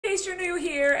case you're new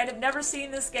here and have never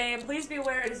seen this game, please be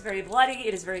aware it is very bloody,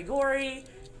 it is very gory,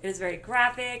 it is very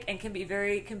graphic, and can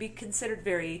be considered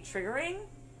very triggering.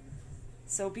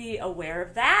 So be aware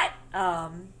of that.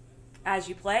 As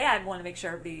you play, I want to make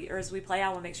sure as we play, I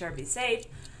want to make sure everybody's safe.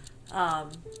 I'm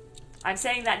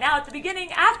saying that now at the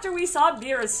beginning after we saw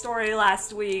Mira's story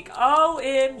last week.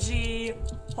 OMG,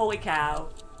 holy cow.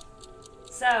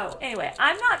 So, anyway,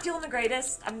 I'm not feeling the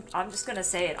greatest. I'm just gonna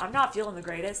say it. I'm not feeling the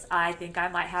greatest. I think I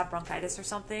might have bronchitis or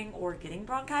something, or getting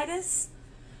bronchitis.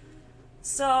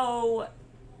 So,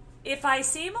 if I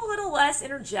seem a little less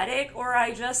energetic, or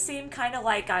I just seem kind of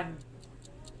like I'm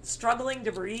struggling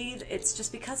to breathe, it's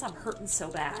just because I'm hurting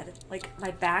so bad. Like, my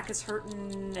back is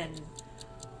hurting, and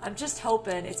I'm just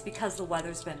hoping it's because the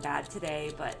weather's been bad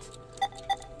today, but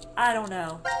I don't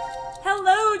know.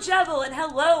 Hello, Jebel, and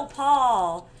hello,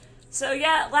 Paul. So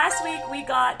yeah, last week we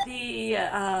got the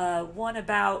one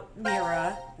about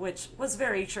Mira, which was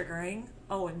very triggering,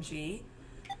 OMG.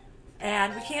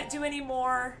 And we can't do any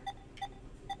more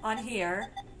on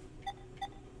here.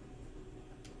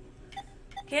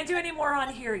 Can't do any more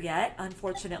on here yet,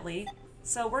 unfortunately.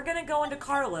 So we're gonna go into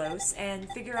Carlos and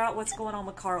figure out what's going on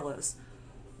with Carlos.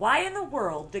 Why in the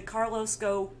world did Carlos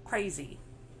go crazy?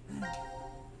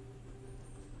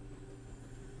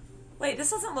 Wait,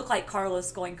 this doesn't look like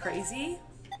Carlos going crazy.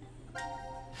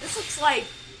 This looks like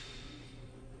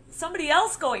somebody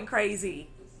else going crazy.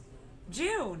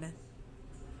 June.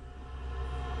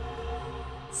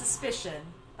 Suspicion.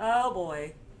 Oh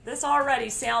boy. This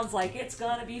already sounds like it's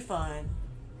gonna be fun.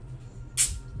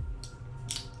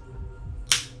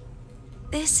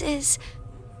 This is...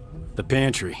 the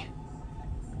pantry.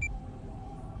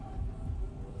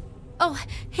 Oh,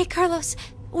 hey Carlos.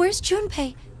 Where's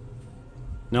Junpei?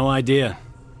 No idea.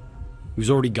 He was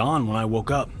already gone when I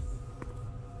woke up.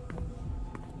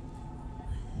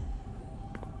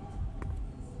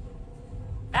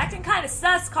 Acting kind of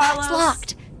sus, Carlos. It's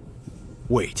locked.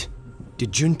 Wait,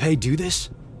 did Junpei do this?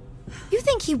 You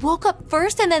think he woke up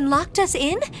first and then locked us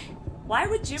in? Why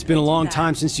would Junpei It's been a long do that?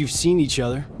 time since you've seen each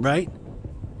other, right?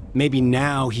 Maybe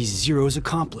now he's Zero's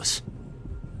accomplice.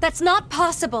 That's not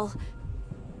possible.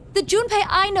 The Junpei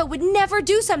I know would never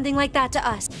do something like that to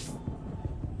us.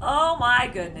 Oh my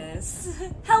goodness.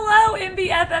 Hello,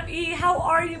 MBFFE. How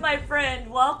are you, my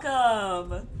friend?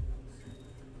 Welcome.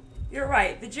 You're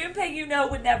right. The Junpei you know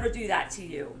would never do that to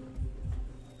you.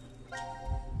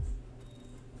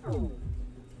 Ooh,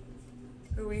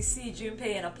 we see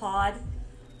Junpei in a pod.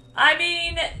 I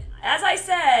mean, as I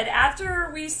said, after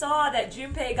we saw that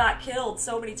Junpei got killed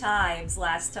so many times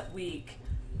last week,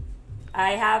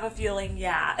 I have a feeling,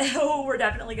 yeah, we're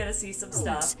definitely going to see some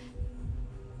stuff.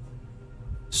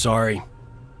 Sorry.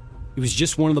 It was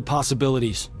just one of the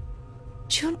possibilities.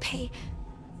 Junpei...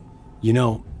 You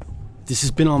know, this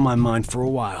has been on my mind for a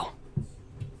while.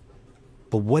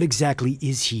 But what exactly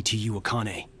is he to you,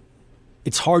 Akane?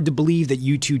 It's hard to believe that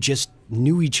you two just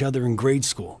knew each other in grade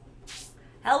school.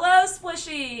 Hello,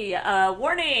 Splishy!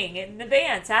 Warning in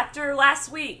advance, after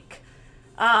last week.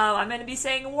 I'm going to be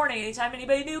saying a warning anytime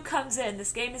anybody new comes in.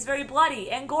 This game is very bloody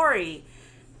and gory,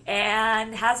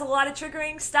 and has a lot of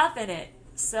triggering stuff in it.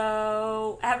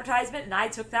 So, advertisement, and I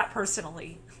took that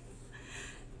personally.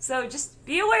 So just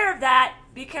be aware of that.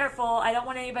 Be careful. I don't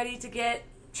want anybody to get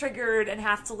triggered and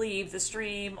have to leave the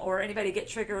stream, or anybody get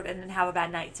triggered and then have a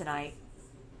bad night tonight.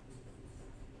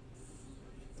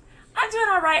 I'm doing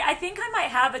all right. I think I might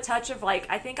have a touch of, like,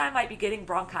 I think I might be getting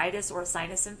bronchitis or a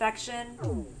sinus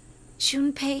infection.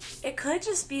 Junpei... It could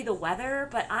just be the weather,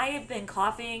 but I have been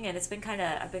coughing, and I've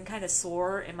been kind of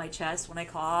sore in my chest when I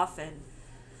cough, and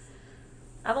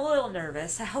I'm a little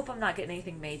nervous. I hope I'm not getting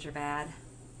anything major bad.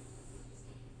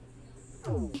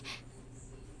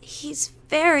 He's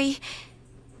very...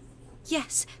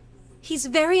 Yes, he's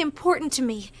very important to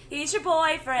me. He's your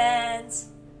boyfriend.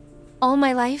 All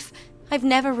my life, I've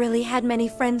never really had many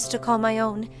friends to call my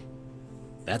own.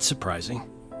 That's surprising.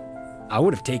 I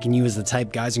would have taken you as the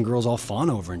type guys and girls all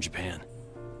fawn over in Japan.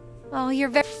 Oh, you're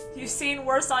very... You've seen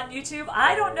worse on YouTube?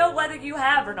 I don't know whether you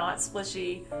have or not,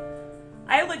 Splishy.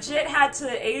 I legit had to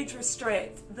age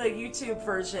restrict the YouTube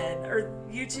version, or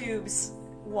YouTube's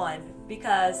one,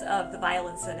 because of the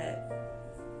violence in it.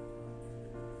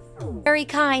 Very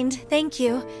kind, thank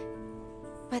you.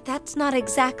 But that's not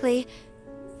exactly...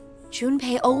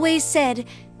 Junpei always said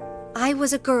I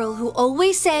was a girl who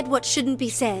always said what shouldn't be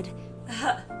said.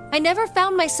 I never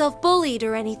found myself bullied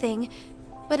or anything,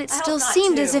 but it still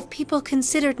seemed as if people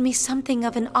considered me something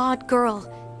of an odd girl.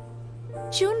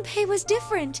 Junpei was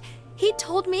different. He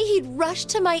told me he'd rush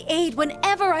to my aid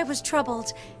whenever I was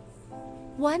troubled.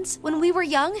 Once, when we were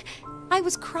young, I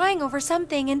was crying over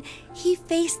something and he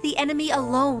faced the enemy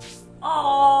alone.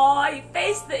 Oh, he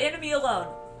faced the enemy alone.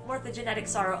 Morphogenetic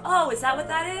sorrow. Oh, is that what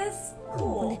that is?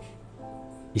 Cool.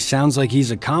 He sounds like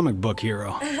he's a comic book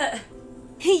hero.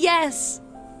 Yes.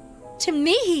 To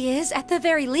me he is, at the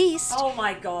very least. Oh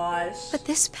my gosh. But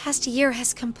this past year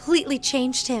has completely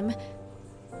changed him.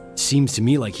 Seems to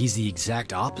me like he's the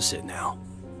exact opposite now.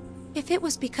 If it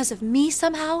was because of me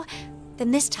somehow,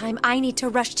 then this time I need to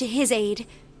rush to his aid.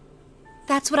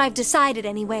 That's what I've decided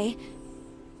anyway.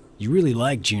 You really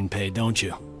like Junpei, don't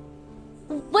you?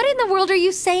 What in the world are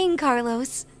you saying,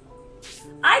 Carlos?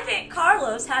 I think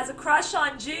Carlos has a crush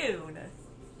on June.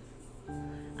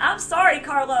 I'm sorry,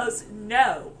 Carlos.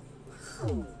 No.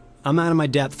 I'm out of my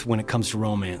depth when it comes to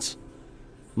romance.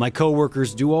 My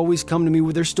coworkers do always come to me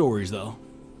with their stories, though.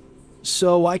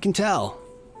 So I can tell.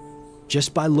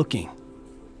 Just by looking,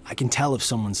 I can tell if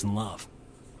someone's in love.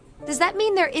 Does that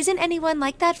mean there isn't anyone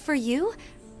like that for you?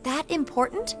 That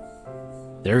important?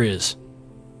 There is.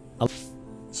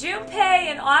 Junpei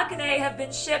and Akane have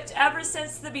been shipped ever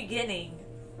since the beginning.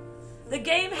 The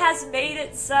game has made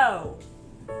it so.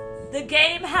 The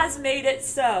game has made it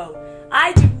so.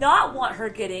 I do not want her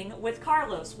getting with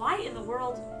Carlos. Why in the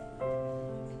world?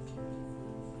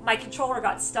 My controller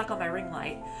got stuck on my ring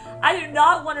light. I do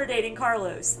not want her dating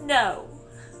Carlos. No.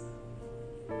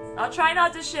 I'll try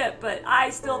not to ship, but I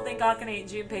still think Akane and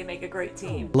Junpei make a great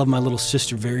team. I love my little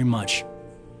sister very much.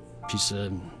 She's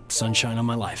a sunshine on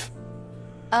my life.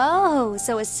 Oh,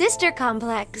 so a sister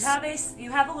complex.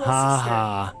 You have a little Ha sister.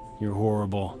 ha, you're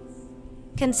horrible.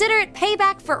 Consider it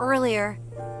payback for earlier.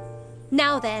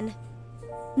 Now then,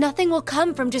 nothing will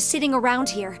come from just sitting around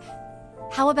here.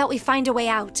 How about we find a way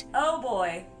out? Oh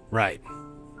boy. Right.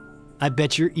 I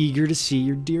bet you're eager to see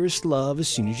your dearest love as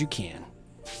soon as you can.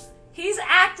 He's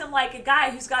acting like a guy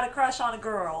who's got a crush on a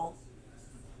girl.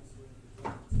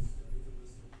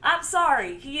 I'm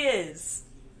sorry, he is.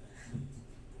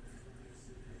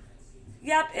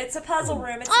 Yep, it's a puzzle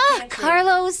room. It's a pantry.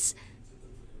 Carlos!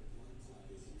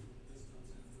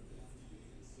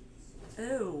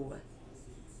 Ooh.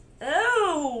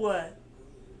 Ooh!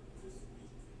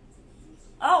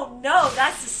 Oh no,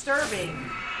 that's disturbing.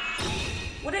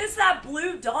 What is that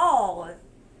blue doll?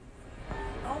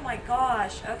 Oh my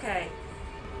gosh, okay.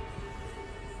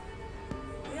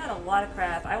 We got a lot of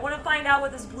crap. I want to find out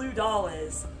what this blue doll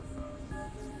is.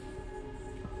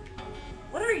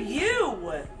 What are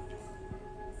you?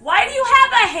 Why do you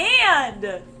have a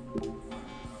hand?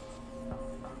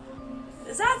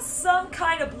 Is that some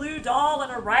kind of blue doll in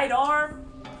her right arm?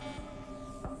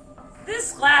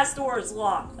 This glass door is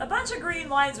locked. A bunch of green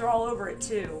lines are all over it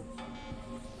too.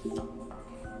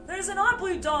 There's an odd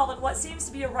blue doll in what seems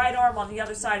to be a right arm on the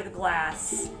other side of the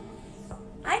glass.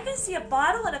 I can see a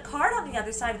bottle and a card on the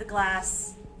other side of the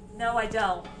glass. No, I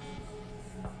don't.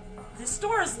 This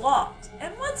door is locked.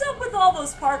 And what's up with all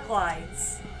those park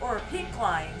lines? Or pink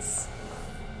lines?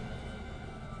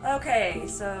 Okay,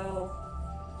 so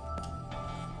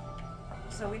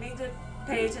we need to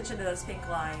pay attention to those pink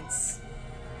lines.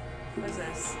 What is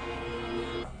this?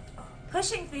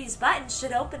 Pushing these buttons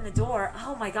should open the door.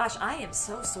 Oh my gosh, I am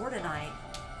so sore tonight.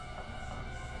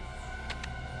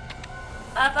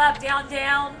 Up, up, down,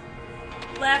 down.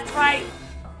 Left, right.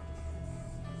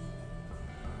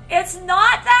 It's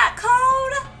not that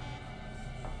code?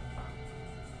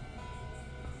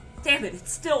 Damn it,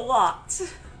 it's still locked.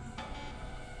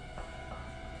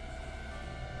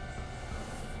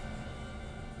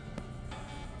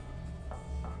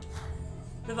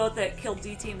 The vote that killed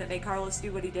D-Team that made Carlos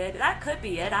do what he did. That could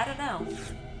be it. I don't know.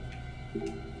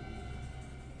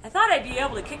 I thought I'd be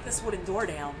able to kick this wooden door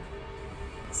down.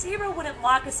 Zero wouldn't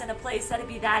lock us in a place that'd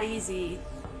be that easy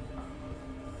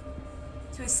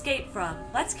to escape from.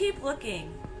 Let's keep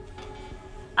looking.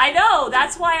 I know.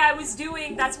 That's why I was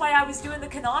doing the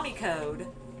Konami code.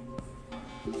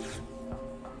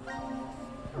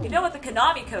 You know what the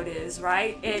Konami code is,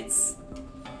 right? It's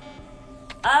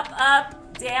up, up,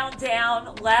 down,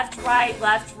 down, left, right,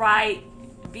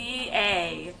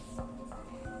 BA.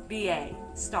 BA.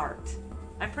 Start.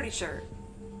 I'm pretty sure.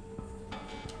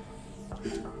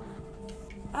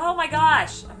 Oh my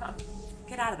gosh.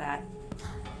 Get out of that.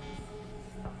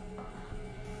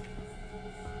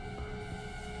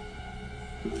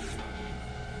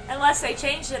 Unless they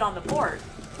changed it on the port.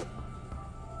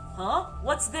 Huh?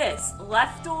 What's this?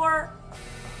 Left door?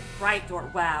 Right door.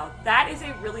 Wow. That is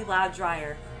a really loud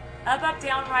dryer. Up, up,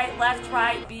 down, right, left,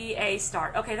 right, BA,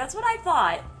 start. Okay, that's what I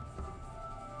thought.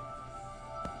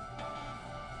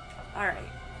 Alright.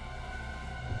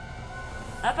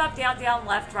 Up, up, down, down,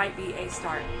 left, right, BA,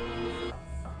 start.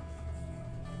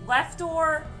 Left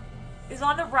door is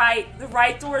on the right. The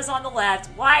right door is on the left.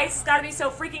 Why is this gotta be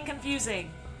so freaking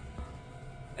confusing?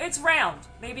 It's round.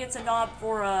 Maybe it's a knob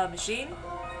for a machine?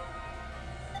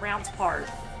 Round part.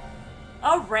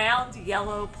 A round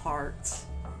yellow part.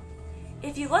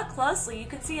 If you look closely, you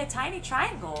can see a tiny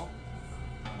triangle.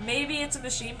 Maybe it's a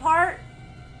machine part?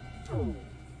 Didn't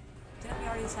we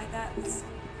already decide that?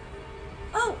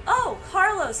 Oh,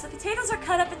 Carlos, the potatoes are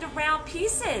cut up into round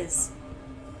pieces.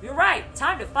 You're right.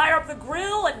 Time to fire up the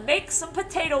grill and make some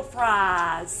potato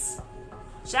fries.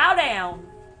 Chow down.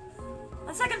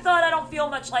 On second thought, I don't feel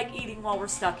much like eating while we're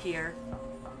stuck here.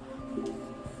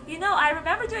 You know, I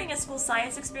remember doing a school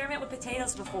science experiment with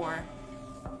potatoes before.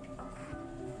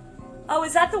 Oh,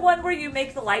 is that the one where you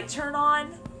make the light turn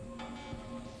on?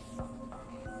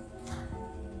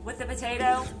 With the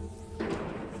potato?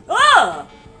 Ugh!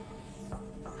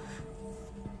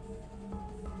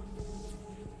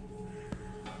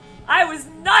 I was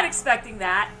not expecting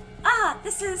that. Ah,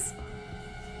 this is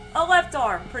a left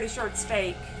arm. Pretty sure it's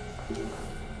fake.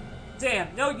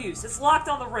 Damn, no use. It's locked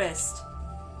on the wrist.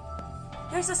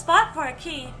 There's a spot for a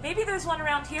key. Maybe there's one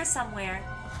around here somewhere.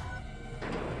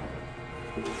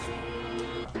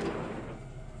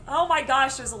 Oh my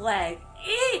gosh, there's a leg.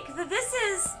 Eek! This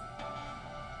is...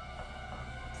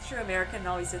 True American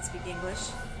always did speak English.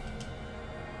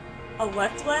 A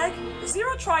left leg? Is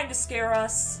Zero trying to scare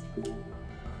us?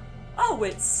 Oh,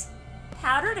 it's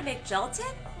powder to make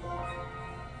gelatin?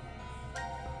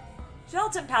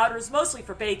 Gelatin powder is mostly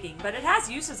for baking, but it has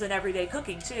uses in everyday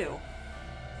cooking too.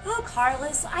 Oh,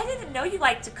 Carlos, I didn't know you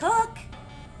liked to cook.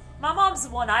 My mom's the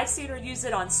one I've seen her use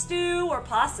it on stew or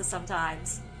pasta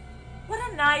sometimes. What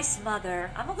a nice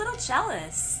mother. I'm a little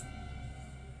jealous.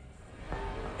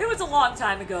 It was a long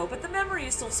time ago, but the memory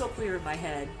is still so clear in my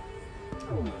head.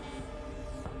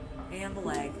 And the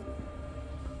leg.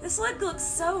 This leg looks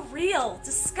so real.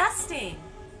 Disgusting.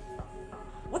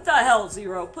 What the hell,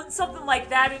 Zero? Putting something like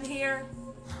that in here?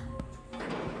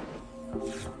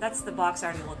 That's the box I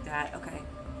already looked at. Okay.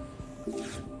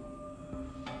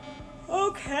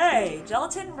 Okay.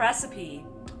 Gelatin recipe.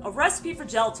 A recipe for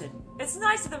gelatin. It's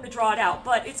nice of them to draw it out,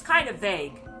 but it's kind of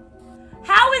vague.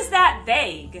 How is that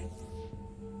vague?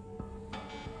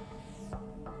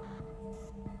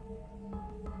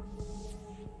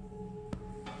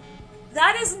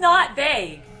 That is not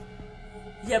vague.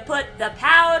 You put the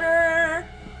powder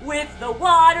with the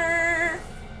water,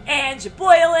 and you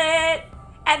boil it,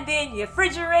 and then you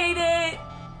refrigerate it.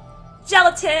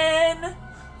 Gelatin.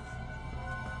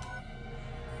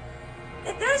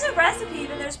 If there's a recipe,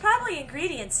 then there's probably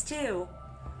ingredients too.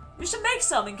 We should make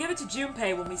some and give it to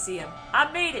Junpei when we see him.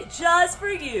 I made it just for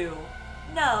you.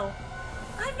 No,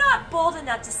 I'm not bold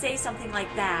enough to say something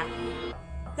like that.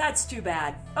 That's too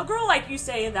bad. A girl like you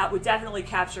saying that would definitely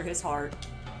capture his heart.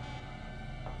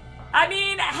 I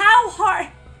mean, how hard...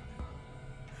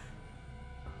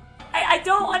 I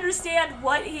don't understand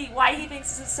why he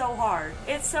thinks this is so hard.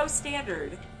 It's so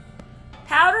standard.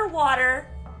 Powder water.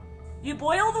 You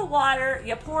boil the water,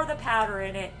 you pour the powder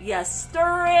in it, you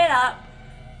stir it up,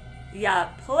 you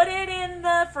put it in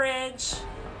the fridge,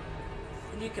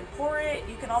 and you can pour it,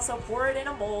 you can also pour it in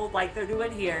a mold like they're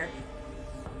doing here.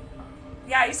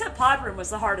 Yeah, you said pod room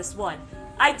was the hardest one.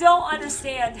 I don't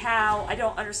understand how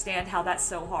that's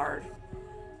so hard.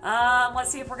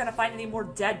 Let's see if we're gonna find any more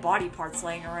dead body parts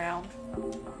laying around.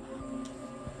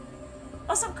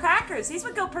 Oh, some crackers. These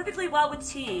would go perfectly well with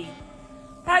tea.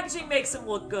 Packaging makes them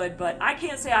look good, but I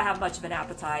can't say I have much of an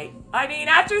appetite. I mean,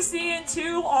 after seeing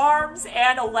 2 arms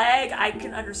and a leg, I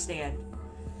can understand.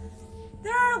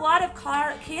 There are a lot of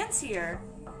cans here.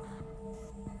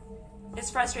 It's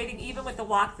frustrating even with the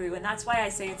walkthrough, and that's why I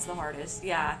say it's the hardest,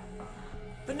 yeah.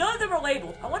 But none of them are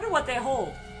labeled. I wonder what they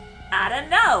hold. I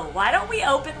don't know. Why don't we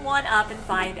open one up and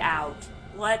find out?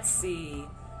 Let's see.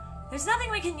 There's nothing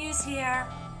we can use here.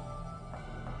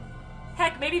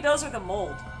 Heck, maybe those are the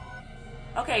mold.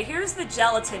 Okay, here's the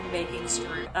gelatin making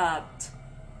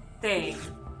thing.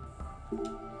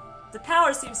 The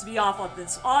power seems to be off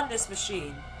on this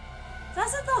machine.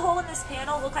 Doesn't the hole in this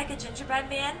panel look like a gingerbread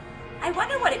man? I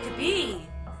wonder what it could be.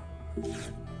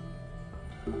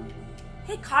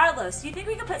 Hey Carlos, do you think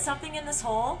we could put something in this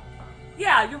hole?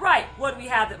 Yeah, you're right. What do we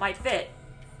have that might fit?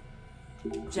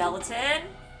 Gelatin.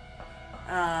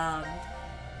 But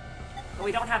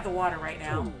we don't have the water right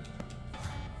now.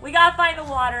 We gotta find the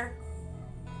water.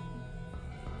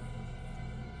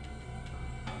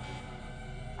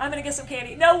 I'm gonna get some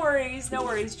candy. No worries,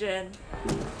 Jen.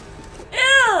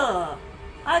 Ew!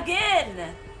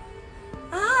 Again!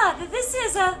 Ah, this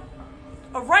is a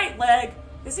right leg.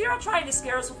 Is Zero trying to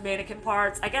scare us with mannequin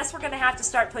parts? I guess we're gonna have to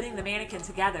start putting the mannequin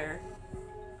together.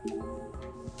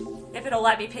 If it'll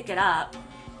let me pick it up.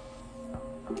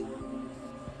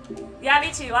 Yeah,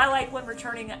 me too. I like when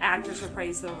returning actors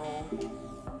reprise their role.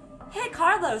 Hey,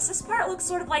 Carlos, this part looks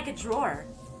sort of like a drawer.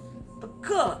 But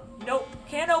good. Nope.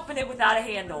 Can't open it without a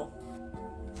handle.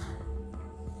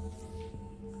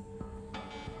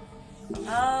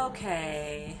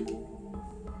 Okay.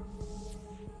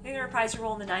 Maybe reprise your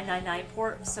role in the 999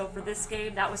 port. So for this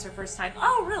game, that was her first time.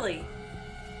 Oh, really?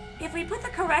 If we put the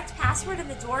correct password in,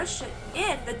 the door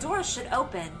should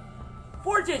open.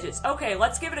 4 digits. Okay,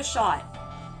 let's give it a shot.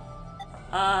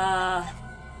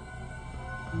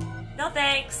 No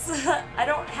thanks. I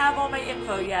don't have all my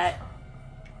info yet.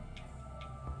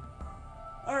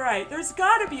 Alright, there's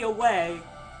gotta be a way.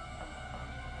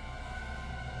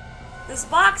 This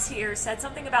box here said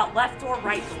something about left door,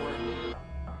 right door.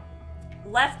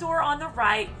 Left door on the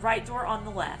right, right door on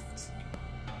the left.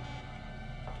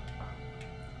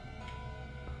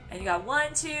 And you got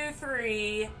 1, 2,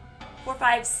 3, 4,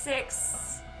 5,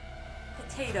 6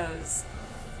 potatoes.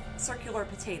 Circular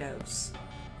potatoes.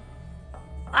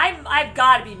 I've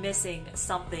got to be missing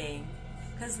something.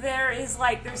 Because there's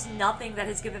nothing that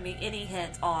has given me any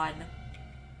hint on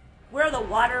where the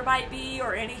water might be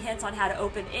or any hint on how to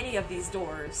open any of these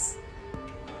doors.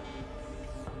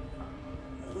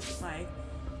 Look at my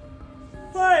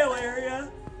file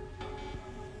area.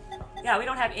 Yeah, we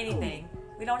don't have anything.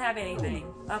 We don't have anything.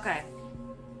 Okay.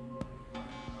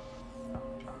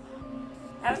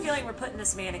 I have a feeling we're putting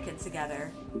this mannequin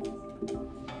together.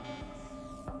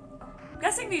 I'm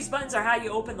guessing these buttons are how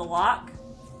you open the lock.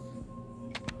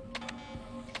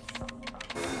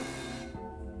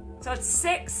 So it's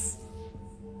 6.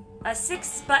 A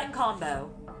 6-button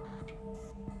combo.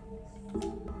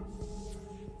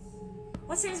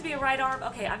 What seems to be a right arm?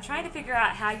 Okay, I'm trying to figure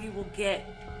out how you will get...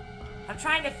 I'm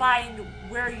trying to find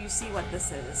where you see what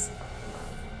this is.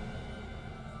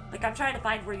 Like, I'm trying to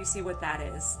find where you see what that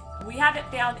is. We haven't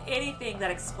found anything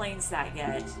that explains that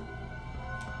yet.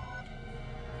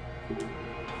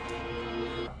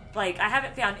 Like, I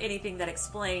haven't found anything that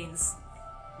explains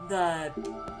the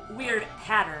weird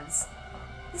patterns.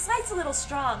 This light's a little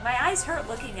strong. My eyes hurt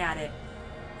looking at it.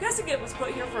 I'm guessing it was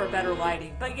put here for a better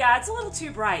lighting. But yeah, it's a little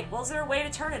too bright. Well, is there a way to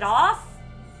turn it off?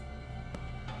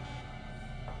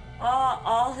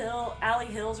 Ali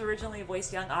Hills originally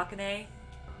voiced young Akane.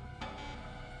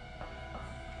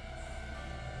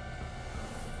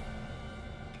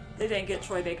 They didn't get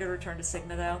Troy Baker to return to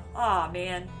Sigma, though. Aw,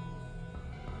 man.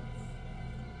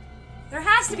 There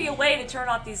has to be a way to turn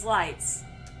off these lights.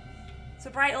 It's a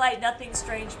bright light, nothing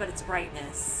strange but its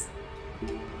brightness.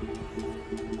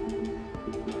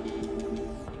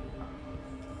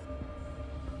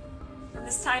 From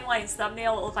this timeline's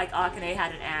thumbnail, it looked like Akane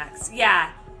had an axe.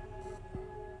 Yeah.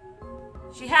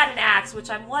 She had an axe,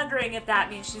 which I'm wondering if that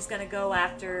means she's gonna go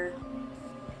after...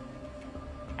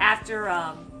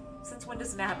 Since when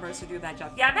does Matt Mercer do a bad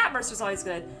job? Yeah, Matt Mercer's always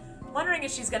good. Wondering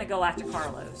if she's gonna go after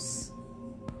Carlos.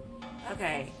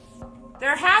 Okay.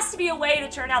 There has to be a way to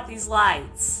turn out these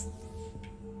lights.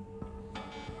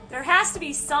 There has to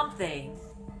be something.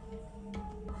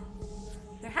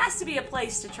 There has to be a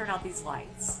place to turn out these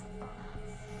lights.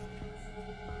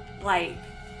 Like...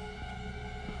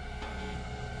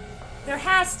 There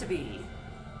has to be.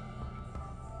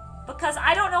 Because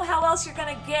I don't know how else you're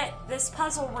gonna get this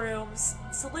puzzle room's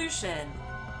solution.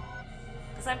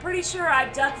 Because I'm pretty sure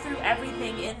I've dug through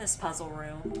everything in this puzzle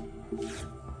room.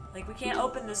 Like, we can't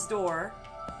open this door.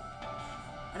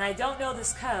 And I don't know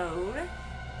this code.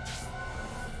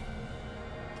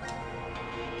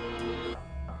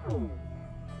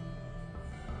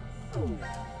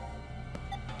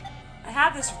 I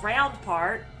have this round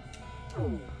part.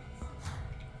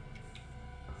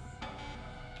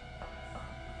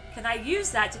 Can I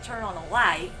use that to turn on a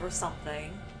light or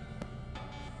something?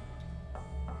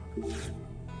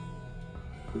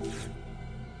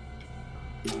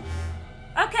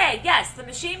 Okay, yes, the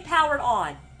machine powered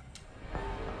on.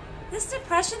 This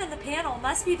depression in the panel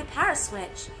must be the power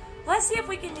switch. Let's see if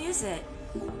we can use it.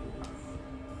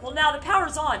 Well, now the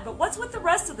power's on, but what's with the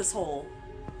rest of this hole?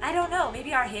 I don't know,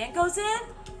 maybe our hand goes in?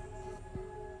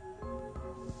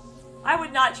 I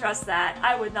would not trust that.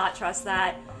 I would not trust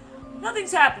that.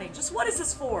 Nothing's happening. Just what is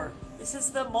this for? This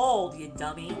is the mold, you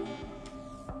dummy.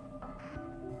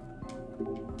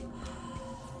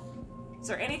 Is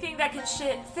there anything that can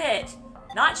fit?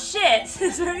 Not shit.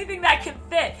 Is there anything that can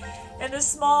fit in this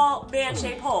small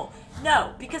man-shaped hole?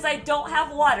 No, because I don't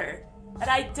have water. And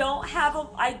I don't have a...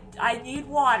 I need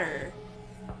water.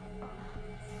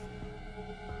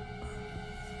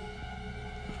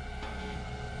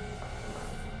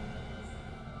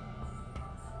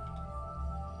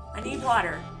 I need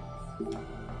water.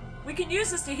 We can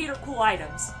use this to heat or cool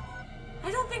items.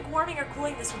 I don't think warming or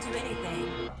cooling this would do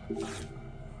anything.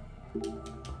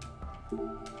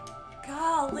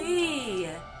 Golly.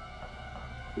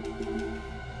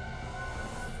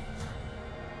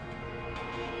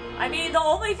 I mean, the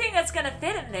only thing that's gonna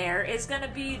fit in there is gonna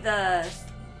be the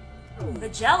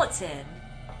gelatin.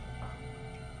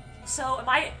 So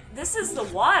this is the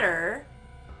water.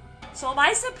 So am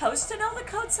I supposed to know the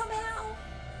code somehow?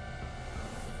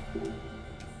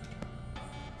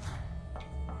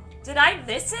 Did I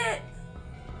miss it?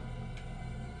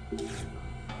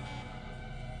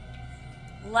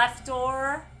 Left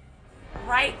door,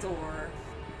 right door.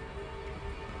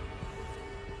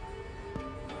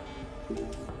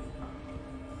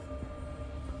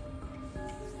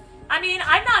 I mean,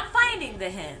 I'm not finding the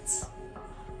hint.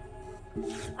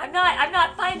 I'm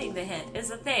not finding the hint is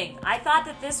the thing. I thought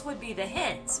that this would be the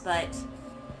hint, but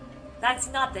that's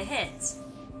not the hint.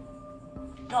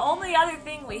 The only other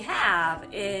thing we have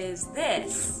is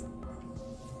this.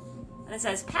 And it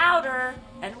says powder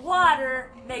and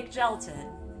water make gelatin.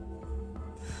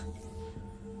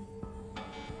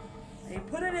 And you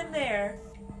put it in there.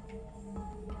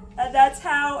 And that's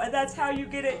how you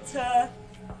get it to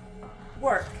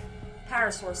work,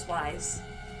 power source wise.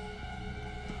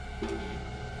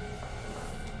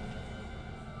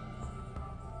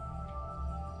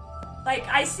 Like,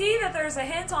 I see that there's a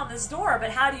hint on this door,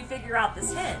 but how do you figure out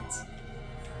this hint?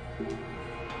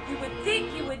 You would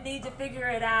think you would need to figure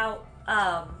it out,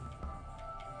 by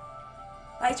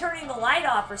turning the light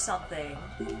off or something.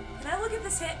 Can I look at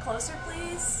this hint closer,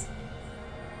 please?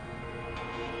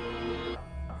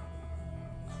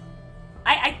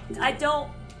 I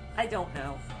don't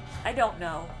know. I don't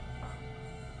know.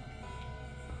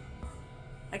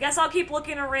 I guess I'll keep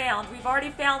looking around. We've already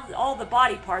found all the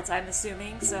body parts, I'm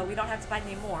assuming, so we don't have to find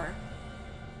any more.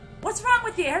 What's wrong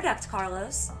with the air duct,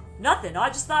 Carlos? Nothing. I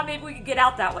just thought maybe we could get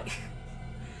out that way.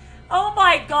 Oh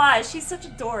my gosh, she's such a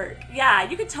dork. Yeah,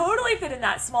 you could totally fit in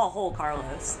that small hole,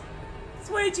 Carlos. It's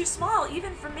way too small,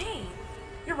 even for me.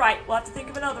 You're right, we'll have to think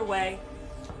of another way.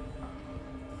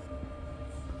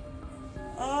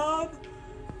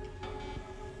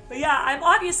 But yeah, I'm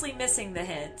obviously missing the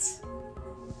hint.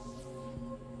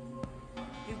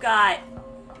 You've got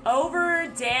over,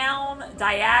 down,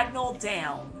 diagonal,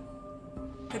 down.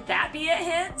 Could that be a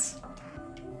hint?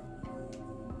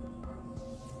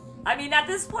 I mean, at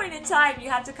this point in time, you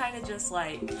have to kind of just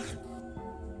like...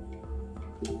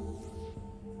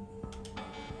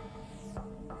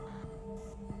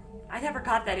 I never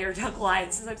caught that air duct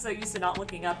line since I'm so used to not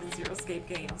looking up in Zero Escape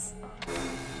games.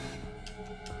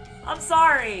 I'm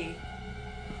sorry.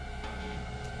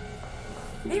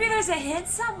 Maybe there's a hint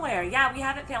somewhere. Yeah, we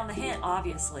haven't found the hint,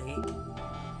 obviously.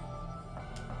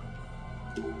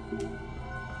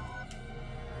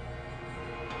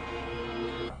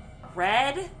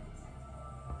 Red?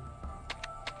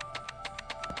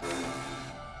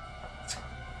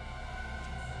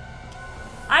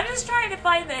 I'm just trying to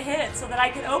find the hint so that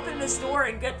I can open this door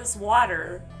and get this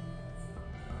water.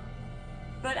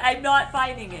 But I'm not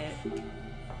finding it.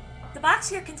 The box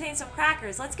here contains some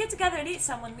crackers. Let's get together and eat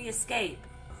some when we escape.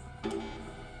 Did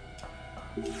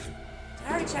I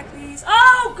already check these?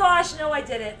 Oh gosh, no I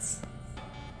didn't.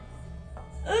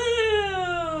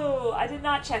 Ooh, I did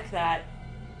not check that.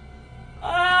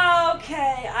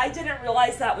 Okay, I didn't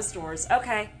realize that was doors.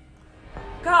 Okay.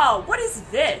 Go, what is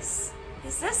this?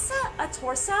 Is this a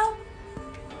torso?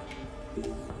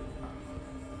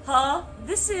 Huh?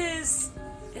 This is...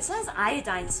 It says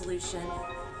iodine solution.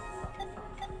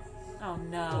 Oh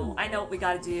no. I know what we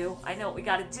gotta do. I know what we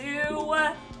gotta do.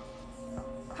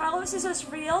 Carlos, is this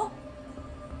real?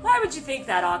 Why would you think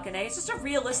that, Akane? It's just a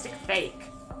realistic fake.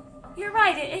 You're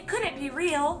right, it couldn't be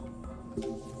real.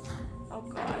 Oh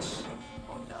gosh.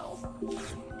 Oh no.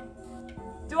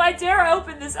 Do I dare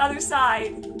open this other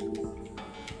side?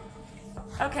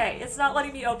 Okay, it's not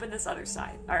letting me open this other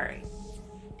side. Alright.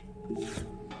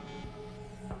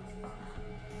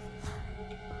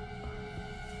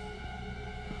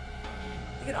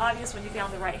 Make it obvious when you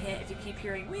found the right hint. If you keep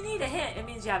hearing, we need a hint, it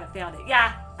means you haven't found it.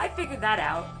 Yeah, I figured that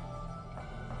out.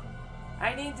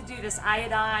 I need to do this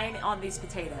iodine on these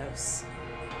potatoes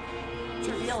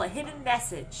to reveal a hidden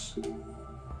message.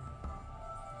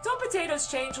 Don't potatoes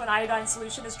change when iodine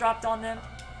solution is dropped on them?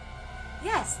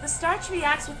 Yes, the starch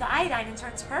reacts with the iodine and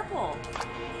turns purple.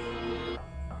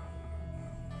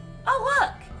 Oh,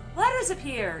 look! Letters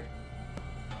appeared.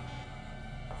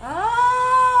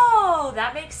 Oh,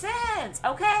 that makes sense.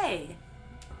 Okay.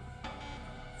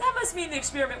 That must mean the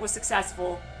experiment was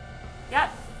successful.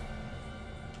 Yep.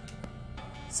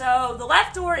 So the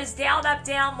left door is down, up,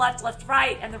 down, left, left,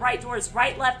 right, and the right door is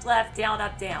right, left, left, down,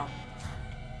 up, down.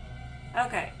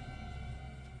 Okay.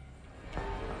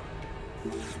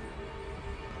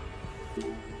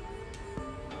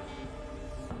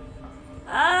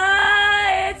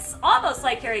 It's almost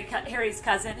like Harry's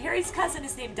cousin. Harry's cousin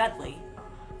is named Dudley.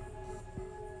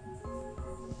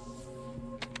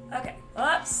 Okay.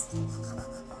 Oops.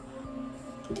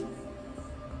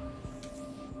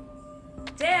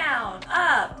 Down,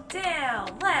 up,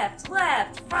 down, left,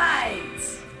 left,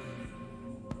 right.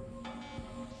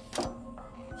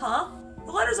 Huh?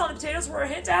 The letters on the potatoes were a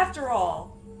hint after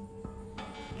all.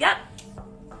 Yep.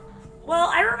 Well,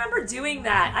 I remember doing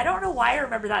that. I don't know why I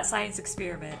remember that science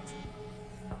experiment.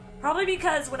 Probably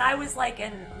because when I was like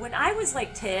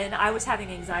 10, I was having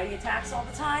anxiety attacks all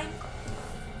the time.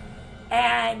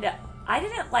 And I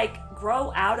didn't like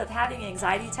grow out of having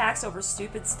anxiety attacks over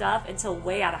stupid stuff until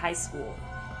way out of high school.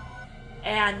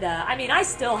 And I mean, I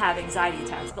still have anxiety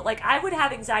attacks, but like I would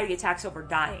have anxiety attacks over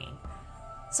dying.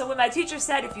 So when my teacher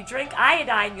said, if you drink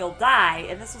iodine, you'll die,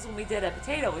 and this was when we did a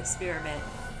potato experiment,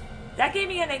 that gave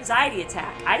me an anxiety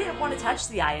attack. I didn't want to touch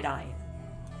the iodine.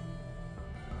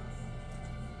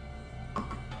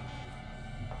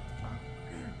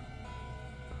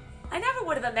 I never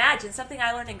would have imagined something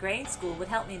I learned in grade school would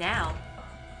help me now.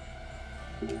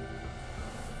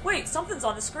 Wait, something's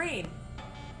on the screen.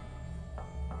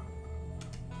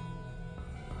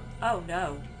 Oh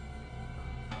no.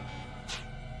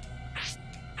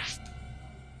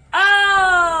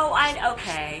 Oh,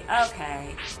 okay.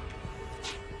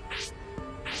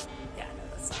 Yeah, no,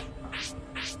 that's not.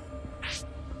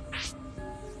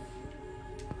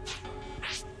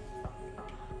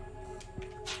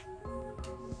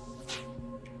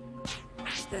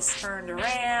 This turned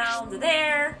around to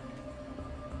there.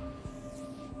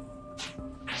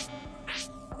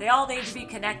 They all need to be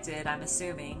connected, I'm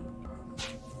assuming.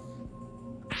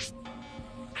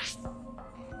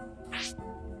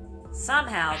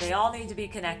 Somehow, they all need to be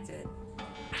connected.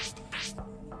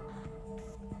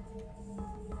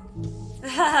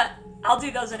 I'll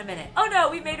do those in a minute. Oh no,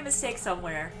 we made a mistake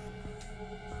somewhere.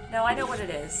 No, I know what it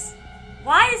is.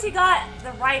 Why has he got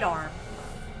the right arm?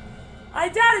 I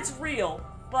doubt it's real,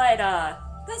 but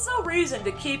there's no reason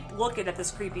to keep looking at this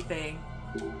creepy thing.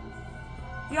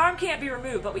 The arm can't be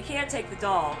removed, but we can take the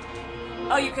doll.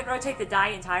 Oh, you can rotate the die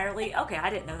entirely? Okay, I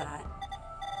didn't know that.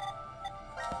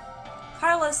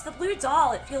 Carlos, the blue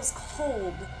doll, it feels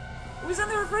cold. It was in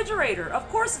the refrigerator. Of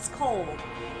course it's cold.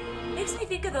 Makes me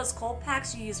think of those cold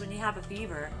packs you use when you have a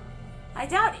fever. I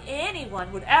doubt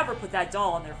anyone would ever put that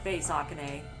doll on their face,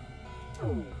 Akane.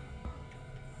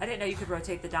 I didn't know you could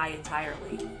rotate the die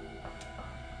entirely.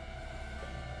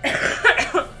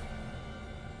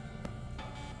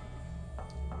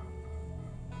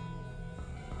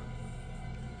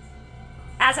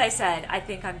 As I said, I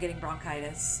think I'm getting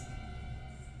bronchitis.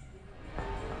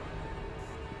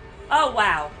 Oh,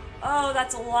 wow. Oh,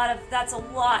 that's a lot.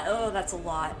 Oh, that's a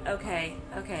lot. Okay.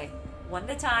 One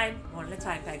at a time,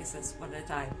 Pegasus. One at a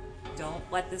time. Don't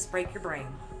let this break your brain.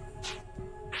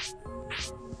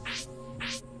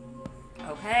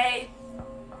 Okay.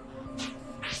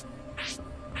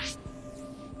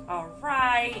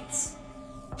 Alright.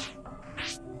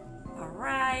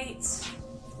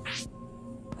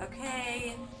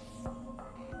 Okay.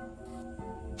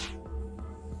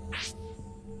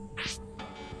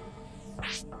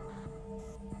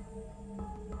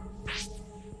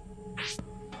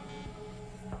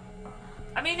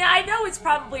 I mean, I know it's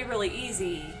probably really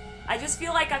easy. I just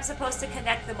feel like I'm supposed to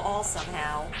connect them all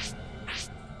somehow.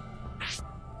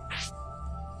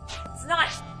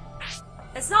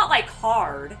 It's not like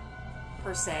hard,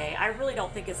 per se. I really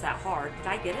don't think it's that hard. Did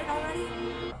I get it already?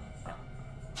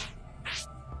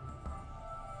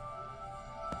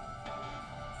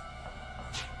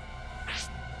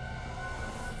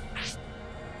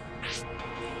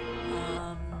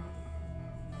 No.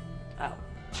 Oh.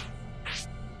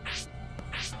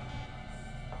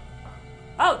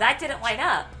 Oh, that didn't line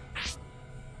up.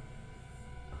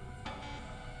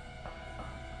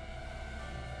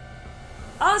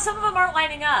 Oh, some of them aren't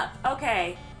lining up.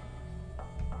 Okay.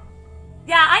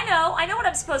 Yeah, I know. I know what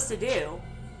I'm supposed to do.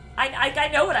 I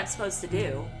know what I'm supposed to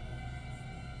do.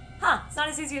 Huh, it's not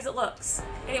as easy as it looks.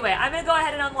 Anyway, I'm gonna go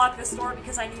ahead and unlock this door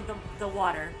because I need the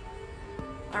water.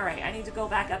 Alright, I need to go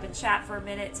back up and chat for a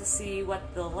minute to see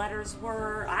what the letters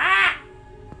were. Ah!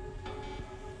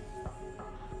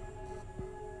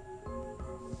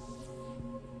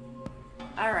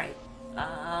 Alright.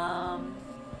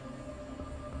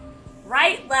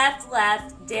 Right, left,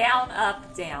 left, down,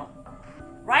 up, down.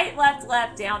 Right,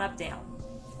 left, down, up, down.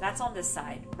 That's on this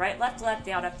side. Right, left,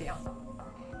 down, up, down.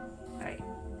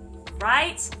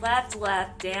 Right, left,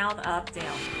 left, down, up,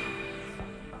 down.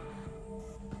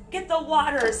 Get the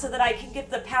water so that I can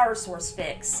get the power source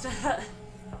fixed.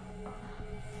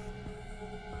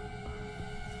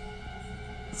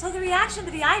 So the reaction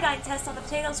to the iodine test on the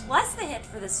potatoes was the hint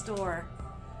for this store.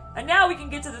 And now we can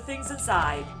get to the things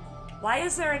inside. Why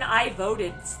is there an I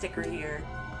voted sticker here?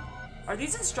 Are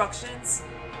these instructions?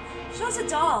 Shows a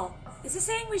doll. Is it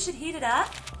saying we should heat it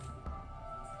up?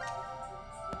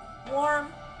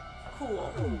 Warm,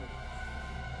 cool.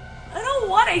 I don't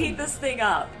want to heat this thing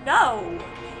up. No.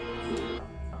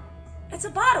 It's a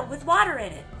bottle with water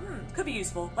in it. Could be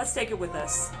useful. Let's take it with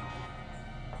us.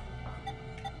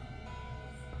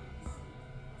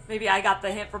 Maybe I got the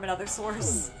hint from another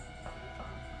source.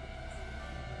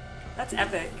 That's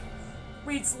epic.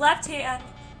 Reads left hand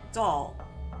doll.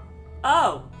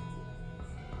 Oh.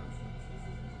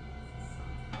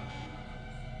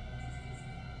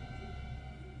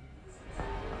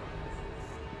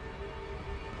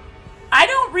 I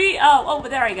don't read. Oh,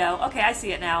 but there I go. Okay, I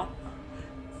see it now.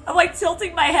 I'm like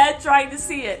tilting my head trying to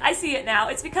see it. I see it now.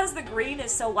 It's because the green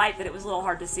is so light that it was a little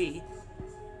hard to see.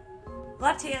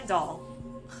 Left hand doll.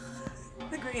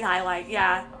 The green highlight,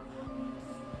 yeah.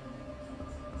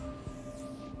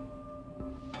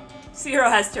 Zero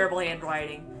has terrible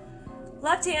handwriting.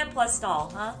 Left hand plus doll,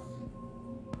 huh?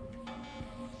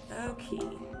 Okay.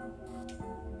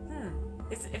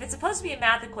 If it's supposed to be a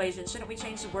math equation, shouldn't we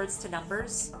change the words to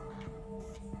numbers?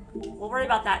 We'll worry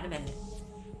about that in a minute.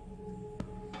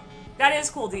 That is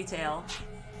cool detail.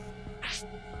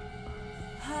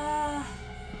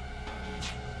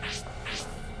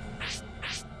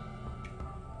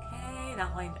 Okay,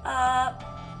 that lined up.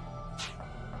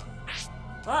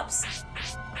 Whoops.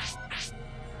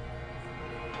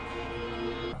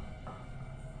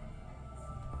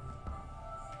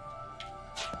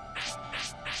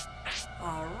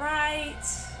 All right.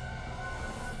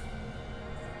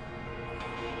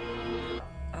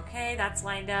 Okay, that's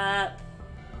lined up.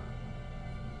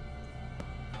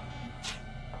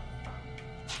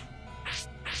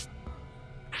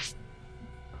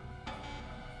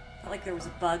 Felt like there was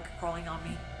a bug crawling on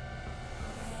me.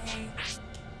 Okay.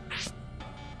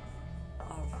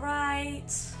 All right.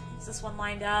 Is this one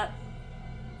lined up?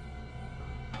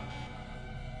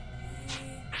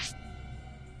 Okay.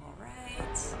 All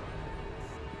right.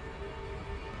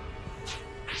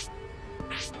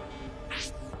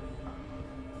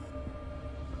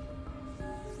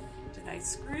 Did I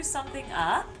screw something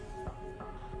up?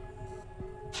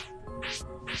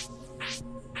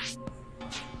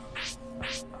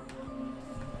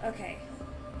 Okay.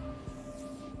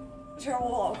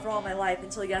 Terrible for all my life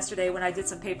until yesterday when I did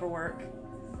some paperwork.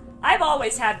 I've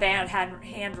always had bad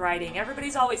handwriting.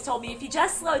 Everybody's always told me if you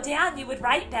just slow down, you would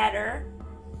write better.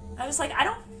 I was like, I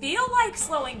don't feel like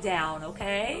slowing down,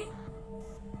 okay?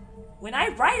 When I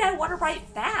write, I want to write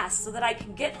fast so that I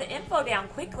can get the info down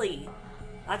quickly.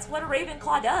 That's what a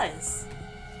Ravenclaw does.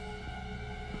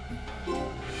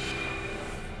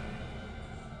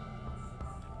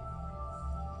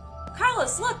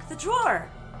 Carlos, look, the drawer.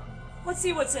 Let's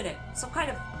see what's in it. Some kind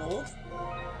of mold?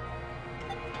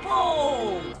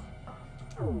 Mold!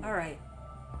 Alright.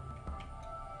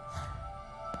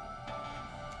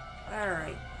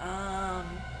 Alright,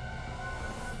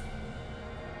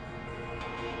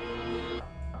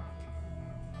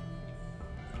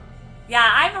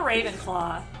 yeah, I'm a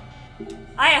Ravenclaw.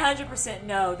 I 100%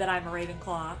 know that I'm a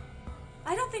Ravenclaw.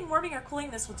 I don't think warming or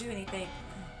cooling this will do anything.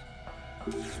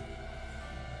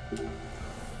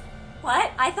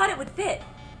 What? I thought it would fit.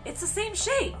 It's the same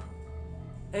shape.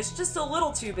 It's just a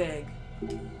little too big.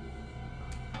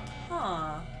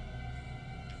 Huh.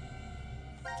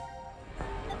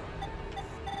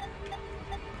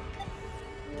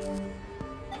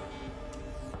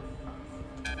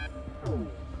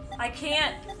 I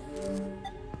can't...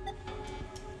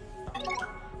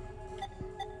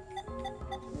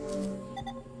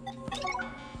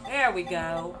 There we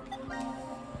go.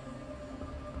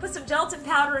 Put some gelatin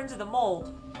powder into the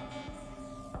mold.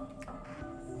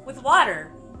 With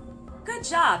water. Good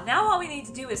job. Now all we need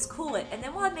to do is cool it, and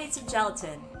then we'll have made some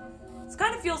gelatin. This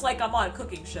kind of feels like I'm on a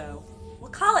cooking show. We'll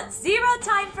call it Zero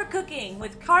Time for Cooking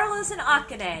with Carlos and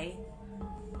Akane.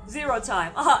 Zero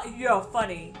time. Ah, yeah,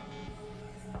 funny.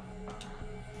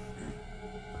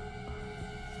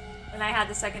 And I had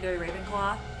the secondary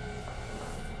Ravenclaw.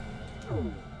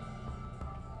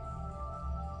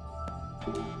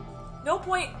 No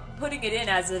point putting it in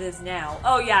as it is now.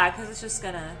 Oh yeah, because it's just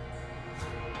gonna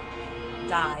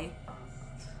die.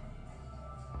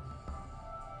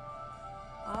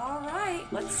 Alright,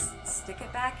 let's stick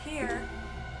it back here.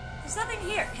 There's nothing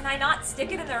here. Can I not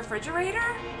stick it in the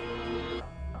refrigerator?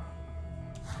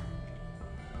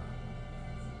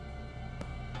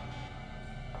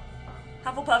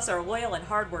 Hufflepuffs are loyal and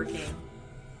hardworking.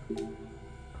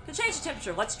 Can change the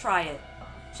temperature. Let's try it.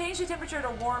 Change the temperature to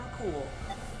warm, cool.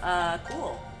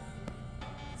 Cool.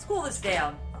 Let's cool this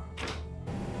down.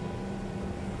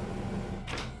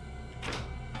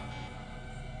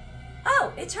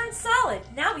 Oh, it turned solid.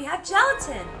 Now we have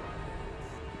gelatin.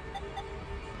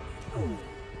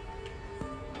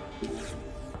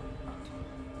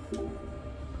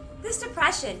 This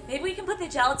depression. Maybe we can put the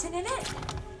gelatin in it?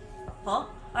 Huh?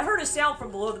 I heard a sound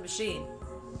from below the machine.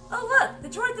 Oh look, the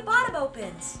drawer at the bottom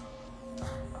opens.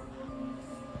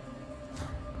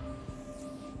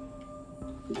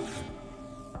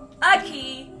 A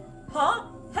key. Huh?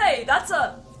 Hey, that's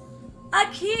a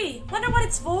key. Wonder what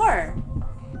it's for.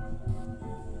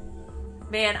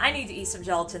 Man, I need to eat some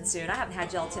gelatin soon. I haven't had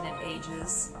gelatin in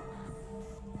ages.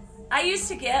 I used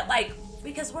to get, like,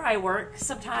 because where I work,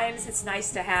 sometimes it's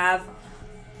nice to have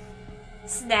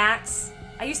snacks.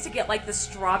 I used to get, like, the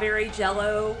strawberry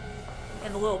Jell-O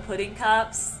in the little pudding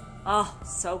cups. Oh,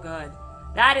 so good.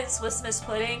 That and Swiss Miss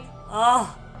pudding.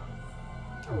 Oh.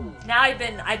 Now I've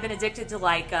been addicted to,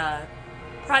 like,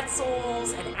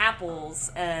 pretzels and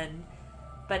apples and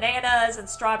bananas and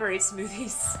strawberry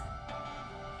smoothies.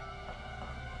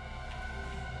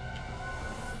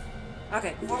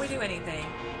 Okay, before we do anything.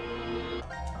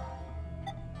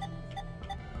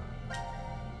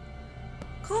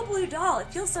 Cool blue doll. It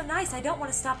feels so nice. I don't want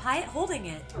to stop holding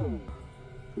it.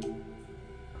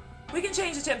 We can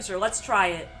change the temperature. Let's try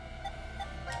it.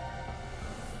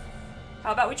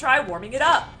 How about we try warming it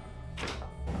up?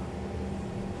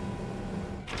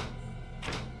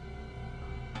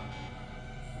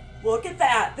 Look at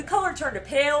that. The color turned a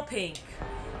pale pink.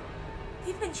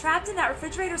 He'd been trapped in that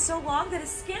refrigerator so long that his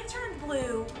skin turned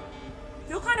blue. I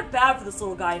feel kind of bad for this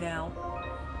little guy now.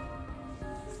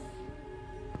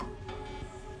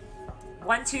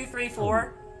 1, 2, 3,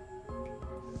 4.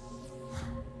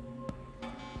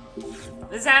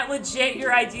 Is that legit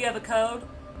your idea of a code?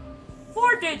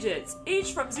 4 digits,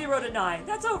 each from 0 to 9.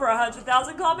 That's over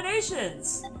 100,000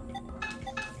 combinations.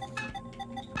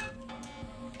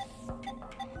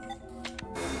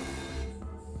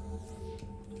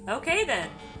 Okay then.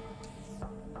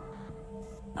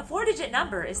 A 4-digit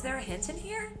number. Is there a hint in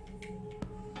here?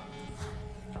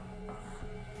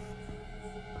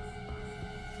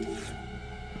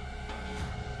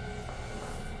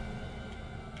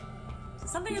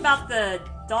 Something about the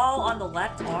doll on the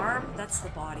left arm. That's the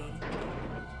body.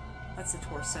 That's the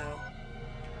torso.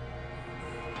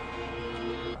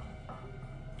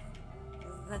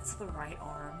 That's the right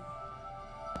arm.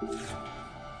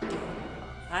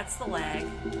 That's the leg.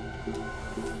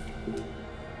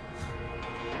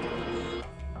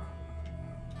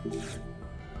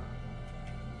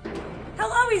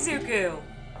 Hello, Izuku!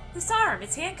 This arm,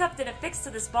 it's handcuffed and affixed to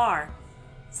this bar.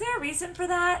 Is there a reason for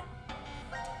that?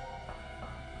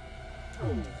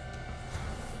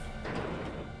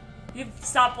 You've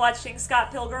stopped watching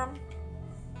Scott Pilgrim?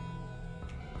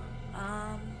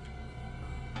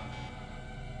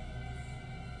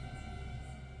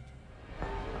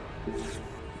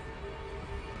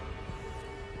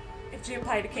 If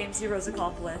Junpei became Zero's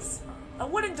accomplice. A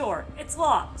wooden door. It's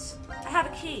locked. I have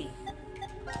a key.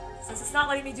 Since it's not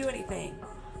letting me do anything.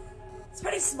 It's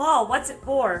pretty small. What's it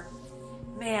for?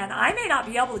 Man, I may not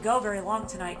be able to go very long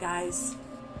tonight, guys.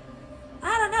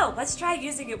 I don't know. Let's try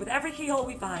using it with every keyhole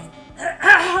we find.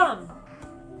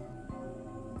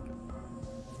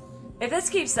 If this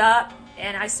keeps up,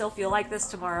 and I still feel like this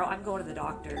tomorrow, I'm going to the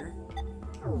doctor.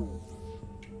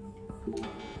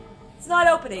 It's not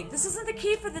opening. This isn't the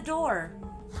key for the door.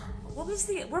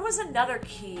 Where was another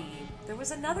key? There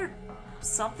was another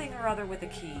something or other with a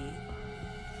key.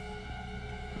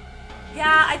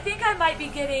 Yeah, I think I might be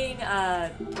getting,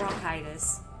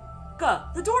 bronchitis.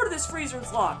 The door to this freezer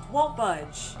is locked. Won't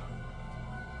budge.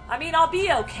 I mean, I'll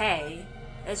be okay.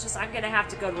 It's just I'm gonna have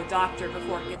to go to a doctor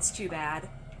before it gets too bad.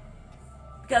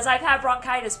 Because I've had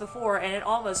bronchitis before, and it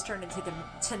almost turned into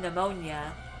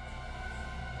pneumonia.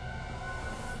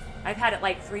 I've had it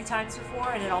like 3 times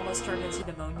before, and it almost turned into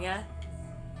pneumonia.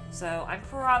 So I'm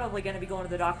probably gonna be going to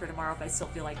the doctor tomorrow if I still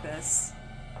feel like this.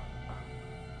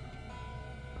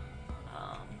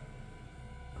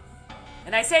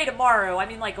 And I say tomorrow, I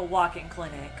mean like a walk-in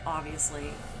clinic,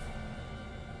 obviously.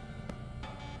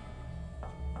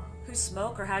 Who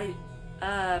smoke or how do you...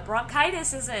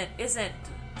 bronchitis isn't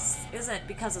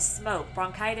because of smoke.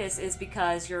 Bronchitis is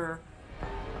because your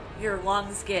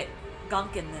lungs get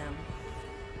gunk in them.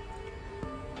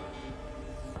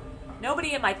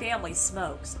 Nobody in my family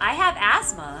smokes. I have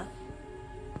asthma,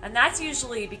 and that's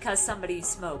usually because somebody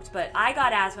smoked, but I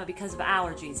got asthma because of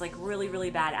allergies, like really, really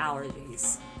bad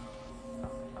allergies.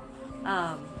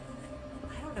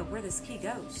 don't know where this key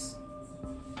goes.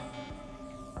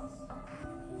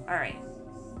 Alright.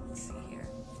 Let's see here.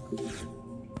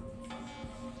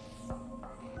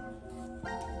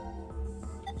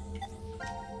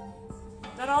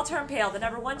 Don't all turn pale. The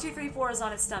number 1, 2, 3, 4 is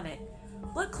on its stomach.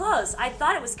 Look close. I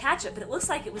thought it was ketchup, but it looks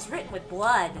like it was written with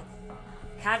blood.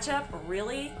 Ketchup?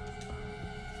 Really?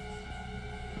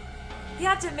 You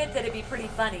have to admit that it'd be pretty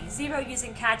funny. Zero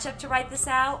using ketchup to write this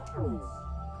out.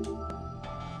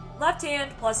 Left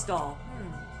hand plus doll.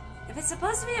 If it's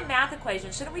supposed to be a math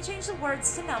equation, shouldn't we change the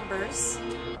words to numbers?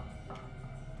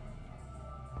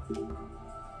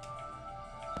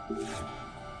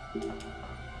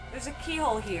 There's a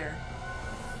keyhole here.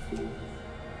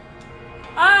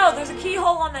 Oh, there's a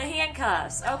keyhole on the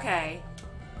handcuffs. Okay.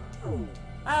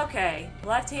 Okay.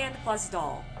 Left hand plus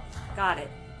doll. Got it.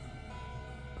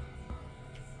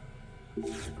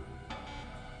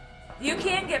 You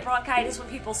can get bronchitis when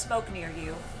people smoke near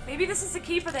you. Maybe this is the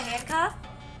key for the handcuff?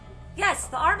 Yes,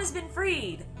 the arm has been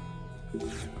freed.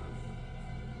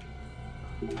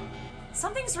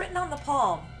 Something's written on the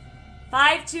palm.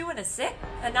 5, 2, and a 6?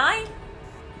 A 9?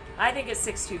 I think it's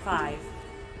 6, 2, 5.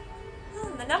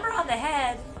 The number on the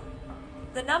head,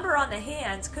 the number on the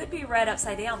hands could be read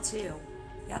upside down too.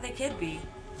 Yeah, they could be.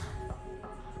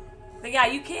 But yeah,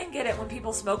 you can get it when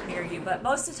people smoke near you, but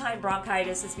most of the time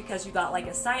bronchitis is because you got like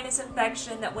a sinus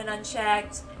infection that went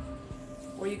unchecked,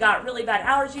 or you got really bad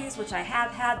allergies, which I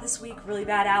have had this week, really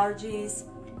bad allergies,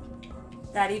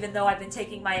 that even though I've been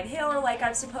taking my inhaler like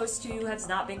I'm supposed to, has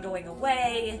not been going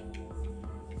away.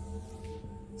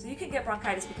 So you can get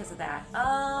bronchitis because of that.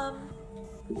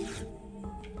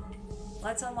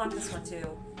 Let's unlock this one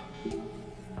too.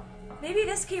 Maybe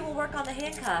this key will work on the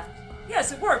handcuff.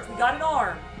 Yes, it worked. We got an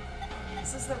arm.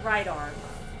 This is the right arm.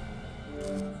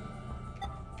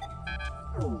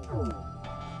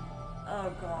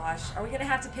 Oh gosh. Are we going to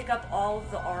have to pick up all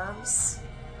of the arms?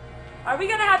 Are we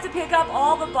going to have to pick up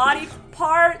all the body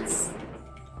parts?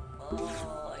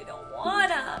 Oh, I don't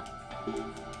wanna.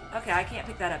 Okay, I can't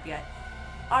pick that up yet.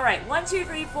 Alright, 1, 2,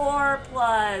 3, 4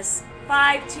 plus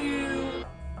 5, 2,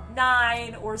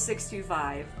 9, or 6, 2,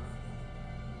 5.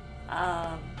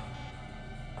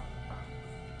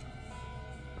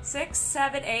 6,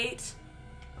 7, 8,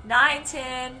 9,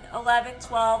 10, 11,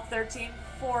 12, 13,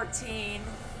 14,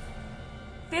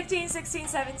 15, 16,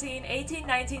 17, 18,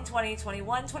 19, 20,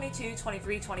 21, 22,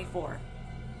 23, 24.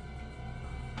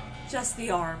 Just the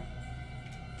arm.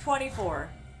 24.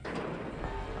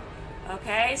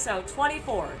 Okay, so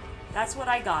 24. That's what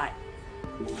I got.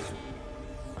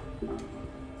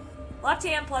 Left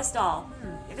hand plus doll.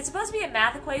 If it's supposed to be a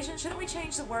math equation, shouldn't we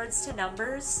change the words to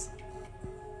numbers?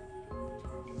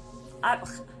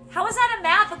 How is that a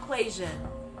math equation?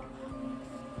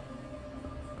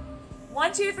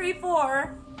 1, 2, 3,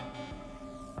 4.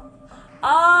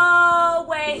 Oh,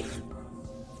 wait.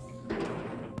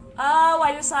 Oh,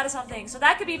 I just thought of something. So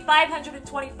that could be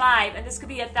 525, and this could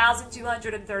be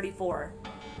 1,234.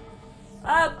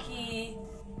 Okay.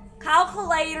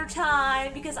 Calculator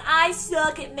time, because I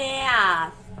suck at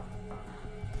math.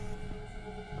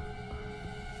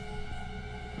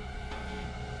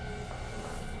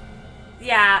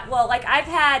 Yeah, well, like, I've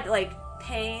had, like,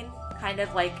 pain kind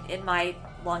of, like, in my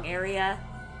lung area.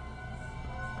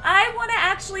 I want to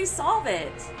actually solve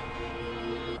it.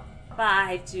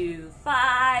 5, 2,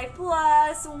 5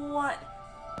 plus 1.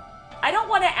 I don't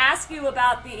want to ask you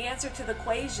about the answer to the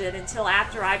equation until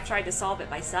after I've tried to solve it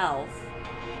myself.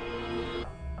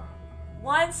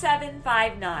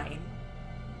 1759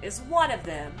 is one of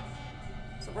them.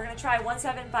 So we're going to try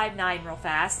 1759 real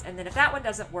fast, and then if that one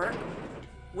doesn't work,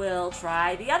 we'll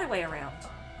try the other way around.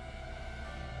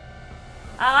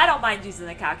 I don't mind using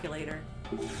the calculator.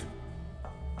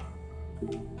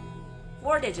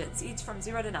 4 digits, each from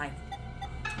 0 to 9.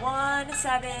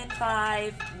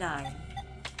 1759.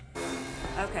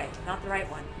 Okay, not the right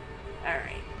one.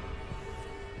 Alright.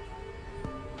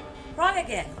 Wrong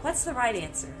again. What's the right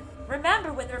answer?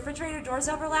 Remember, when the refrigerator doors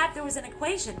overlap, there was an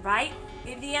equation, right?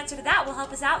 Maybe the answer to that will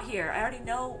help us out here. I already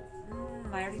know.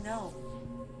 I already know.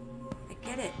 I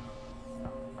get it.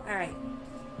 Alright.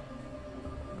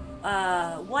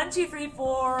 1, 2, 3,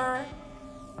 4.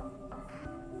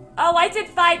 Oh, I did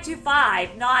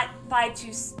 525, not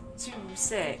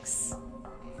 526.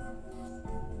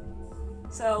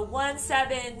 So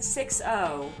 1760.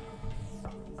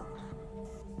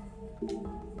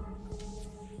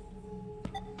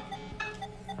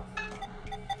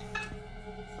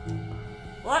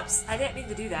 Whoops, I didn't mean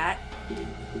to do that.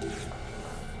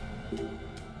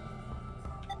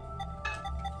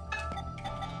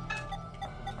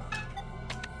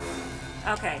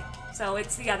 Okay, so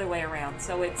it's the other way around.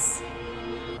 So it's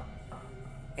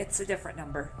It's a different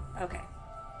number. Okay.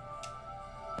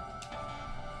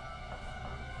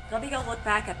 Let me go look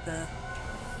back at the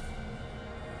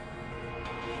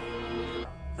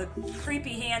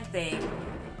creepy hand thing.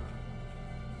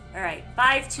 Alright,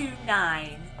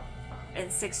 529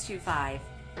 and 625.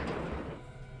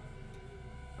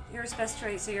 Your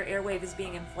respiratory, so your airwave is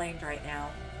being inflamed right now.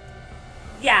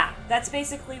 Yeah, that's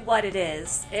basically what it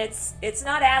is. It's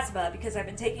not asthma because I've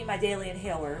been taking my daily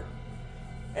inhaler.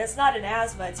 It's not an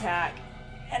asthma attack.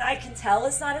 And I can tell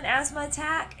it's not an asthma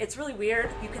attack. It's really weird.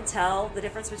 You can tell the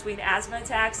difference between asthma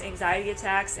attacks, anxiety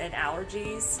attacks, and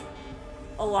allergies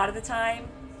a lot of the time.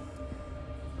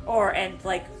 And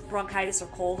like bronchitis or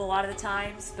cold a lot of the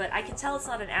times. But I can tell it's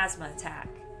not an asthma attack.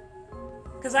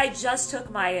 Because I just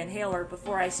took my inhaler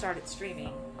before I started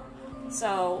streaming.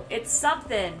 So it's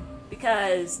something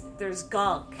because there's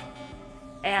gunk.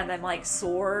 And I'm like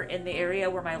sore in the area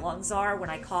where my lungs are when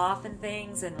I cough and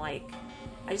things. And like,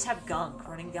 I just have gunk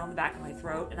running down the back of my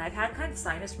throat. And I've had kind of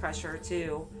sinus pressure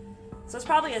too. So it's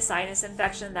probably a sinus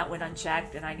infection that went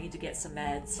unchecked and I need to get some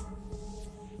meds.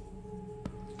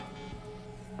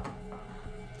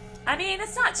 I mean,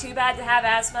 it's not too bad to have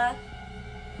asthma.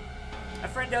 A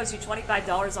friend owes you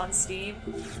 $25 on Steam.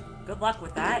 Good luck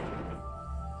with that.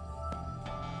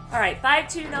 Alright,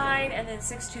 529 and then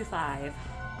 625.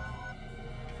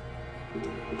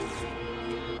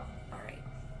 Alright.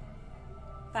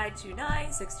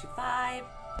 529, 625.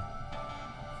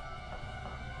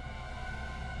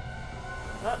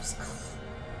 Oops.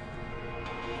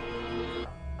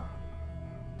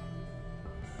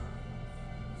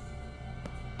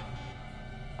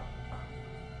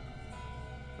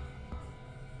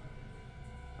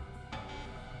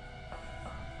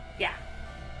 Yeah.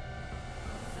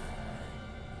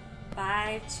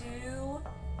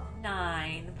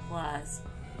 529 plus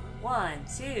 1,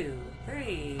 2,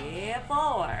 3,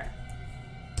 4.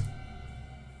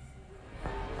 2.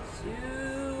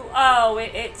 Oh,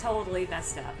 it totally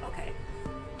messed up. Okay.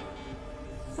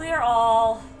 Clear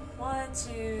all. 1,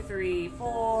 2, 3,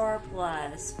 4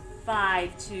 plus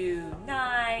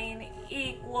 529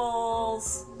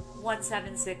 equals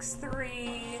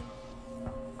 1763.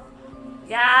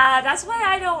 Yeah, that's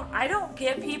why I don't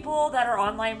give people that are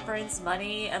online friends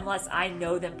money unless I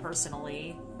know them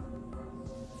personally.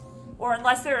 Or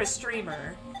unless they're a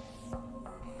streamer.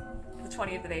 The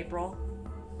 20th of April.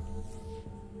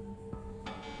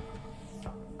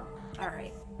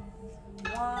 Alright.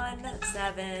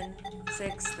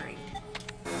 1763.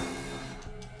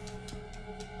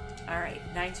 Alright,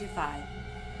 925.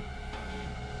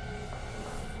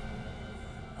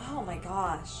 Oh my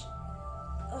gosh.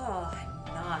 Oh,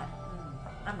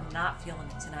 I'm not feeling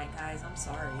it tonight, guys. I'm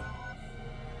sorry.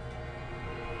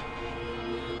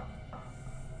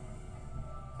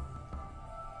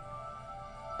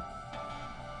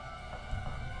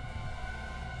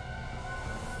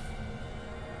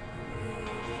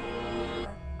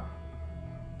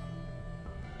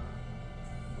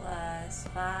 Plus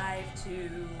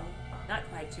 52, not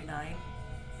 529.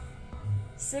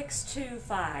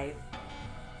 625.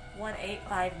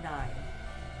 1859.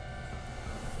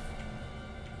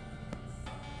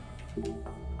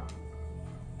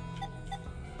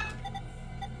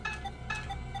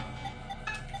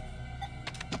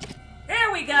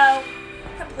 There we go!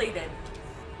 Completed.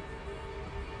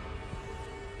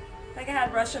 I think I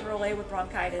had Russian roulette with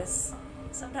bronchitis.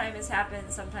 Sometimes it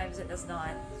happens, sometimes it does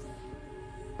not.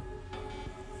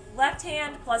 Left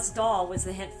hand plus doll was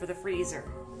the hint for the freezer.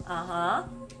 Uh-huh.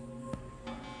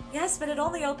 Yes, but it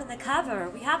only opened the cover.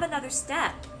 We have another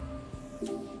step.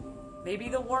 Maybe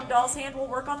the warm doll's hand will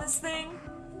work on this thing?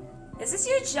 Is this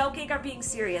you joking or being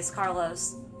serious,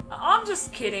 Carlos? I'm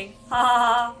just kidding. Ha ha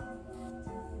ha.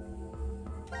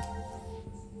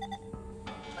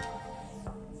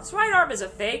 This right arm is a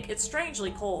fake. It's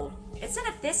strangely cold. It's in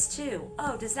a fist, too.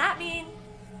 Oh, does that mean...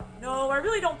 No, I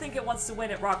really don't think it wants to win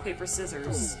at rock, paper,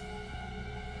 scissors.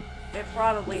 It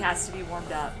probably has to be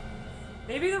warmed up.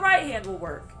 Maybe the right hand will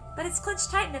work. But it's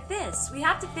clenched tight in a fist. We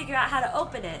have to figure out how to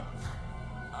open it.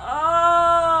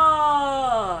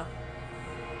 Oh!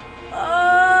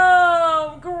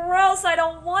 Oh! Gross! I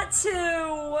don't want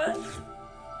to!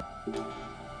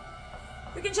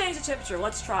 We can change the temperature.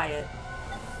 Let's try it.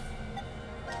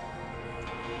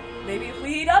 Maybe if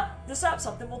we heat this up,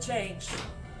 something will change.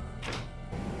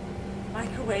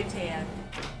 Microwaved hand.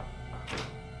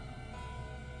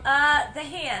 The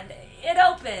hand. It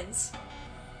opens.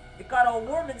 It got all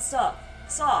warm and soft.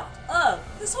 Ugh,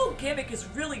 this whole gimmick is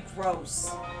really gross.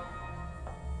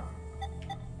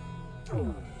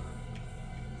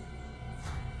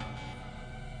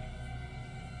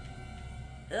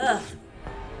 Ugh.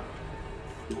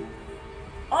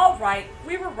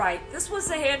 We were right. This was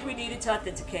the hand we needed to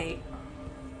authenticate.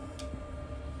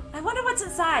 I wonder what's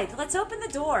inside. Let's open the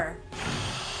door.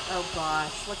 Oh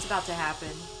gosh, what's about to happen?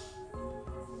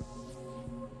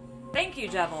 Thank you,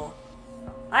 Devil.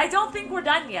 I don't think we're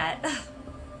done yet.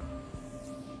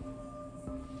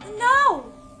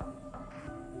 No!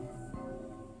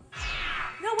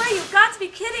 No way, you've got to be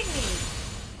kidding me!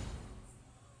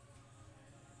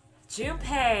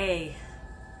 Junpei!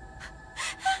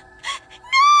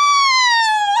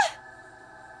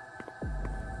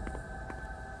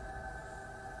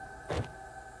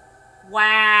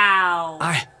 Wow.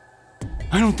 I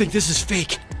don't think this is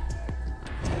fake.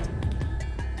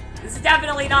 This is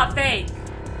definitely not fake.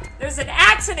 There's an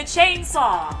axe and a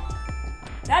chainsaw.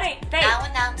 That ain't fake. Now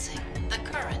announcing the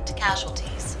current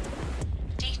casualties.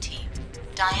 D-Team,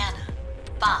 Diana,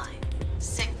 Phi,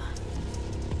 Sigma.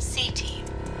 C-Team,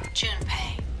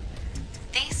 Junpei.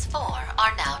 These 4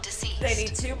 are now deceased. They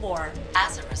need 2 more.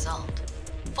 As a result,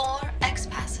 4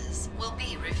 X-passes will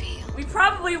be revealed. We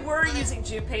probably were using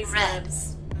Junpei's Red,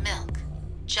 limbs. milk,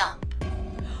 jump.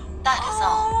 That is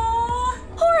all.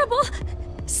 Horrible!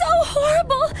 So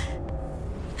horrible!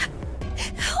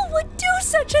 Who would do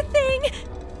such a thing?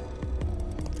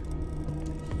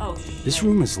 Oh, shit. This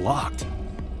room is locked.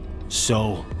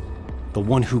 So, the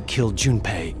one who killed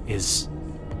Junpei is...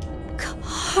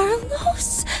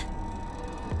 Carlos?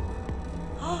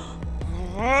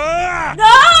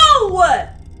 No!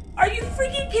 Are you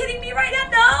freaking kidding me right now?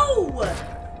 No!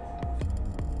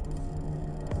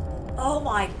 Oh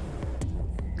my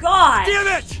god! Damn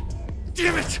it!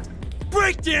 Damn it!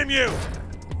 Break, damn you!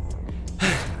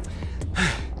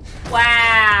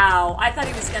 Wow! I thought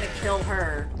he was gonna kill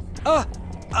her.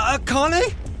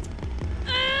 Connie?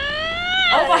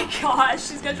 Oh my gosh,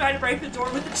 she's gonna try to break the door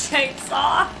with a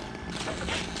chainsaw.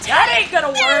 That ain't gonna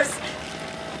work.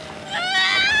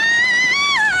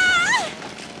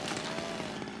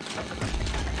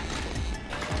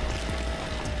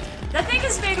 That thing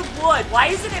is made of wood. Why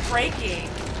isn't it breaking?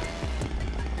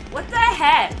 What the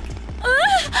heck?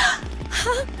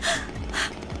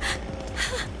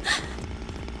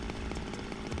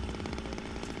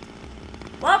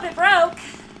 Well, it broke.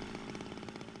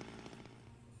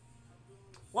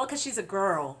 Well, because she's a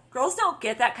girl. Girls don't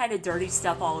get that kind of dirty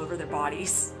stuff all over their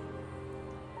bodies.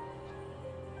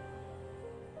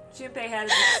 Junpei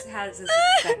has as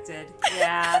expected.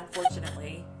 Yeah,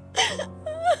 unfortunately.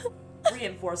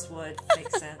 Reinforced wood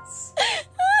makes sense.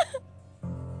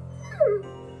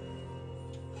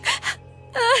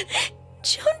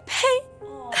 Junpei!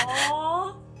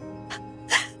 Aww.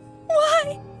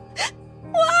 Why?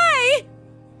 Why?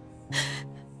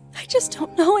 I just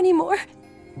don't know anymore.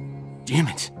 Damn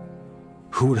it.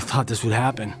 Who would have thought this would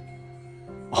happen?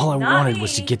 All I Not wanted me.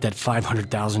 was to get that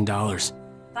 $500,000.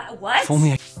 What? If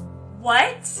only I...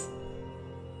 What?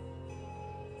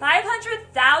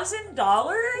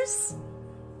 $500,000?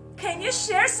 Can you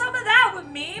share some of that with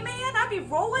me, man? I'd be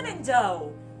rolling in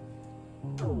dough.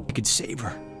 I could save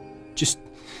her. Just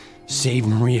save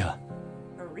Maria.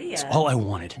 Maria? That's all I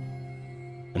wanted.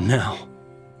 And now...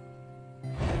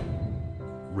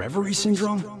 Reverie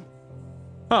syndrome?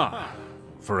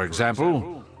 For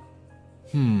example,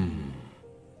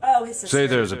 Oh, his sister. say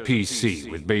there's a PC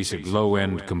with basic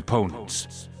low-end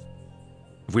components.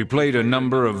 If we played a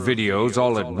number of videos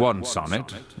all at once on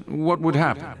it, what would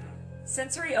happen?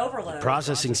 Sensory overload.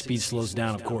 Processing speed slows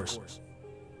down, of course.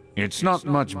 It's not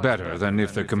much better than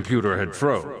if the computer had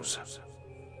froze.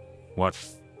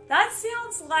 What's That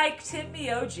sounds like Tim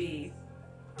Miyoji.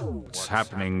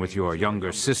 happening with your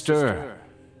younger sister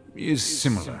is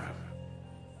similar.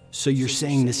 So you're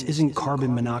saying this isn't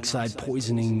carbon monoxide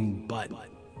poisoning, but...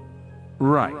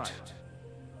 Right.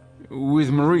 With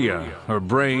Maria, her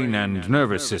brain and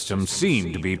nervous system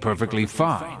seemed to be perfectly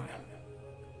fine.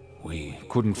 We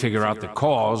couldn't figure out the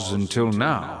cause until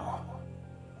now.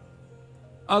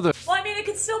 Other Well, I mean, it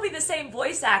could still be the same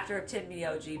voice actor of Tim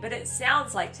Miyoji, but it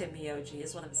sounds like Tim Miyoji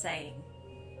is what I'm saying.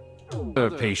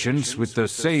 patients with the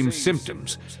same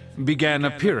symptoms began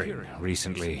appearing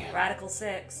recently. Radical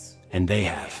 6. And they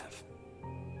have.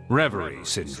 Reverie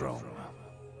syndrome.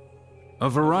 A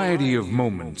variety of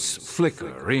moments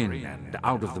flicker in and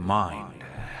out of the mind,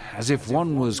 as if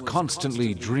one was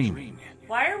constantly dreaming.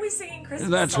 Why are we singing Christmas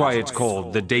That's why songs? it's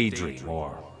called the daydream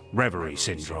or reverie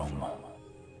syndrome.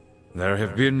 There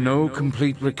have been no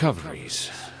complete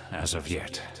recoveries as of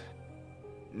yet.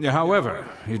 However,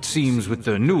 it seems with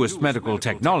the newest medical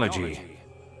technology,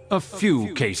 a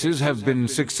few cases have been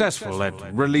successful at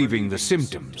relieving the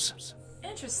symptoms.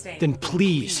 Interesting. Then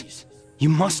please, you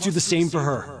must do the same for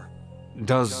her.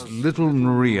 Does little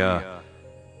Maria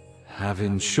have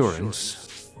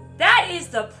insurance? That is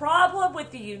the problem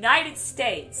with the United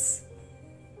States.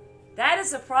 That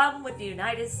is the problem with the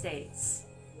United States.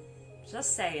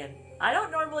 Just saying. I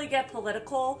don't normally get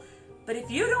political, but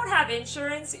if you don't have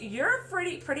insurance, you're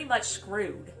pretty much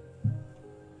screwed.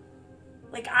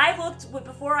 Like, I looked,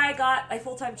 before I got my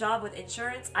full-time job with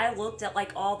insurance, I looked at,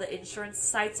 like, all the insurance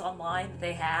sites online that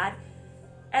they had,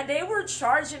 and they were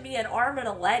charging me an arm and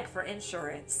a leg for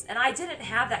insurance, and I didn't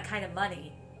have that kind of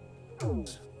money.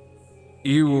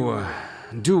 You,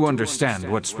 do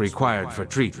understand what's required for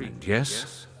treatment,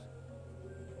 yes?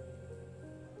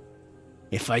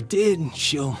 If I did,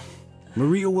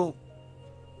 Maria will...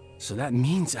 So that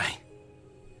means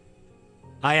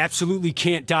I absolutely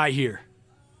can't die here.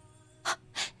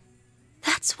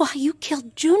 That's why you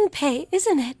killed Junpei,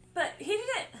 isn't it? But he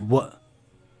didn't... What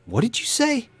did you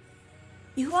say?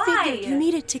 You Why? figured you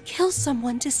needed to kill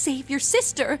someone to save your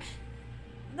sister.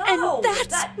 No, And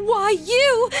that's why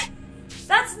you...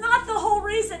 That's not the whole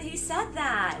reason he said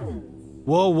that.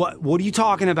 Whoa, what are you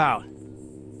talking about?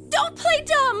 Don't play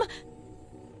dumb!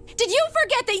 Did you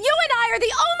forget that you and I are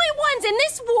the only ones in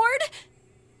this ward?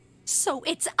 So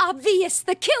it's obvious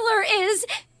the killer is...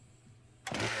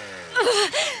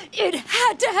 It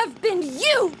had to have been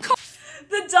you!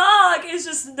 The dog is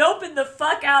just noping the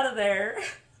fuck out of there.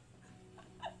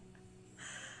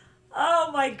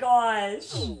 Oh my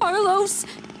gosh. Carlos!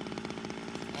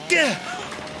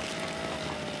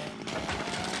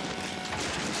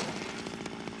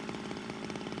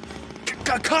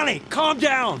 Connie, calm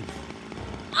down!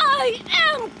 I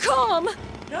am calm!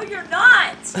 No, you're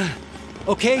not.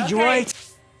 Okay, you're right.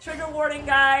 Trigger warning,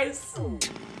 guys.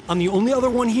 I'm the only other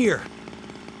one here.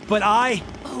 But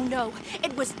Oh no,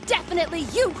 it was definitely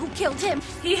you who killed him!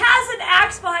 He has an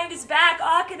axe behind his back,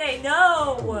 Akane.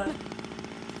 No.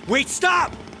 Wait,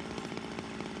 stop!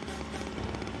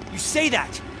 You say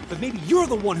that, but maybe you're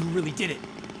the one who really did it.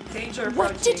 Danger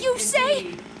What approaching, did you say?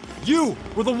 indeed. You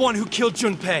were the one who killed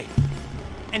Junpei.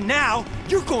 And now,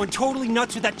 you're going totally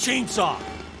nuts with that chainsaw.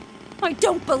 I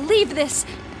don't believe this!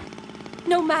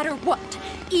 No matter what,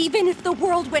 even if the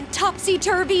world went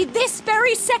topsy-turvy this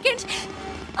very second,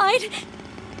 I'd...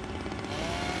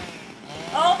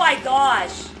 Oh my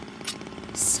gosh.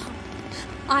 So,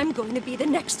 I'm going to be the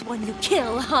next one you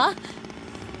kill, huh?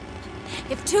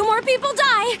 If 2 more people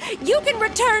die, you can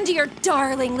return to your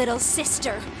darling little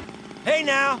sister. Hey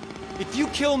now, if you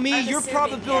kill me, I'm your assuming,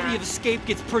 probability yeah. of escape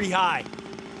gets pretty high.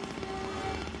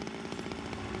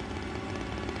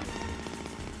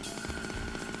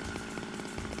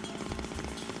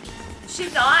 Is she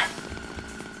not?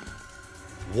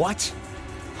 What?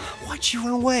 Why'd you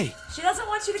run away? She doesn't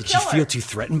want you to Did kill you her. feel too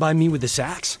threatened by me with this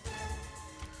axe?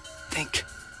 Think.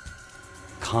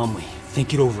 Calmly,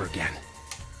 think it over again.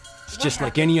 It's just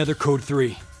like any other Code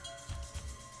 3.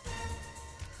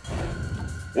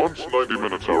 Once 90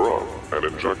 minutes are up, an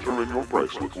injector in your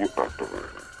bracelet will activate.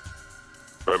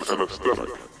 An anesthetic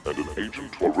and an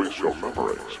agent to erase your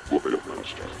memories will be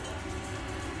administered.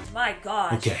 My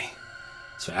gosh. Okay,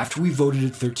 so after we voted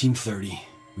at 1330,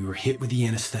 we were hit with the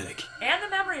anesthetic. And the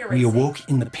memory erasing. We awoke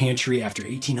in the pantry after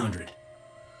 1800.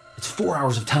 It's 4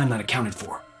 hours of time not accounted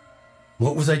for.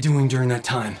 What was I doing during that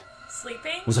time?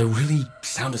 Sleeping? Was I really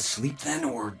sound asleep then,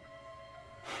 or...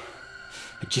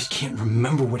 I just can't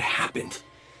remember what happened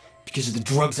because of the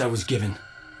drugs I was given.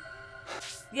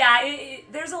 Yeah,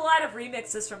 there's a lot of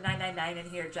remixes from 999 in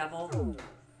here, Jevil.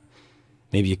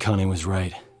 Maybe Akane was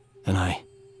right, and I...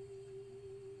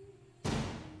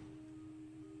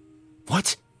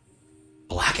 What?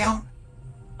 Blackout?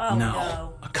 Oh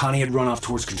no. Akane had run off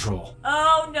towards control.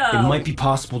 Oh no. It might be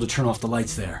possible to turn off the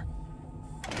lights there.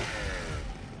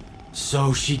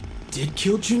 So she did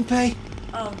kill Junpei?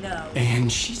 Oh no.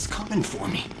 And she's coming for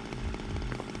me.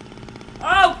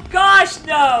 Oh gosh,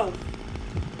 no!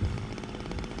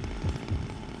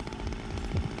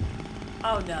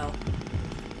 Oh no.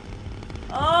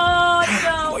 Oh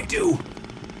no. What do I do?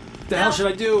 What the hell should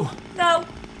I do? No.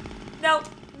 Nope.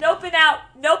 Noping out.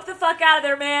 Nope the fuck out of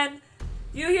there, man.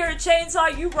 You hear a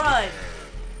chainsaw, you run.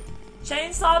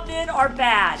 Chainsaw men are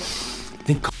bad.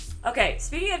 Think. Okay,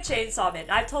 speaking of chainsaw men,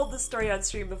 I've told this story on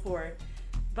stream before,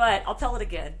 but I'll tell it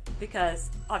again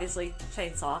because obviously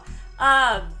chainsaw.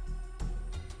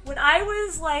 When I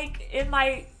was like in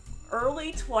my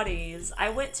early 20s, I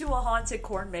went to a haunted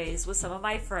corn maze with some of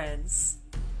my friends.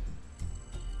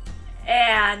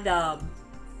 And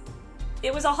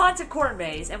it was a haunted corn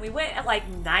maze, and we went at like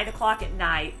 9 o'clock at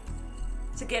night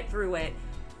to get through it.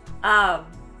 And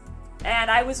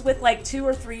I was with like 2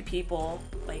 or 3 people.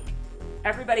 Like,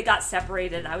 everybody got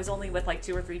separated, and I was only with like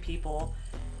 2 or 3 people.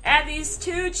 And these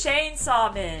 2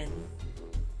 chainsaw men,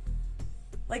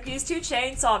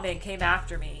 came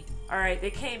after me. Alright,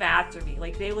 they came after me.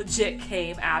 Like, they legit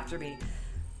came after me.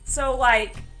 So,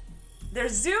 like, they're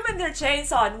zooming their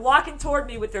chainsaw and walking toward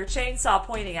me with their chainsaw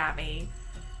pointing at me.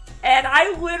 And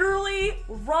I literally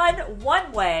run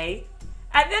one way,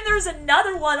 and then there's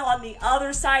another one on the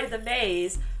other side of the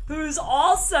maze who's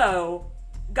also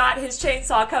got his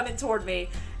chainsaw coming toward me.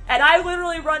 And I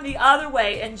literally run the other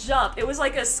way and jump. It was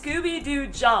like a Scooby-Doo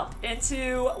jump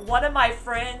into one of my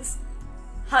friend's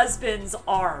husband's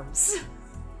arms.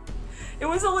 It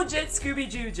was a legit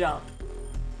Scooby-Doo jump.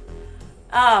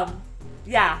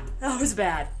 Yeah, that was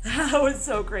bad. That was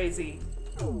so crazy.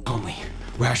 Calmly,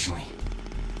 rationally.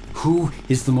 Who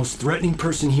is the most threatening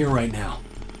person here right now?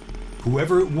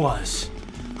 Whoever it was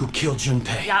who killed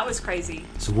Junpei. Yeah, it was crazy.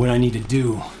 So what I need to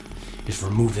do is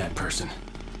remove that person.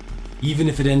 Even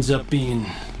if it ends up being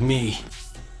me.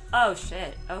 Oh,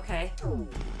 shit. Okay.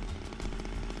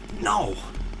 No!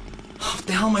 What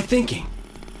the hell am I thinking?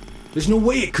 There's no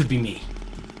way it could be me.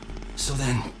 So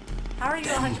then... How are you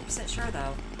 100% sure,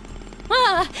 though?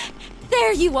 Ah!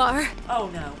 There you are! Oh,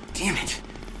 no. Damn it.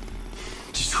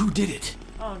 Just who did it?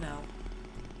 Oh, no.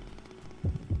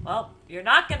 Well, you're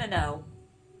not gonna know.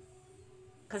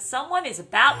 Because someone is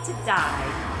about to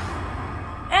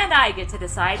die. And I get to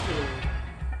decide who.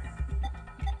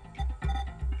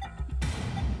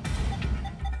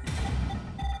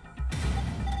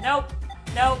 Nope.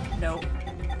 Nope. Nope.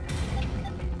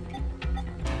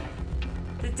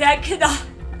 The dead cannot...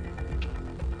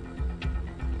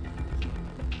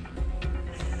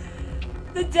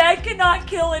 The dead cannot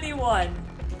kill anyone.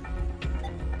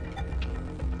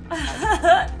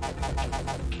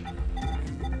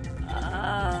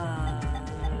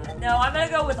 No, I'm gonna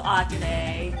go with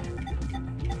Akane.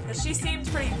 Because she seemed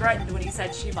pretty threatened when he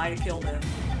said she might have killed him.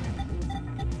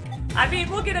 I mean,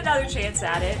 we'll get another chance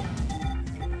at it.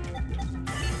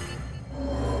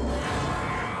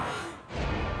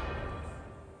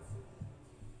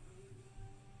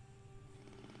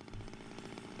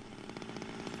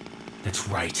 That's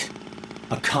right.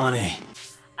 Akane.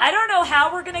 I don't know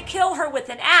how we're gonna kill her with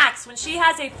an axe when she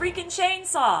has a freaking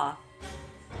chainsaw.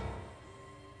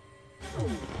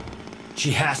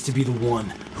 She has to be the one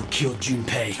who killed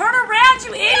Junpei. Turn around,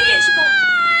 you idiot!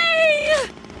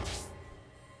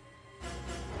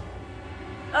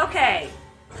 Okay.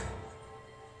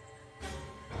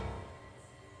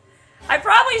 I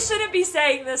probably shouldn't be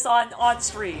saying this on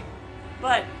stream,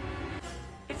 but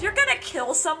if you're gonna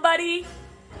kill somebody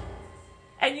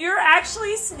and you're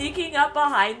actually sneaking up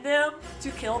behind them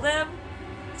to kill them,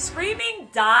 screaming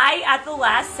die at the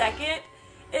last second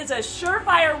is a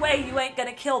surefire way you ain't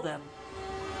gonna kill them.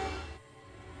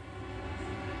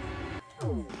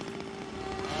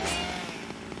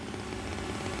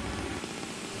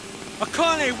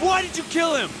 Akane, why did you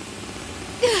kill him?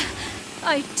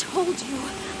 I told you,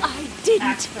 I didn't.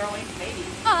 Axe throwing, maybe.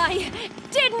 I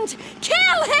didn't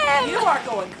kill him! You are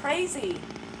going crazy.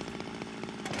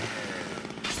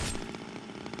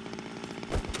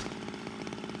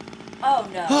 Oh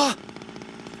no.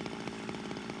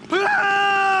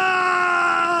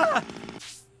 Ah!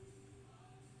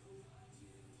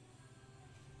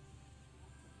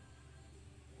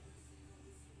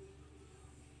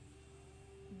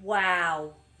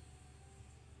 Wow.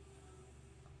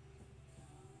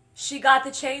 She got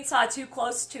the chainsaw too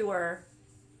close to her.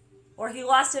 Or he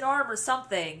lost an arm or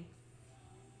something.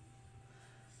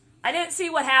 I didn't see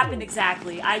what happened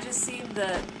exactly. I just seen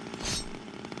the...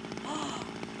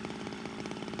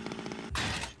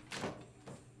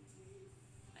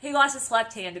 He lost his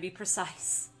left hand, to be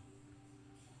precise.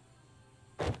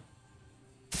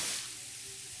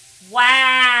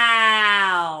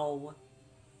 Wow!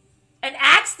 An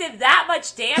axe did that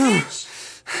much damage?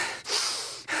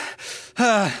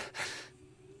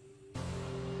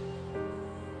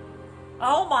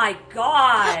 Oh my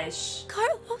gosh!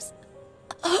 Carlos,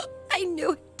 I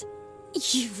knew it.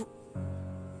 You...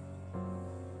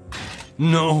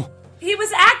 No. He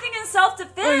was acting in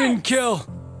self-defense! I didn't kill.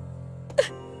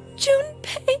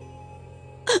 Junpei,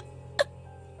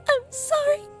 I'm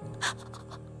sorry.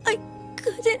 I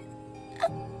couldn't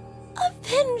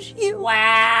avenge you.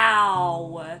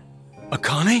 Wow!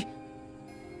 Akane?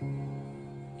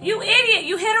 You idiot!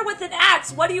 You hit her with an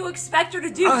axe! What do you expect her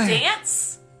to do?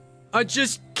 Dance? I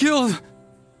just killed...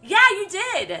 Yeah, you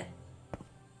did!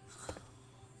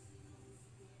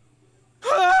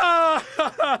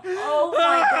 Oh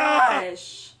my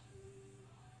gosh.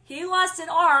 He lost an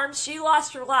arm, she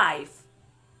lost her life.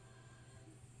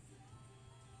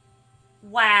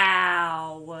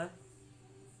 Wow.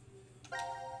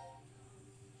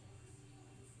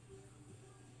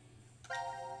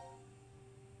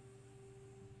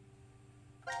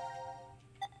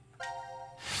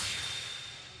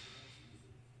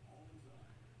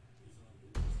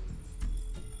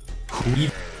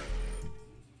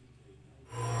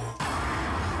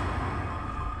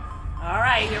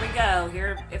 Alright, here we go.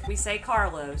 Here, if we say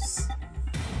Carlos.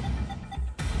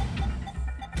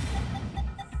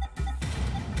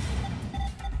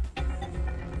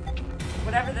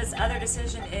 Whatever this other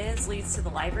decision is leads to the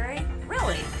library?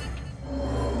 Really?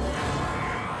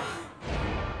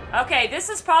 Okay, this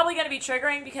is probably going to be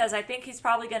triggering because I think he's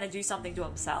probably going to do something to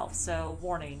himself. So,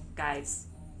 warning, guys.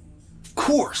 Of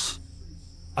course!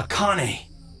 Akane.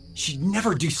 She'd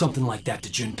never do something like that to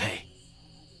Junpei.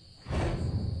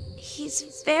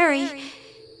 He's very...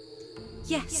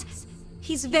 Yes,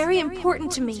 he's very important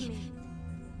to me.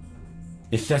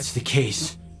 If that's the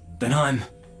case, then I'm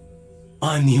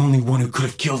the only one who could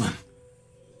have killed him.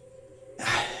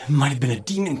 It might have been a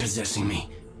demon possessing me.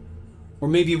 Or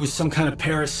maybe it was some kind of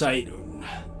parasite.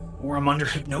 Or I'm under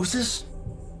hypnosis?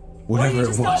 Whatever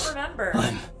it was. Don't remember.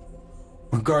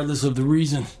 Regardless of the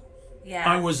reason. Yeah.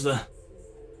 I was the...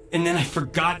 And then I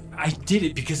forgot I did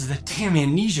it because of the damn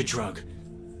amnesia drug.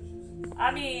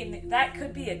 I mean, that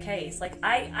could be a case. Like,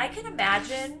 I can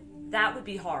imagine that would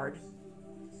be hard.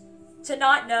 To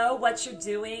not know what you're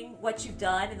doing, what you've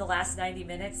done in the last 90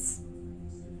 minutes.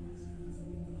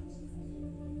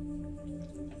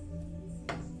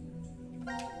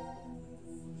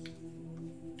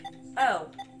 Oh,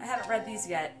 I haven't read these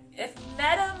yet. If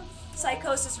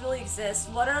metempsychosis really exists,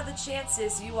 what are the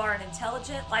chances you are an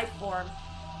intelligent life form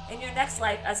in your next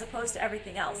life as opposed to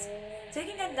everything else?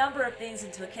 Taking a number of things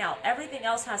into account, everything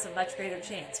else has a much greater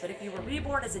chance. But if you were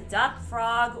reborn as a duck,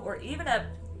 frog, or even a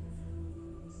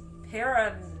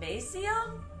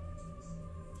paramecium,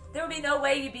 there would be no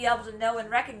way you'd be able to know and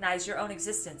recognize your own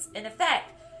existence. In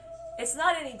effect, it's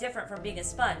not any different from being a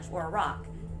sponge or a rock.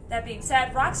 That being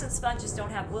said, rocks and sponges don't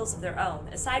have wills of their own,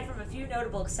 aside from a few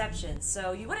notable exceptions,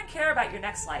 so you wouldn't care about your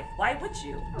next life. Why would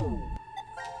you?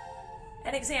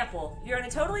 An example, you're in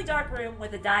a totally dark room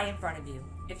with a die in front of you.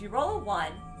 If you roll a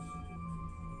 1,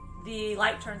 the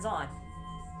light turns on,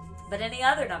 but any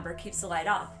other number keeps the light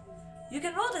off. You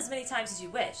can roll it as many times as you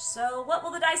wish, so what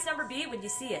will the dice number be when you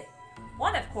see it?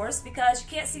 1, of course, because you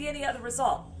can't see any other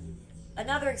result.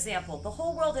 Another example, the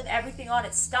whole world and everything on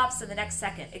it stops in the next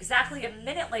second, exactly a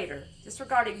minute later,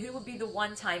 disregarding who would be the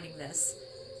one timing this.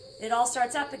 It all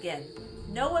starts up again.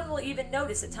 No one will even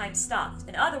notice that time stopped.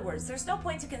 In other words, there's no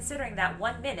point to considering that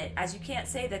 1 minute, as you can't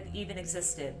say that it even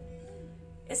existed.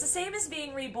 It's the same as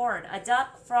being reborn, a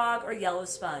duck, frog, or yellow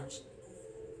sponge.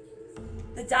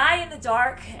 The die in the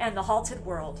dark and the halted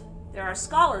world. There are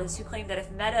scholars who claim that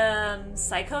if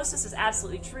metempsychosis is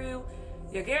absolutely true,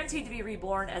 you're guaranteed to be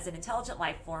reborn as an intelligent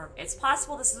life form. It's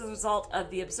possible this is a result of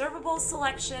the observable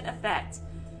selection effect,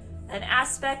 an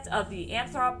aspect of the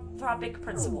anthropic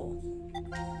principle.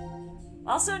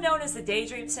 Also known as the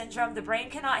daydream syndrome, the brain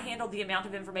cannot handle the amount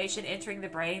of information entering the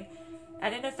brain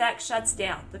and in effect shuts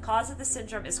down. The cause of the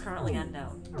syndrome is currently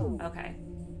unknown. Okay.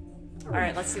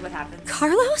 Alright, let's see what happens.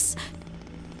 Carlos?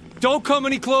 Don't come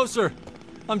any closer!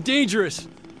 I'm dangerous.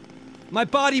 My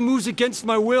body moves against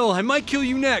my will. I might kill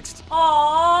you next.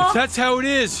 Aww. If that's how it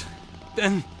is,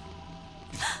 then...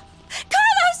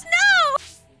 Carlos,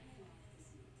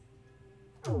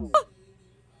 no!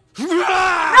 No!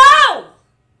 No!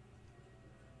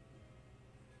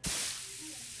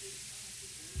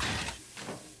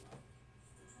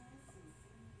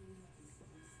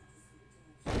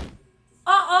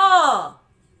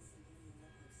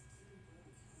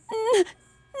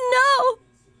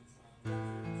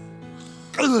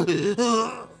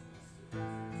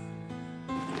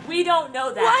 We don't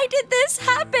know that. Why did this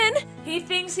happen? He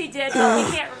thinks he did, but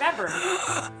we can't remember.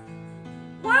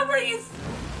 Why were you...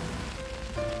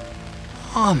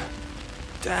 Mom.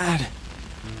 Dad.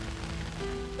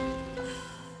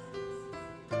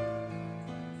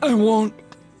 I won't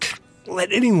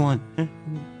let anyone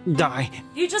die.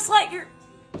 You just let your...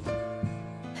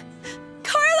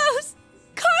 Carlos!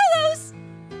 Carlos!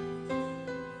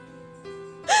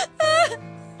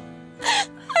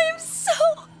 I'm so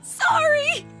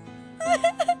sorry!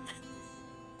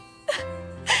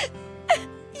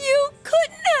 You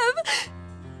couldn't have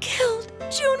killed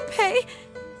Junpei,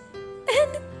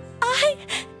 and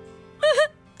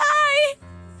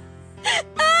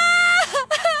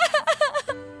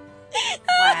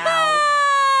Wow.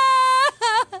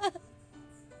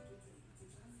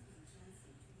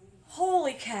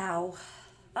 Holy cow.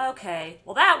 Okay,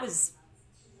 well that was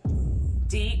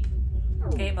deep.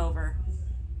 Game over.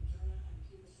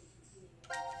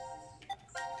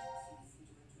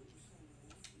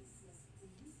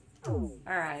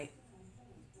 Alright.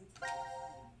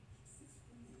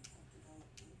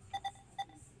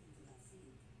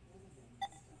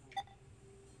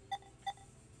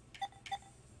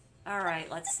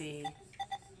 Alright, let's see.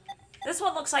 This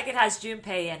one looks like it has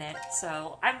Junpei in it,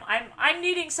 so I'm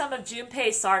needing some of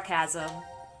Junpei's sarcasm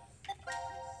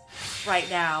right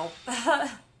now.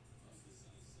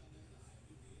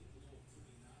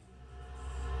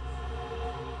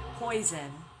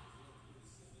 Poison.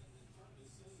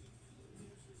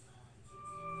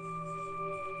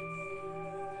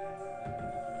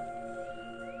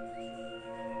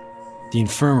 The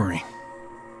infirmary.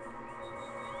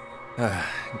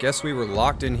 Guess we were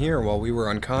locked in here while we were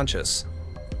unconscious.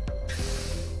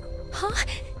 Huh?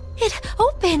 It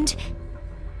opened!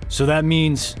 So that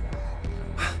means...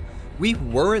 We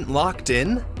weren't locked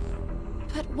in?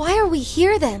 But why are we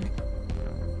here then?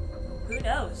 Who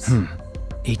knows?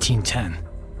 1810.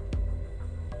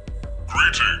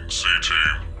 Greetings,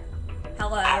 C-Team.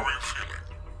 Hello. How are you feeling?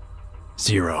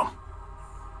 0.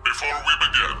 Before we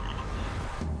begin,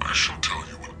 I shall tell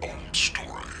you an old story.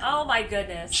 Oh my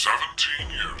goodness. 17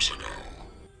 years ago,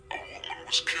 a woman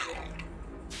was killed.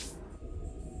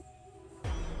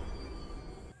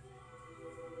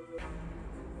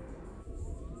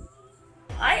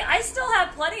 I still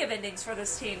have plenty of endings for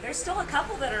this team. There's still a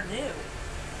couple that are new.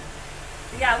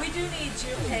 Yeah, we do need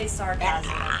Junpei's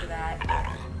sarcasm after that. About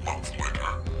a month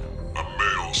later, a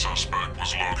male suspect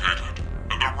was located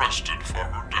and arrested for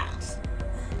her death.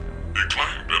 He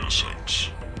claimed innocence,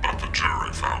 but the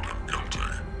jury found him guilty.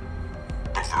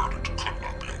 The verdict could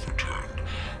not be overturned,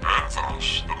 and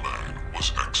thus the man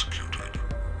was executed.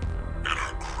 In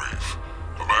her grief,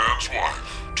 the man's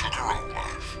wife took her own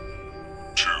life.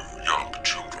 2 young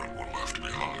children were left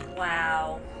behind.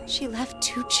 Wow. She left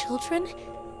 2 children?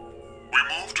 We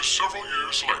moved to several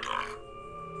years later.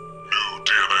 New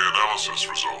DNA analysis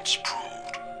results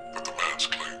proved that the man's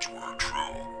claims were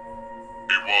true.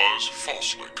 He was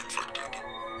falsely convicted.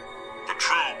 The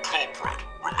true culprit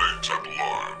remains at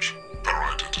large. Their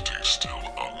identity is still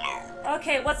unknown.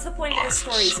 Okay, what's the point of this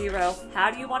story, Zero?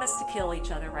 How do you want us to kill each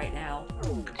other right now?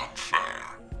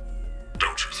 Unfair,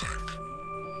 don't you think?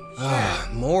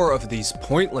 More of these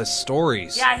pointless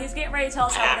stories. Yeah, he's getting ready to tell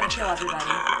us how we're gonna kill everybody.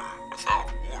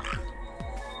 Without warning.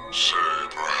 Say,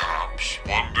 perhaps,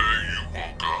 one day you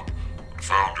woke up and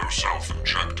found yourself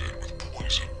injected with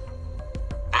poison.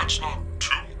 That's not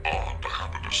too odd to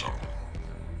happen to someone.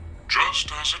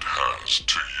 Just as it has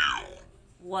to you.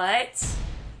 What?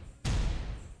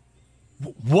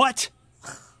 What?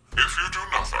 If you do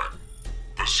nothing,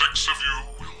 the 6 of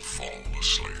you will fall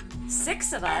asleep.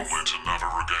 6 of us? Only to never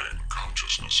regain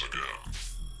consciousness again.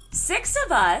 6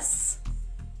 of us?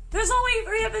 There's only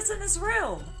 3 of us in this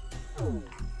room.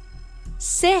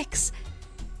 6.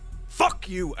 Fuck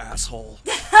you, asshole.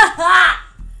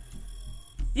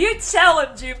 You tell him,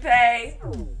 Junpei.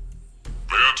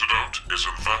 The antidote is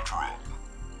in that room.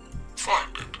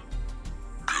 Find it.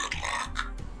 Good luck.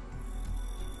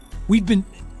 We've been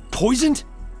poisoned?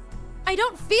 I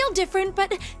don't feel different,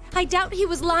 but I doubt he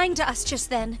was lying to us just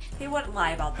then. He wouldn't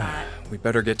lie about that. We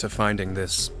better get to finding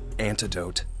this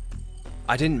antidote.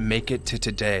 I didn't make it to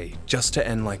today just to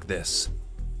end like this.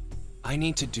 I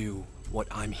need to do what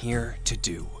I'm here to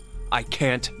do. I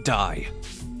can't die.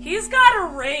 He's got a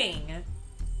ring.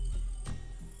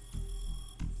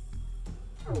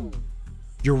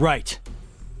 You're right.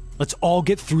 Let's all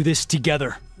get through this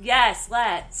together. Yes,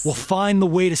 let's. We'll find the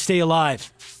way to stay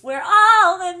alive. We're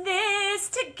all in this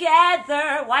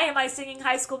together. Why am I singing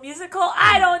High School Musical?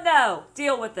 I don't know.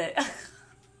 Deal with it.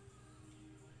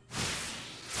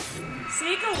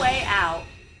 Seek a way out.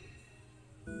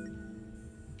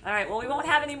 Alright, well, we won't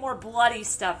have any more bloody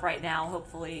stuff right now,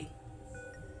 hopefully.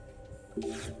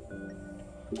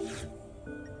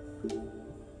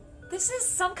 This is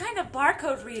some kind of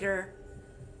barcode reader.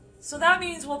 So that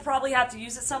means we'll probably have to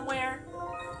use it somewhere.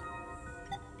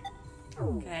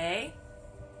 Okay.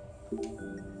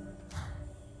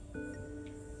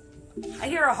 I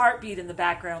hear a heartbeat in the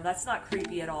background. That's not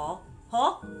creepy at all.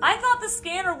 Huh? I thought the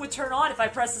scanner would turn on if I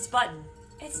press this button.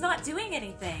 It's not doing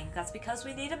anything. That's because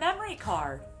we need a memory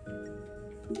card.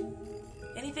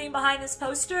 Anything behind this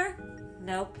poster?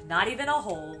 Nope, not even a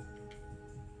hole.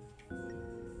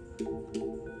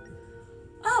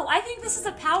 Oh, I think this is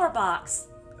a power box.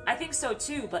 I think so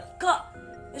too, but gah,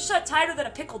 it's shut tighter than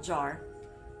a pickle jar.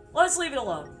 Let's leave it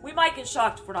alone. We might get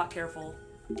shocked if we're not careful.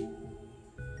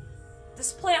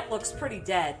 This plant looks pretty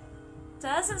dead.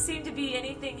 Doesn't seem to be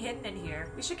anything hidden in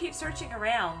here. We should keep searching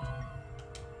around.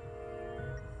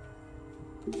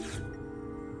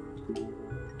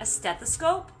 A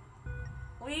stethoscope?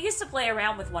 We used to play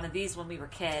around with one of these when we were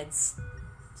kids.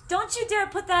 Don't you dare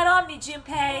put that on me,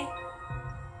 Junpei!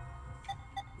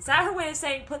 Is that her way of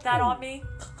saying put that on me?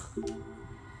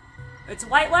 It's a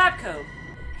white lab coat.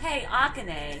 Hey,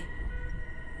 Akane.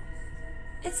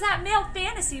 It's that male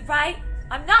fantasy, right?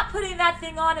 I'm not putting that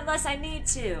thing on unless I need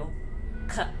to.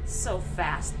 So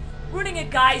fast. Ruining a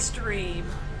guy's dream.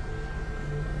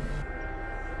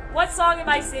 What song am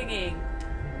I singing?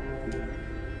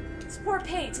 It's poor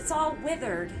paint. It's all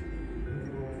withered.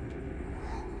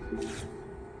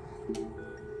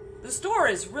 The store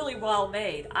is really well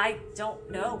made. I don't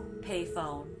know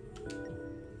payphone.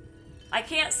 I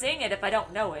can't sing it if I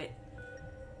don't know it.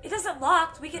 It isn't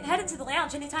locked. We can head into the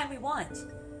lounge anytime we want.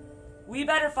 We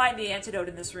better find the antidote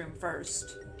in this room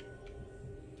first.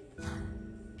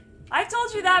 I've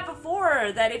told you that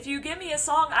before, that if you give me a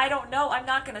song I don't know, I'm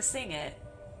not gonna sing it.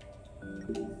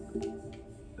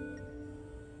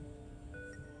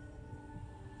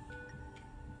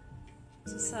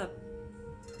 Is this a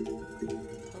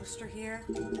poster here?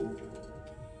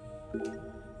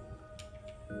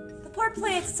 The poor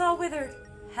plants, it's all withered.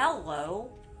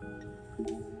 Hello?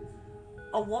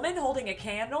 A woman holding a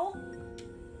candle?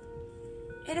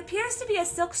 It appears to be a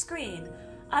silk screen,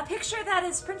 a picture that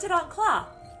is printed on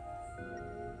cloth.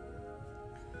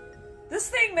 This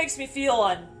thing makes me feel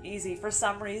uneasy for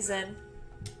some reason.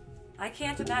 I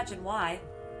can't imagine why.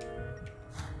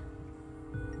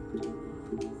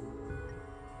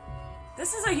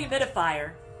 This is a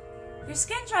humidifier. Your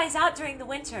skin dries out during the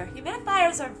winter.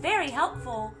 Humidifiers are very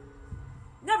helpful.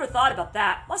 Never thought about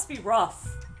that. Must be rough.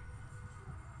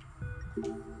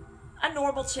 A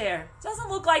normal chair. Doesn't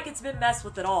look like it's been messed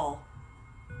with at all.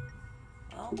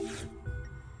 Well.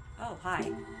 Oh,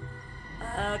 hi.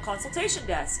 Consultation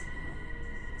desk.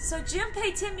 So,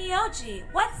 Junpei Timioji,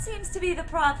 what seems to be the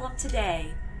problem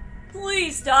today?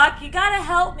 Please, Doc, you gotta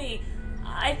help me.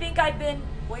 I think I've been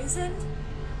poisoned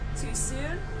too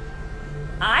soon.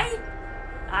 I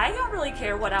don't really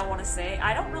care what I want to say.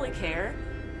 I don't really care.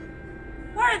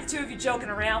 Why are the two of you joking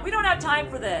around? We don't have time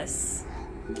for this.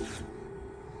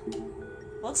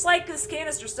 Looks like this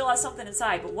canister still has something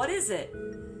inside, but what is it?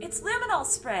 It's luminol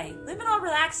spray. Luminol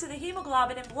reacts to the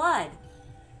hemoglobin in blood.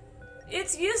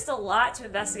 It's used a lot to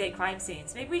investigate crime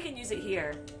scenes. Maybe we can use it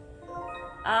here.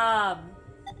 I'm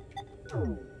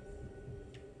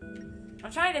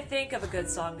trying to think of a good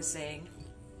song to sing.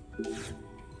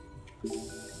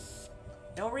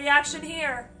 No reaction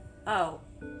here. Oh,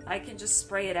 I can just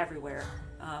spray it everywhere.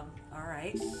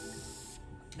 Alright.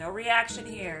 No reaction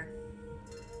here.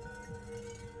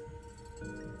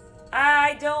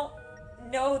 I don't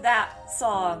know that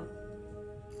song.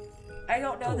 I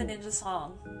don't know the ninja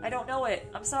song. I don't know it.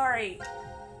 I'm sorry.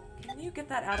 Can you get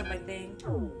that out of my thing?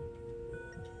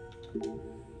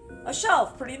 A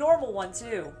shelf. Pretty normal one,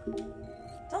 too.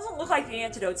 Doesn't look like the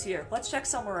antidote's here. Let's check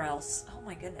somewhere else. Oh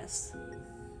my goodness.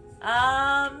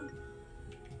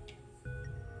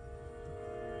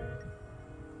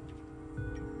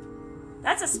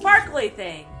 That's a sparkly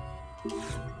thing.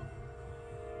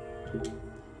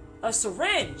 A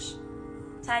syringe.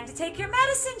 Time to take your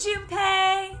medicine,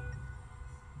 Junpei.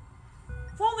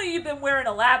 If only you'd been wearing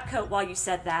a lab coat while you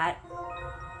said that.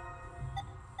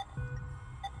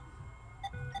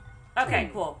 Okay,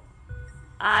 cool.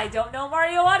 I don't know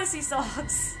Mario Odyssey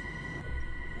songs.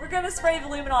 We're gonna spray the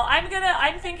luminol.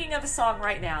 I'm thinking of a song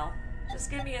right now. Just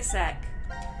give me a sec.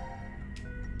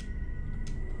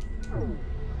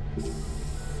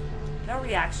 No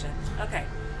reaction. Okay.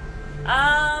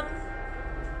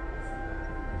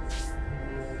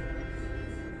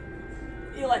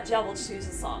 You let Jebel choose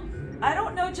a song. I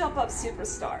don't know Jump Up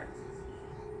Superstar.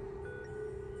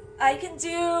 I can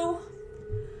do...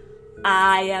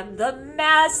 I am the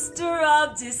master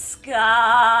of disguise.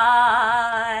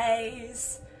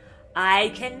 I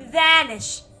can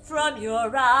vanish from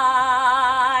your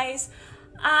eyes.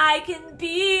 I can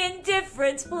be in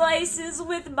different places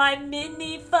with my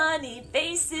mini funny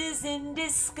faces in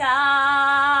disguise.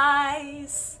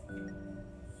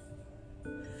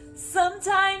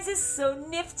 Sometimes it's so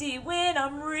nifty when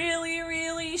I'm really,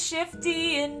 really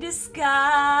shifty in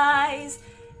disguise.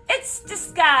 It's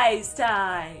disguise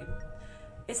time.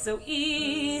 It's so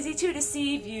easy to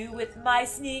deceive you with my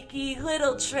sneaky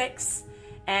little tricks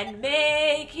and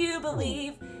make you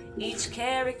believe each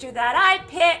character that I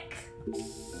pick.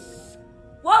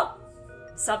 Whoa!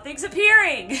 Something's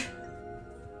appearing!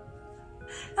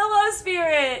 Hello,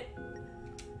 Spirit!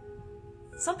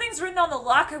 Something's written on the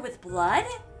locker with blood?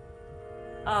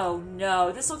 Oh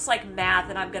no, this looks like math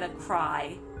and I'm gonna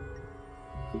cry.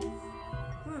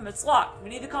 It's locked. We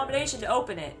need the combination to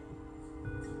open it.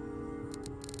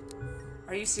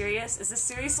 Are you serious? Is this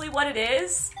seriously what it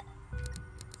is?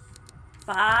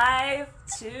 5,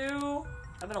 2...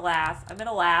 I'm gonna laugh. I'm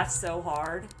gonna laugh so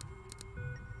hard.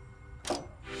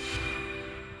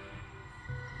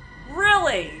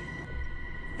 Really?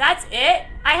 That's it?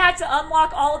 I had to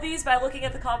unlock all of these by looking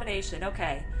at the combination.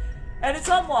 Okay. And it's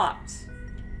unlocked.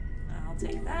 I'll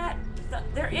take that.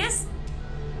 There is...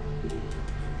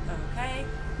 Okay.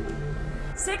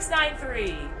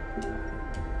 693.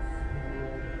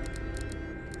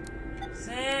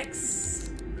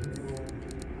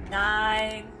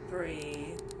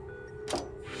 693.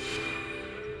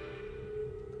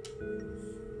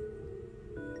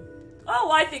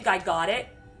 Oh, I think I got it.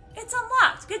 It's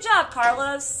unlocked. Good job,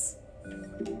 Carlos.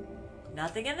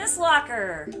 Nothing in this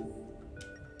locker.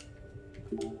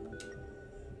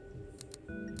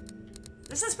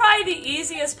 This is probably the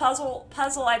easiest puzzle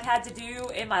I've had to do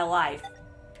in my life.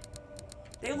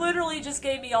 They literally just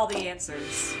gave me all the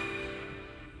answers.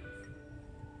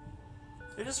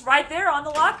 They're just right there on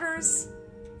the lockers.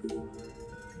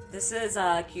 This is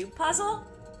a cube puzzle?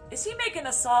 Is he making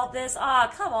us solve this? Aw,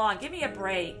 come on, give me a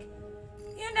break.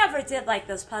 You never did like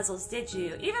those puzzles, did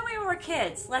you? Even when we were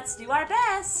kids. Let's do our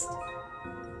best.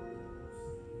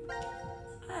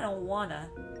 I don't wanna.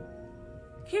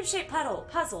 Cube-shaped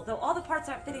puzzle, though all the parts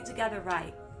aren't fitting together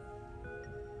right.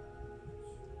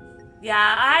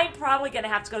 Yeah, I'm probably gonna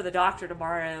have to go to the doctor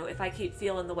tomorrow if I keep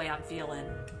feeling the way I'm feeling.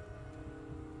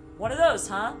 One of those,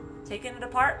 huh? Taking it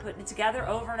apart, putting it together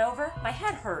over and over? My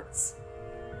head hurts.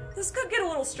 This could get a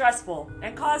little stressful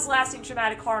and cause lasting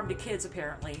traumatic harm to kids,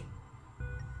 apparently.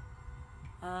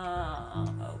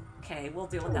 Okay, we'll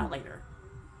deal with that later.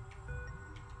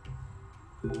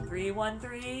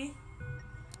 313.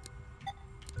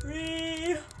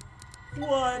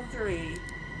 313.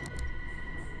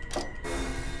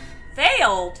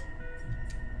 Failed?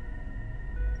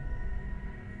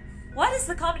 What is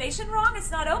the combination wrong?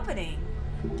 It's not opening.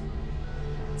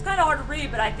 It's kind of hard to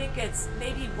read, but I think it's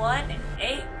maybe 1 and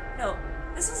 8. No,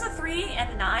 this is a 3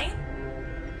 and a 9.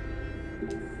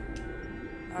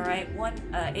 All right,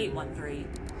 813.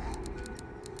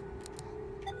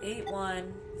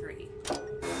 813.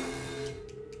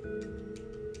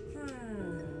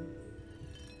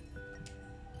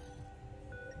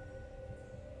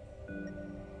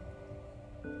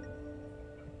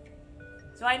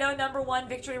 Do I know number 1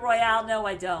 Victory Royale? No,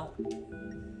 I don't.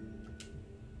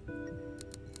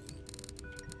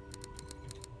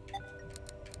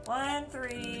 One,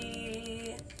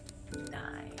 3,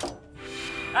 9.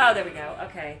 Oh, there we go.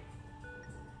 Okay.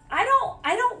 I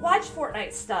don't watch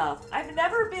Fortnite stuff. I've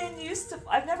never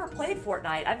played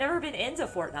Fortnite. I've never been into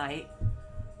Fortnite.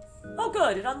 Oh,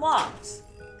 good. It unlocked.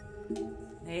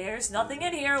 There's nothing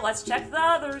in here. Let's check the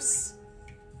others.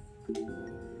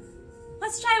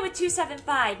 Let's try it with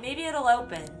 275. Maybe it'll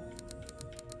open.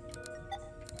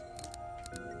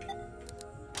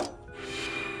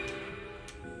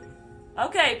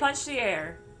 Okay, punch the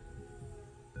air.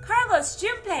 Carlos,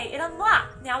 Junpei, it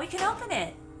unlocked. Now we can open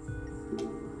it.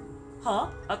 Huh?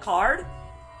 A card?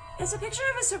 It's a picture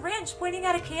of a syringe pointing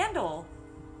at a candle.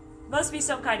 Must be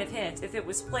some kind of hint if it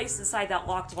was placed inside that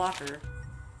locked locker.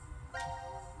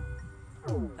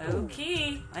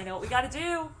 Okay, I know what we gotta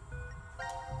do.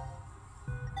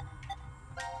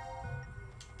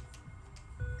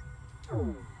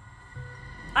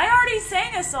 I already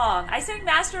sang a song. I sang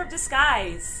Master of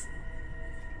Disguise.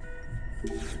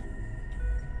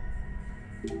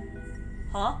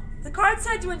 Huh? The card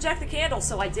said to inject the candle,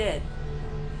 so I did.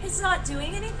 It's not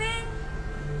doing anything?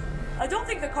 I don't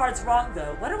think the card's wrong,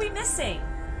 though. What are we missing?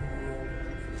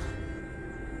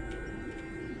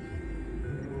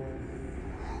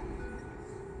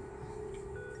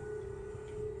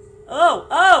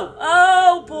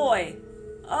 Oh boy.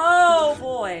 Oh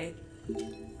boy.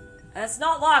 It's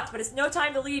not locked, but it's no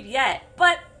time to leave yet.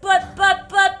 But look!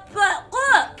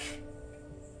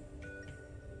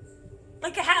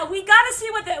 Like, we gotta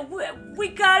see what we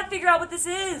gotta figure out what this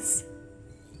is.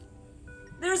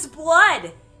 There's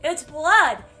blood. It's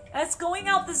blood. It's going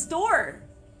out this door.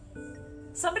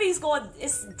 Somebody's going,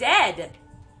 it's dead.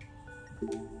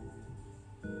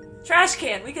 Trash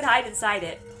can. We could hide inside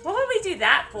it. What would we do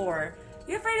that for?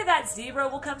 You afraid of that zebra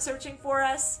will come searching for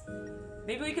us?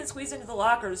 Maybe we can squeeze into the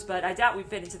lockers, but I doubt we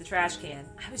fit into the trash can.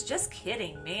 I was just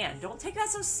kidding, man. Don't take that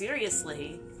so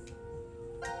seriously.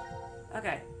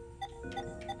 Okay.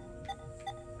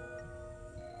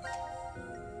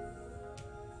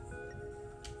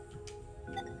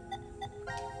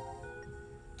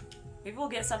 Maybe we'll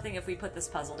get something if we put this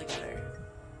puzzle together.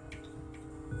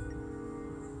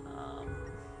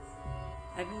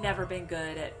 I've never been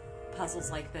good at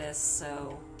puzzles like this,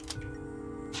 so...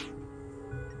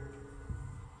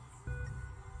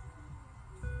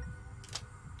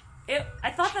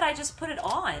 I thought that I just put it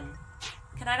on.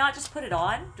 Can I not just put it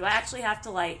on? Do I actually have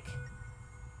to, like...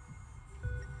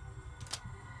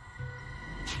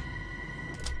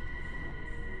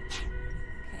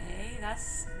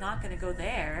 not gonna go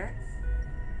there.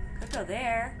 Could go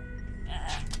there.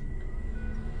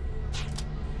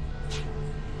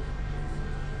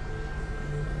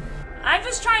 I'm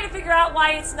just trying to figure out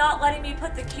why it's not letting me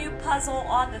put the cube puzzle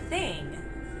on the thing.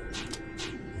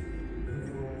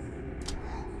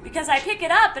 Because I pick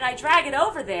it up and I drag it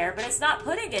over there, but it's not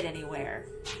putting it anywhere.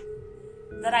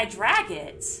 That I drag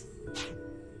it.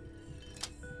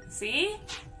 See?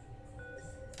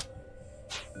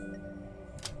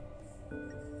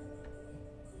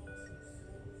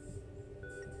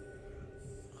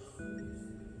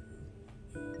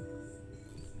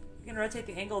 You can rotate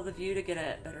the angle of the view to get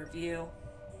a better view.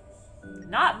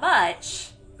 Not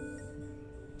much.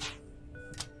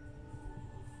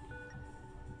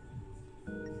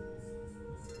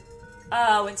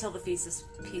 Oh, until the pieces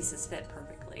fit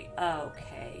perfectly.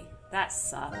 Okay, that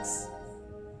sucks.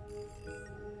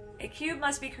 A cube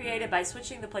must be created by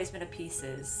switching the placement of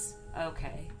pieces.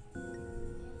 Okay.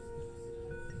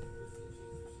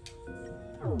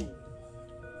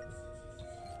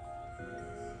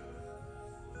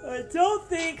 I don't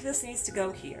think this needs to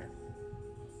go here.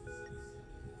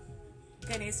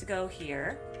 Okay, it needs to go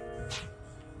here.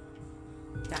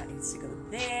 That needs to go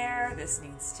there. This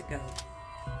needs to go.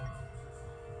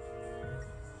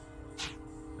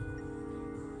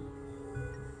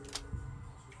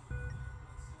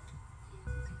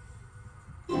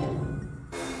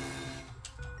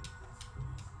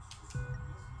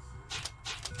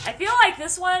 I feel like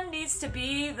this one needs to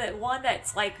be the one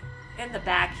that's like in the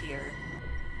back here.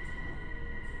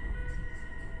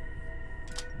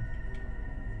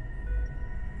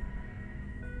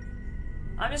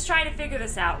 I'm just trying to figure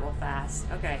this out real fast.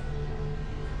 Okay.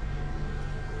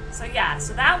 So yeah,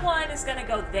 so that one is gonna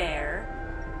go there.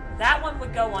 That one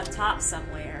would go on top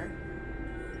somewhere.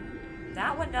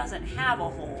 That one doesn't have a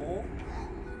hole.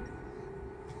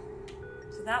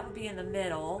 So that would be in the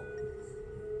middle.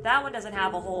 That one doesn't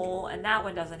have a hole, and that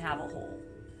one doesn't have a hole.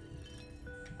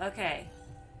 Okay.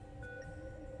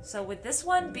 So would this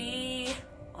one be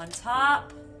on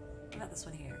top? What about this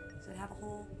one here? Does it have a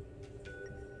hole?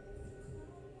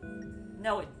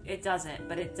 No, it doesn't,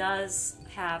 but it does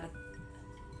have...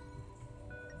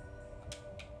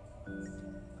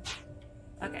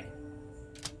 Okay.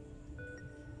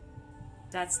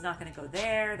 That's not gonna go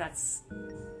there, that's...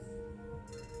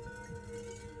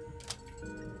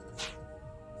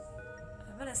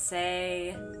 I'm gonna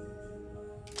say...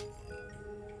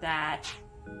 that...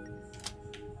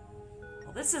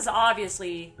 Well, this is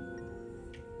obviously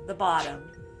the bottom.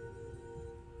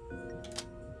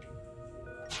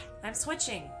 I'm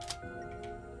switching.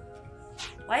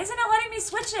 Why isn't it letting me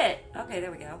switch it? Okay, there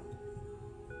we go.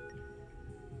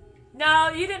 No,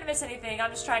 you didn't miss anything. I'm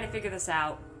just trying to figure this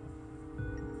out.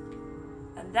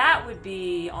 And that would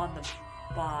be on the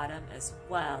bottom as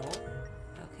well.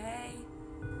 Okay.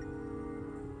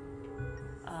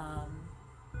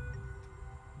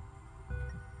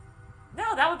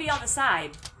 No, that would be on the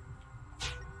side.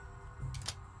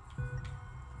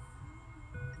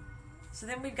 So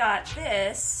then we've got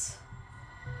this,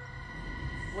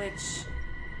 which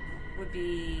would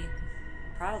be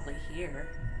probably here,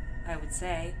 I would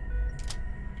say.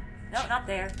 No, not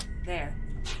there. There.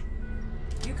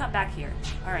 You come back here.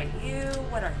 Alright, you,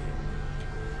 what are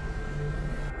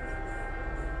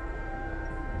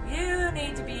you? You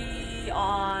need to be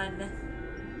on...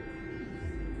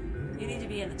 You need to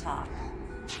be in the top.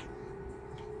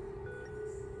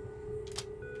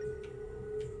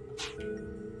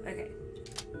 Okay.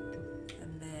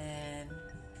 And then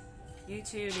you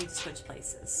two need to switch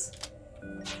places.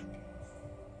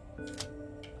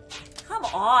 Come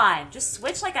on! Just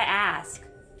switch like I ask.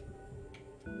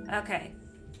 Okay.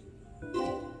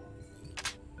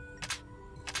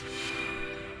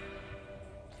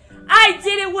 I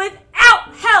did it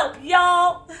without help,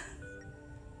 y'all!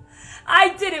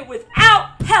 I did it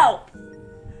without help!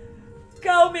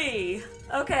 Go me!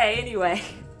 Okay, anyway.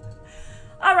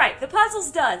 Alright, the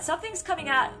puzzle's done. Something's coming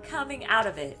out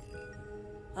of it.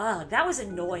 Oh, that was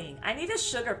annoying. I need a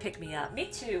sugar pick-me-up. Me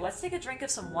too. Let's take a drink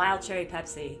of some wild cherry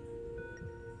Pepsi.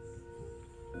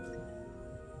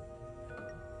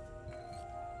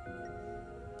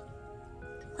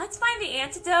 Let's find the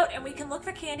antidote and we can look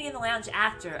for candy in the lounge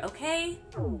after, okay?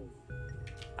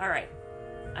 Alright.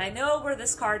 I know where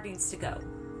this card needs to go.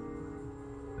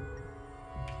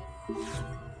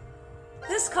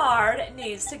 This card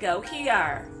needs to go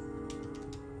here.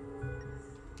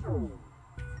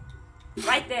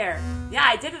 Right there. Yeah,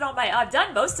 I did it on my own. I've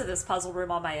done most of this puzzle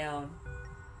room on my own.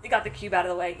 You got the cube out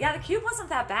of the way. Yeah, the cube wasn't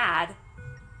that bad.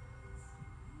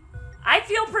 I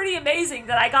feel pretty amazing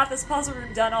that I got this puzzle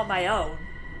room done on my own.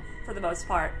 For the most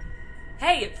part.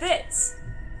 Hey, it fits.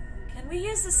 Can we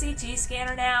use the CT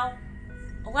scanner now?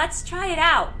 Let's try it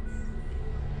out.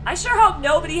 I sure hope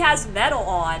nobody has metal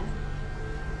on.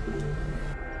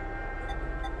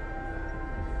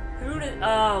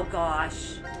 Oh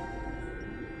gosh.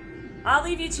 I'll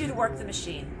leave you two to work the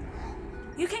machine.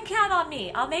 You can count on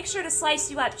me. I'll make sure to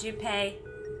slice you up, Junpei.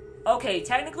 Okay,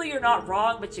 technically you're not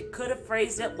wrong, but you could have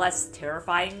phrased it less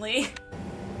terrifyingly.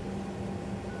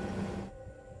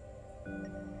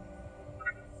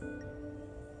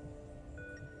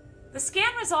 The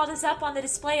scan result is up on the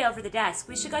display over the desk.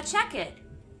 We should go check it.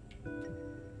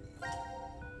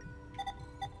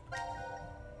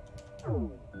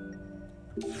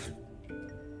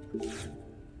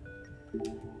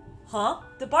 Huh?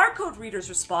 The barcode reader's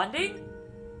responding?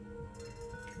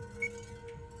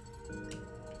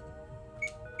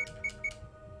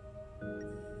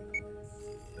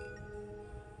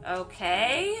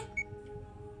 Okay.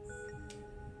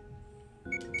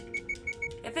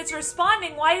 If it's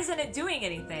responding, why isn't it doing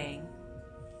anything?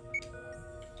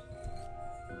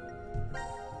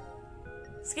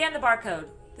 Scan the barcode.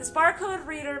 This barcode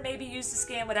reader may be used to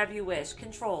scan whatever you wish.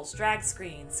 Controls, drag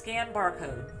screen, scan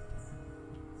barcode.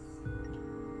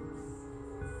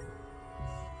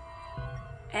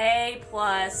 A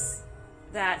plus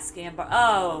that scan bar.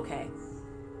 Oh, okay.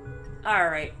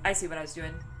 Alright, I see what I was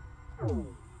doing.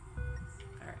 Alright.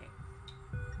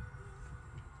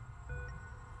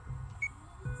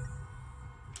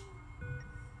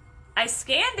 I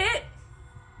scanned it!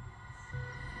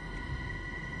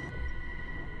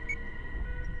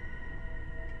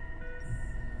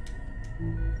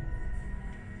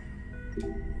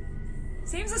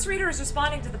 Seems this reader is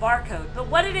responding to the barcode, but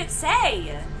what did it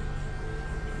say?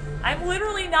 I'm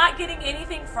literally not getting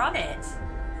anything from it.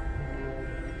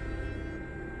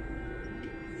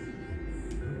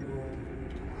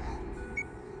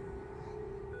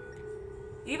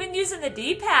 Even using the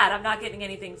D-pad, I'm not getting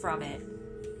anything from it.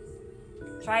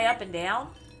 Try up and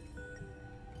down.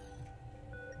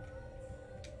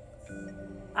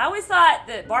 I always thought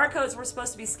that barcodes were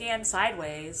supposed to be scanned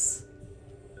sideways.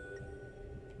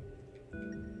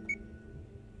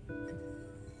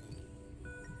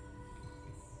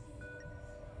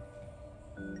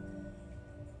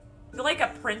 I feel like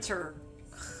a printer.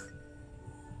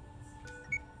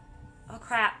 Oh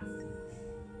crap.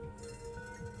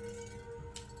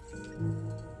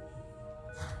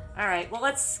 Alright, well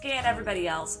let's scan everybody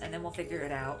else and then we'll figure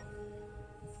it out.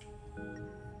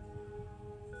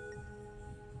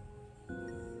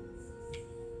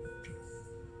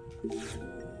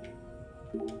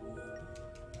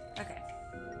 Okay.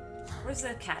 Where's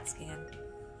the CAT scan?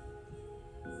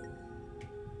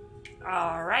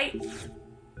 Alright.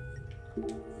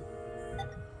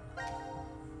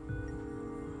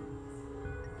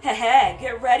 Heh,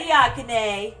 get ready,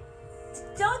 Akane.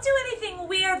 Don't do anything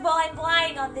weird while I'm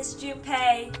lying on this,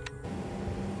 Junpei.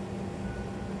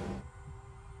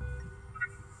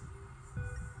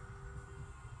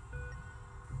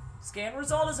 Scan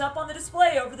result is up on the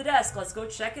display over the desk. Let's go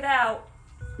check it out.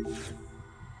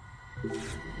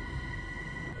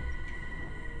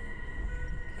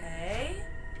 Okay.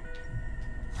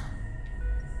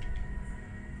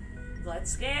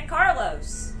 Let's scan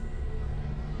Carlos.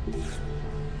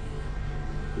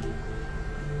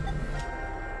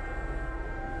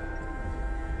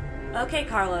 Okay,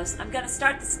 Carlos, I'm gonna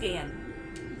start the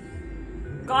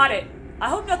scan. Got it. I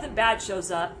hope nothing bad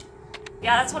shows up.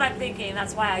 Yeah, that's what I'm thinking.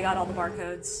 That's why I got all the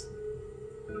barcodes.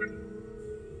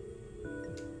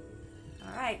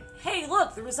 Alright. Hey,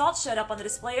 look! The results showed up on the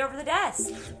display over the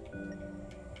desk.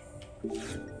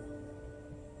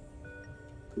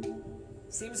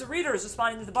 Seems the reader is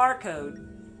responding to the barcode.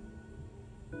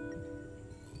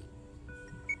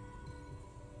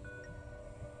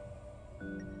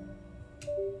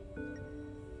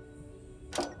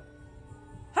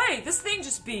 Hey, this thing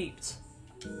just beeped.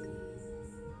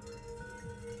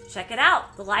 Check it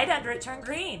out. The light under it turned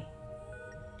green.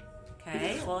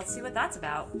 Okay, well, let's see what that's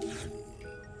about.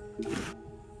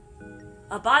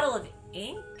 A bottle of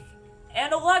ink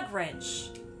and a lug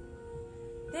wrench.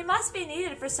 They must be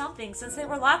needed for something since they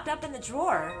were locked up in the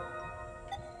drawer.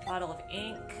 Bottle of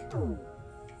ink.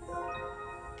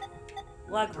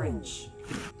 Lug wrench.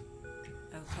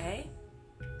 Okay.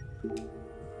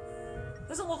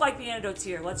 Doesn't look like the antidote's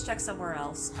here. Let's check somewhere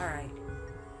else. Alright.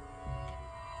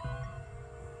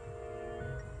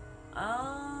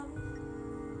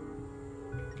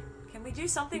 Can we do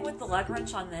something with the lug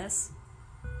wrench on this?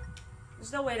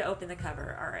 There's no way to open the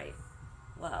cover. Alright.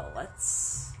 Well,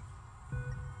 let's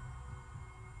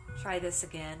try this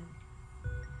again.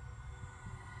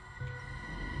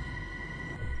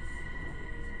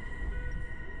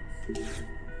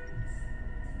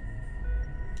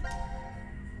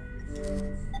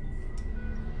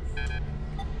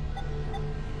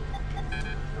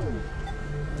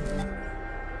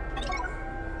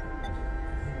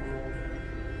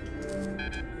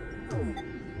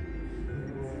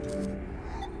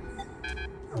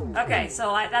 Okay,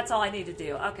 so that's all I need to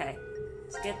do. Okay.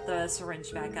 Let's get the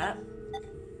syringe back up.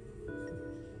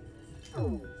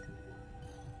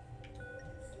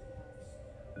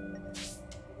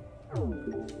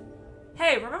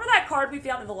 Hey, remember that card we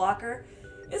found in the locker?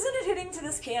 Isn't it hitting to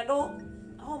this candle?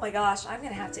 Oh my gosh, I'm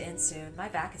gonna have to end soon. My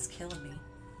back is killing me.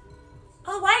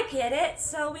 Oh, I get it.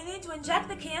 So we need to inject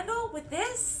the candle with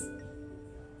this?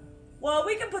 Well,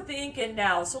 we can put the ink in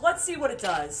now, so let's see what it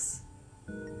does.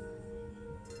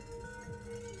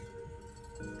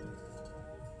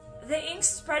 The ink's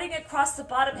spreading across the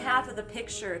bottom half of the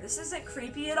picture. This isn't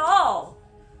creepy at all.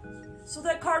 So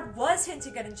that card was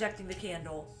hinting at injecting the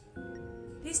candle.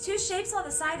 These two shapes on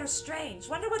the side are strange.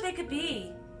 Wonder what they could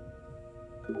be.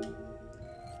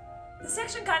 This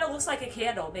section kind of looks like a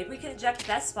candle. Maybe we can inject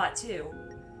that spot too.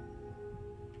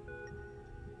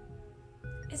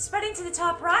 It's spreading to the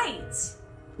top right.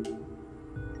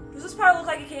 Does this part look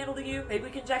like a candle to you? Maybe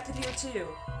we can inject it here too.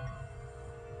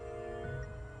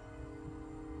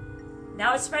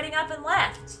 Now it's spreading up and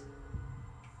left.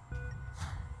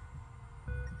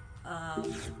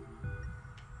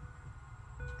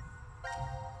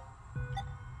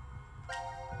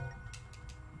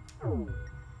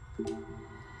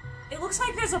 It looks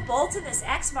like there's a bolt in this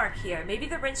X mark here. Maybe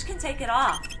the wrench can take it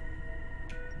off.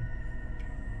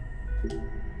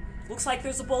 Looks like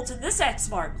there's a bolt in this X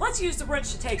mark. Let's use the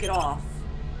wrench to take it off.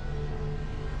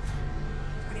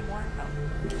 Any more? Oh.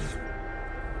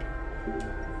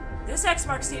 This X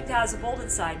mark seems to have a bolt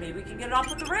inside. Maybe we can get it off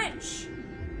with the wrench.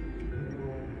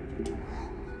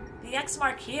 The X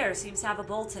mark here seems to have a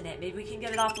bolt in it. Maybe we can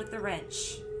get it off with the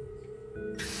wrench.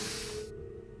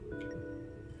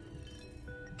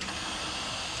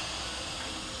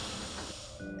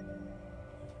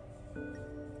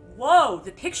 Whoa,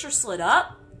 the picture slid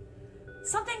up?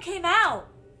 Something came out.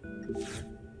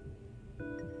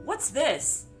 What's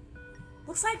this?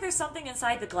 Looks like there's something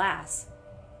inside the glass.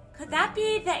 Could that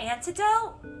be the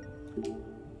antidote?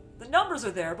 The numbers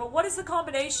are there, but what is the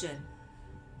combination?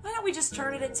 Why don't we just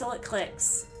turn it until it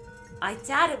clicks? I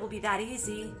doubt it will be that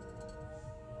easy.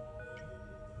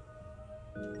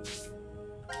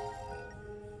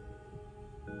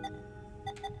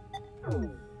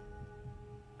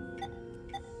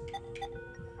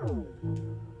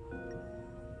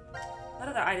 What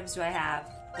other items do I have?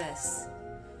 This.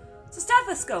 It's a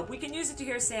stethoscope. We can use it to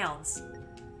hear sounds.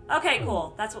 Okay,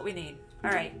 cool. That's what we need.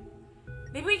 Alright.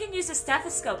 Maybe we can use a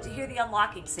stethoscope to hear the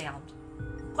unlocking sound.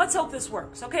 Let's hope this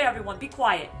works. Okay, everyone, be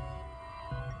quiet.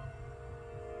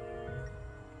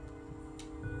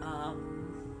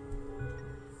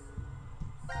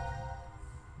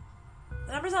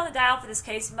 The numbers on the dial for this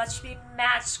case must be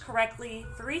matched correctly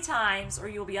 3 times or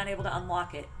you will be unable to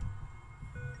unlock it.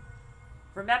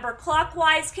 Remember,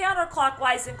 clockwise,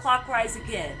 counterclockwise, and clockwise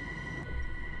again.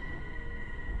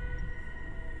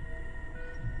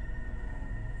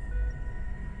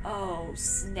 Oh,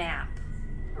 snap.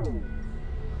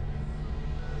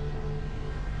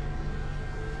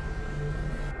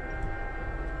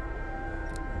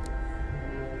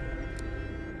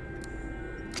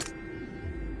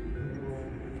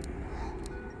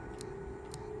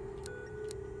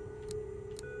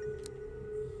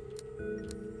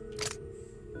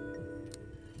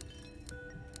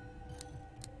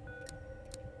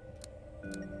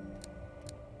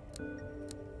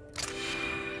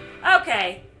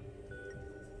 Okay.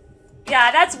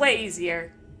 Yeah, that's way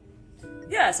easier.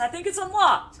 Yes, I think it's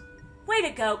unlocked. Way to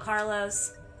go,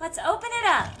 Carlos. Let's open it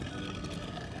up.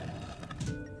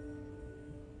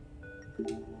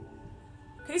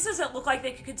 Cases that look like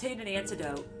they could contain an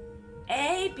antidote.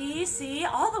 A, B, C,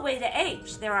 all the way to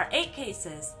H. There are 8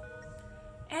 cases.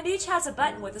 And each has a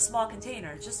button with a small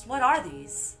container. Just what are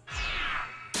these?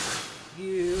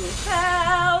 You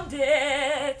found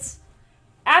it!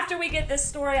 After we get this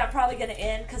story, I'm probably going to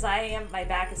end because my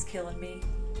back is killing me.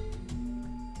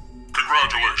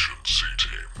 Congratulations,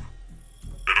 C-Team.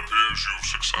 It appears you've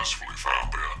successfully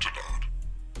found the antidote.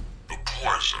 The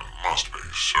poison must be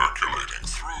circulating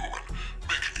through and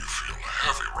making you feel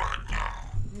heavy right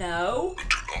now. No. But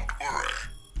do not worry.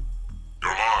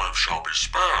 Your lives shall be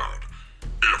spared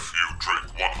if you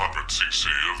drink 100 cc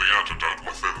of the antidote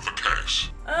within the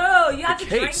case. Oh, you have to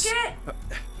case? drink it?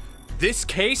 This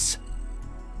case?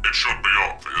 It should be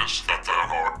obvious that there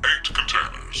are 8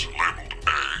 containers labeled A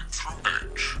through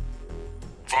H.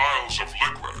 Vials of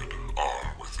liquid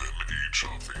are within each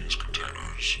of these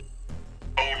containers.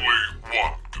 Only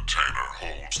one container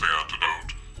holds the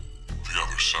antidote. The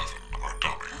other 7 are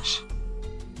dummies.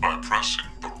 By pressing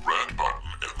the red button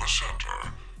in the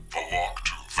center, the lock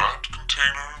to that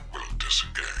container will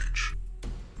disengage.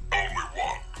 Only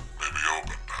one may be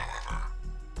opened, however.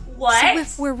 What? So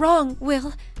if we're wrong,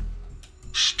 Will...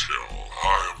 Still,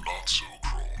 I am not so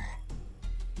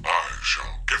cruel. I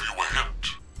shall give you a hint.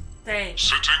 Thanks.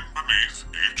 Sitting beneath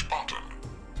each button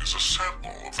is a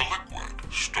sample of the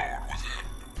liquid stored within.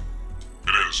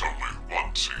 It is only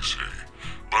 1 cc,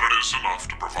 but it is enough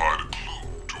to provide a clue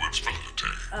to its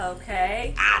validity.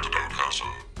 Okay. The antidote has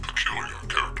a peculiar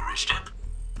characteristic.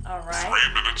 Alright.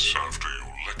 3 minutes after you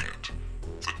lick it,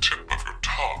 the tip of your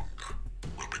tongue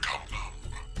will become numb.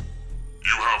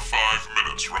 You have 5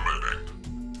 minutes remaining.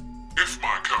 If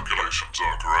my calculations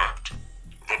are correct,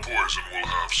 the poison will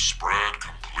have spread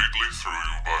completely through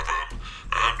you by then,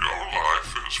 and your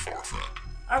life is forfeit.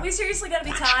 Are we seriously gonna be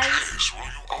Which timed? case will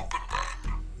you open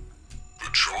then? The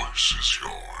choice is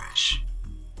yours.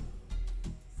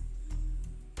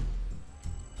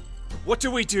 What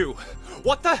do we do?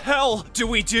 What the hell do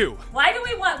we do? Why do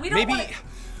we want? We don't Maybe want.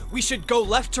 we should go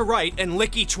left to right and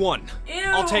lick each one. Ew.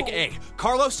 I'll take A.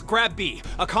 Carlos, grab B.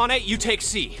 Akane, you take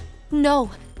C. No,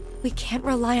 we can't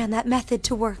rely on that method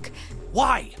to work.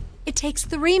 Why? It takes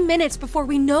 3 minutes before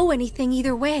we know anything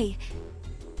either way.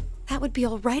 That would be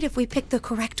all right if we picked the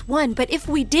correct one, but if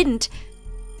we didn't...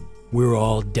 We're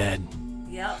all dead.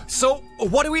 Yep. So,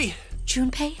 what do we...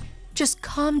 Junpei, just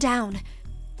calm down.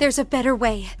 There's a better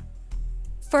way.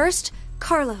 First,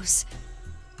 Carlos.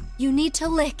 You need to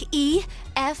lick E,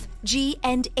 F, G,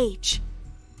 and H.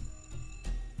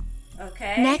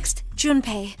 Okay. Next,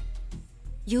 Junpei.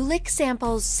 You lick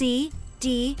samples C,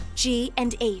 D, G,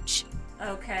 and H.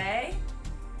 Okay.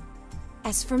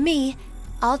 As for me,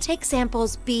 I'll take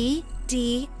samples B,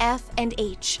 D, F, and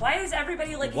H. Why is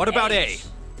everybody licking What about H?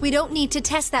 A? We don't need to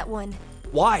test that one.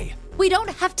 Why? We don't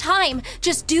have time.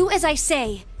 Just do as I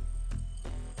say.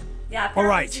 Yeah, apparently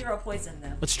Alright. 0 poison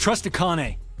though. Let's trust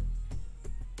Akane.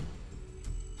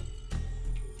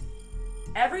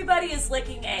 Everybody is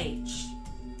licking H.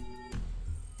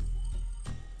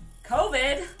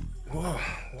 COVID.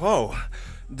 Whoa.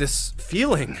 This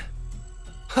feeling.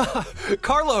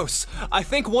 Carlos, I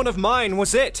think one of mine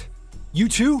was it. You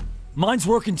too? Mine's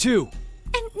working too.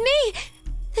 And me!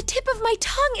 The tip of my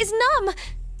tongue is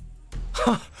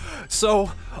numb.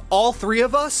 So, all 3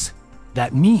 of us?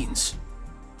 That means...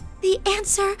 The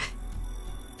answer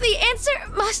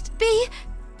must be...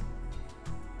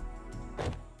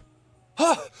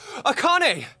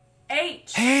 Akane!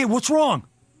 H. Hey, what's wrong?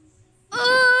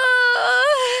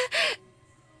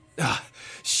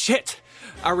 Shit!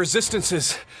 Our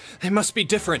resistances, they must be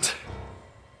different.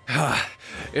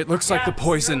 It looks like the Yeah,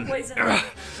 poison, zero poison.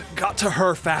 got to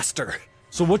her faster.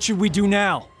 So what should we do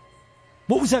now?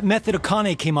 What was that method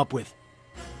Akane came up with?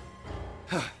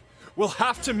 We'll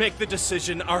have to make the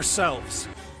decision ourselves.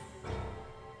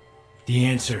 The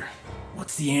answer.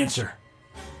 What's the answer?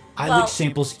 I Well- licked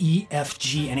samples E, F,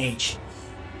 G, and H.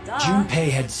 Duh. Junpei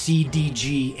had C, D,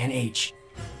 G, and H.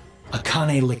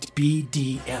 Akane licked B,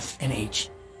 D, F, and H.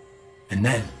 And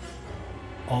then,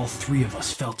 all 3 of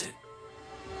us felt it.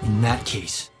 In that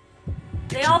case,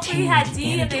 the They all 3 had containment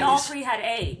D and they all antidote is- 3 had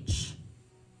H.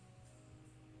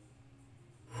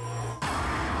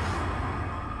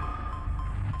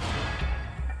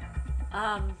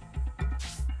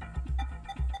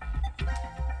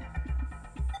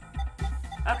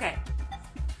 Okay.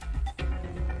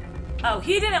 Oh,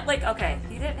 he didn't like. Okay,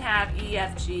 he didn't have E,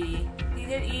 F, G. He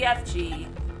did E, F, G.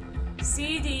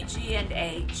 C, D, G, and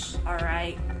H. All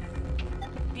right.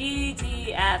 B,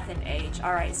 D, F, and H.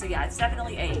 All right. So yeah, it's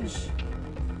definitely H.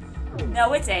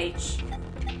 No, it's H.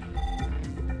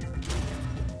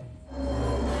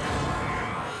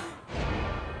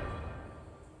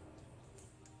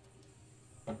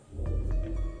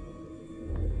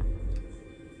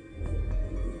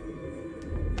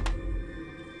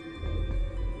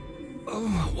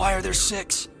 Why are there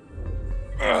 6?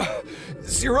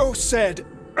 Zero said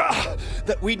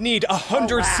that we'd need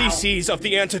 100 Oh, wow. cc's of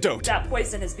the antidote. That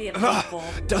poison is being painful.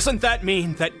 Doesn't that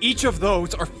mean that each of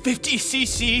those are 50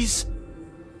 cc's?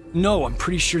 No, I'm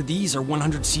pretty sure these are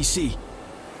 100 cc.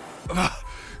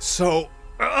 So,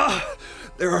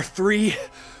 there are 3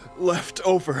 left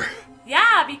over.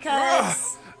 Yeah,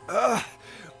 because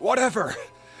Whatever.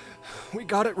 We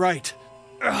got it right.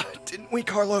 Didn't we,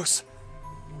 Carlos?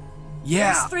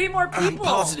 Yeah, there's 3 more people. I'm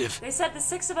positive. They said the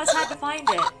 6 of us had to find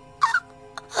it.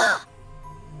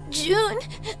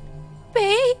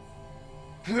 Junpei?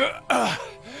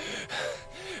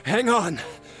 Hang on,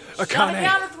 Shove it Akane.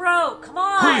 down her throat. Come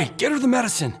on. Hurry, get her the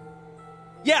medicine.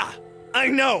 Yeah, I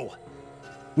know.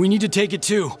 We need to take it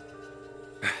too.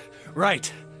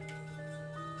 Right.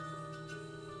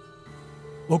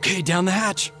 Okay, down the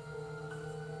hatch.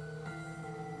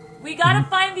 We gotta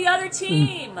find the other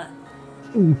team.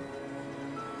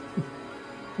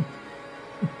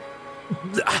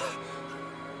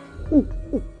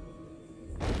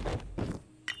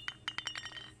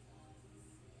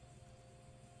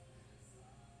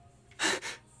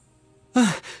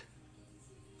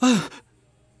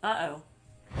 Uh-oh.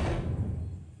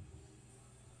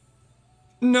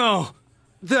 No,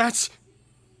 that's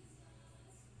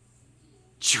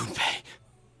Junpei.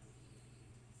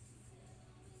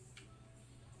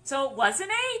 So it was an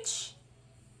H?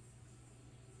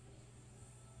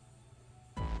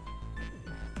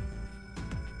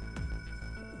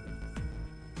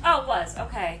 Oh, it was.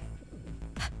 Okay.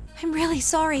 I'm really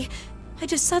sorry. I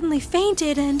just suddenly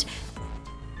fainted and...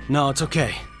 No, it's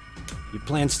okay. Your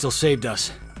plan still saved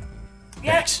us.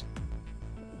 Yep. Thanks.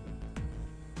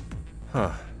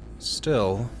 Huh.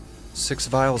 Still, 6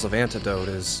 vials of antidote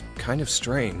is kind of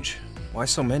strange. Why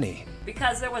so many?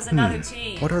 Because there was another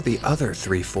team. What are the other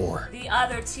 3 for? The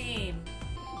other team.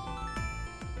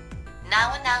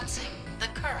 Now announcing the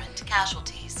current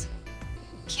casualties.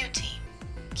 Q Team,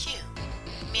 Q,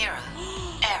 Mira,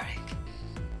 Eric.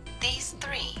 These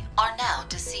 3 are now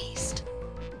deceased.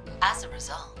 As a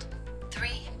result, 3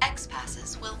 X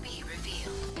passes will be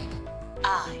revealed.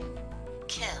 I,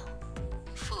 kill,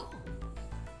 fool.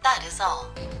 That is all.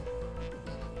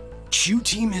 Q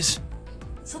team is...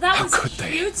 So that How was could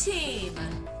they? Q team.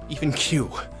 Even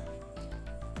Q.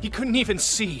 He couldn't even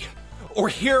see or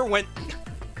hear when...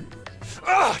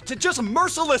 Ugh, to just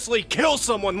mercilessly kill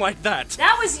someone like that!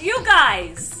 That was you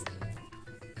guys.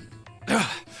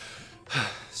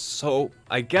 So,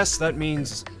 I guess that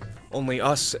means only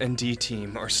us and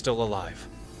D-Team are still alive.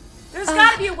 There's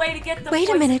gotta be a way to get the wait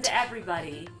a poison minute. to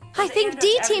everybody. I think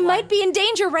D-Team might be in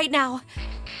danger right now.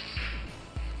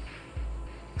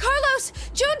 Carlos!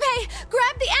 Junpei!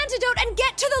 Grab the antidote and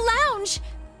get to the lounge!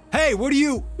 Hey, what are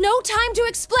you... No time to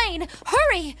explain!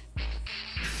 Hurry!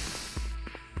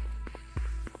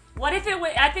 What if it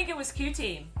was... I think it was Q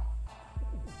team.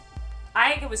 I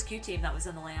think it was Q team that was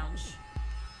in the lounge.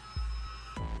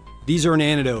 These are an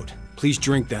antidote. Please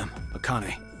drink them,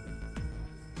 Akane.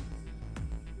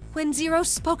 When Zero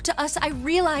spoke to us, I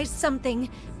realized something.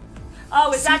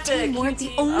 Oh, is that the C-Team Q weren't the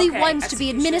team? only Okay, ones to be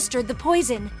execution. administered the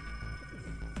poison.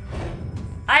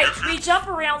 We jump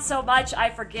around so much, I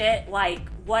forget, like,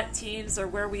 what teams or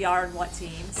where we are and what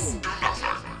teams. Do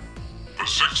nothing. The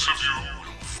 6 of you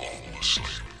will fall asleep,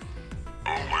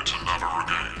 only to never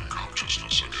regain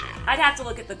consciousness again. I'd have to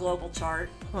look at the global chart.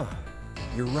 Huh.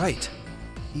 You're right.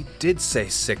 He did say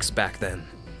 6 back then.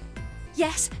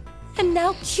 Yes, and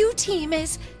now Q-Team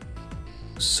is...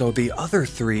 So the other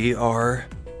 3 are...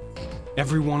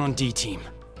 Everyone on D team.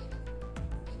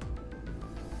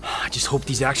 I just hope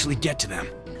these actually get to them.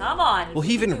 Come on. Will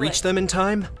he even reach them in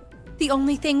time? The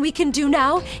only thing we can do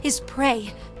now is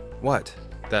pray. What?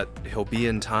 That he'll be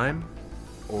in time?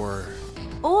 Or...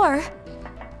 Or...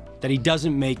 That he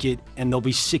doesn't make it and there'll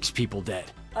be 6 people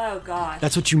dead. Oh, God.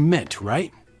 That's what you meant,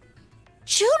 right?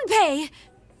 Junpei!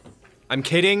 I'm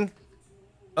kidding?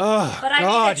 Ugh, But I mean,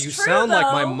 God, it's you true, sound like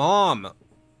my though. mom.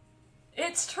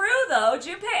 It's true, though.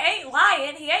 Junpei ain't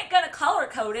lying. He ain't gonna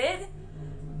color-code it.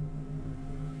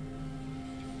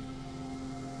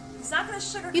 He's not gonna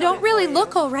sugarcoat it. You don't really for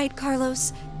look all right,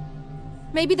 Carlos.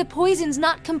 Maybe the poison's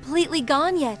not completely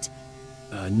gone yet.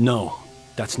 No,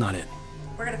 that's not it.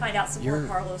 We're gonna find out some more You're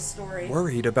Carlos' story.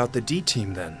 Worried about the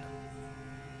D-Team then?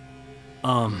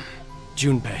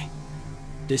 Junpei,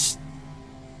 this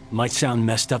might sound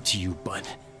messed up to you, but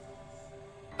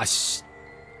I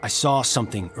saw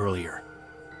something earlier,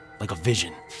 like a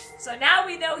vision. So now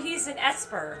we know he's an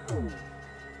Esper.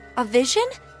 A vision?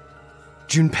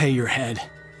 Junpei, your head.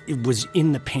 It was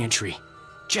in the pantry.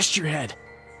 Just your head.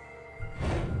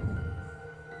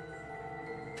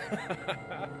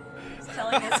 He's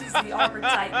telling us he's the armored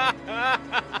type.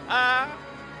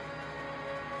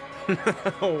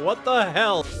 What the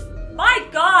hell? My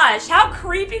gosh, how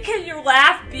creepy can your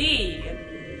laugh be?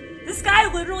 This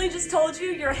guy literally just told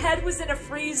you your head was in a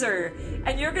freezer,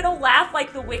 and you're gonna laugh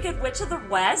like the Wicked Witch of the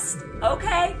West?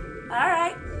 Okay,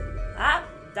 alright.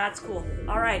 That's cool.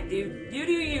 Alright, dude. You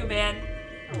do you, man.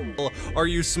 Are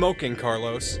you smoking,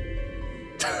 Carlos?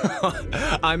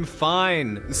 I'm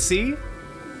fine. See?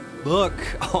 Look,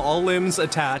 all limbs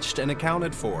attached and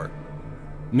accounted for.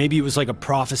 Maybe it was like a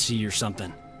prophecy or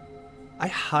something. I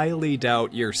highly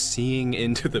doubt you're seeing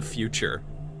into the future.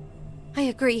 I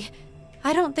agree.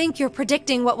 I don't think you're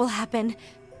predicting what will happen.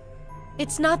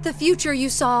 It's not the future you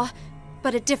saw,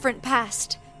 but a different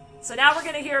past. So now we're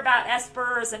gonna hear about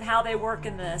espers and how they work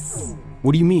in this.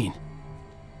 What do you mean?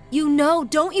 You know,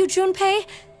 don't you, Junpei?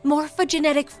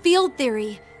 Morphogenetic field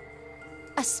theory.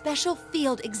 A special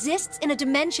field exists in a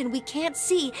dimension we can't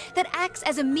see that acts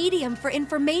as a medium for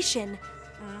information.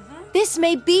 This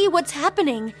may be what's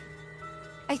happening.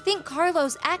 I think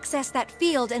Carlos accessed that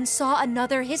field and saw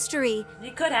another history. He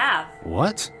could have.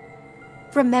 What?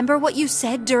 Remember what you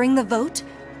said during the vote?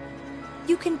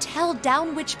 You can tell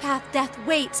down which path death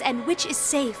waits and which is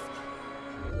safe.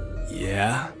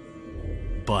 Yeah,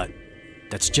 but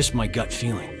that's just my gut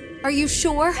feeling. Are you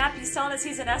sure? Yep, he's telling us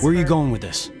he's an esper. Where are you going with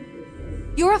this?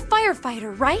 You're a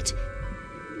firefighter, right?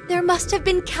 There must have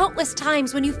been countless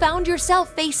times when you found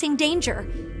yourself facing danger.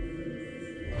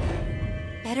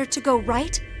 Better to go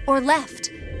right or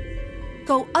left?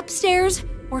 Go upstairs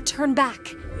or turn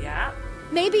back? Yeah.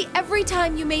 Maybe every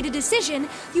time you made a decision,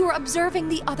 you were observing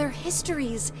the other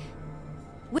histories.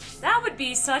 That would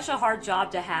be such a hard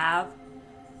job to have.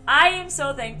 I am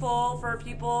so thankful for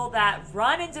people that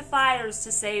run into fires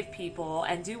to save people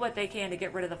and do what they can to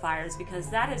get rid of the fires, because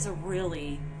that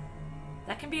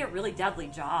can be a really deadly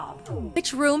job.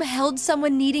 Which room held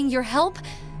someone needing your help?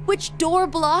 Which door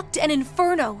blocked an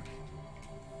inferno?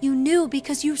 You knew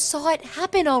because you saw it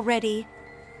happen already.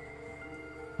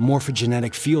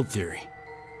 Morphogenetic field theory.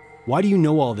 Why do you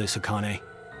know all this, Akane?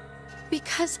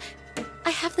 Because I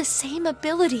have the same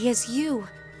ability as you.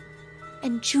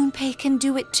 And Junpei can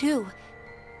do it too.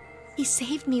 He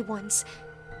saved me once.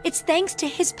 It's thanks to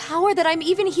his power that I'm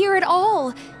even here at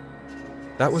all.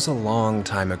 That was a long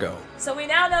time ago. So we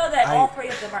now know that all three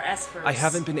of them are espers. I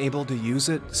haven't been able to use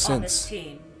it since. On this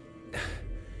team.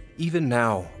 Even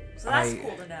now. So that's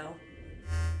cool to know.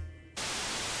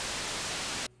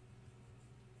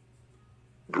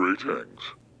 Greetings.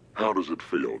 How does it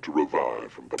feel to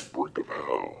revive from the brink of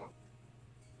hell?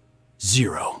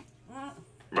 0.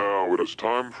 Now it is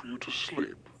time for you to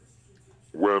sleep.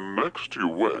 When next you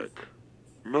wake,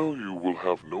 know you will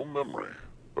have no memory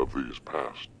of these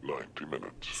past 90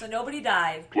 minutes. So nobody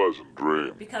died. Pleasant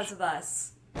dreams. Because of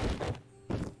us.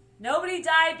 Nobody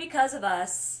died because of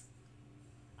us.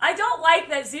 I don't like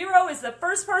that 0 is the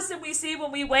first person we see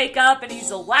when we wake up and he's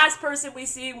the last person we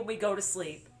see when we go to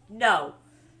sleep. No.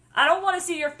 I don't want to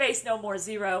see your face no more,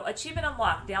 0. Achievement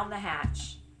unlocked. Down the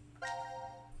hatch.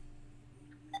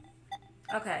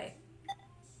 Okay.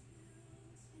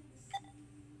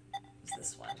 What's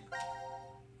this one?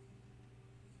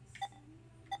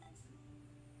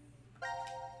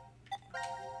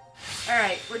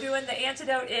 Alright, we're doing the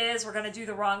antidote is we're going to do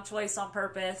the wrong choice on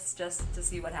purpose just to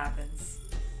see what happens.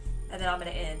 And then I'm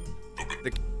going to end.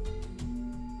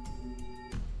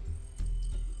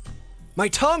 My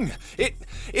tongue!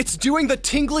 It's doing the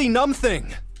tingly numb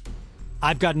thing!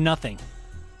 I've got nothing.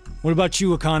 What about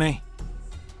you, Akane?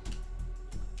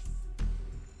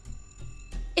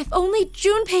 If only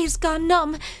Junpei's gone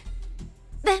numb,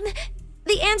 then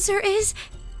the answer is...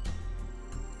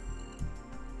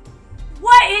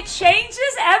 What? It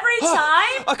changes every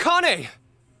time? Akane!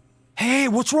 Hey,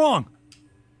 what's wrong?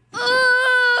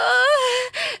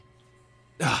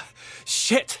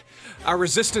 Shit! Our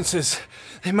resistances,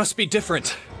 they must be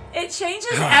different. It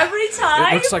changes every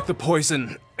time? It looks like the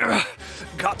poison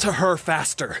got to her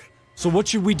faster. So what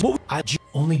should we do?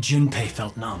 Only Junpei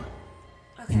felt numb.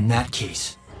 Okay. In that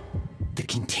case, the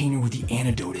container with the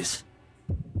antidote is...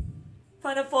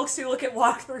 Fun of folks who look at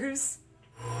walkthroughs.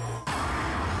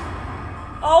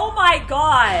 Oh my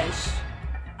gosh!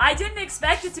 I didn't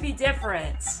expect it to be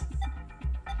different.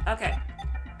 Okay.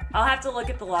 I'll have to look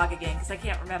at the log again, because I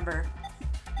can't remember.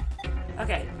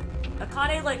 Okay.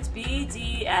 Akane licked B,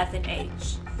 D, F, and H.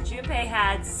 Junpei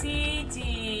had C,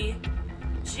 D,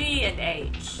 G, and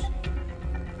H.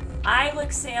 I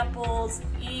licked samples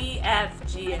E,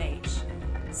 F, G, and H.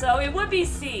 So it would be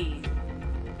C.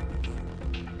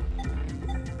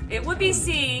 It would be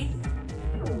C.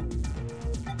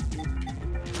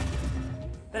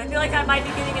 But I feel like I might be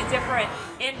getting a different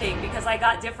ending because I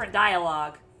got different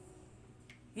dialogue.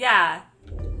 Yeah.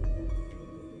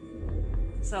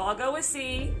 So I'll go with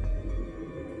C.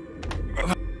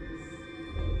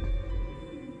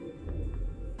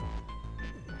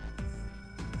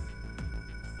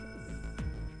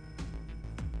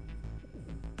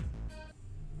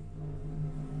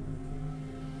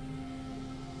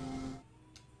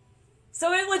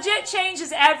 So it legit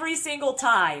changes every single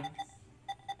time.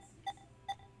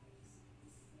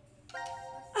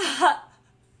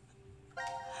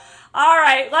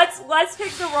 Alright, let's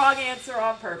pick the wrong answer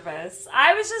on purpose.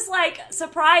 I was just like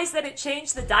surprised that it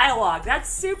changed the dialogue.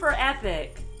 That's super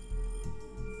epic.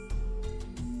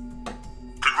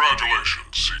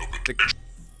 Congratulations,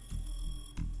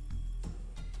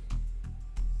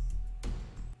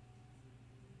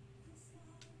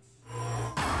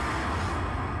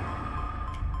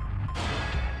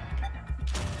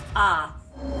 ah.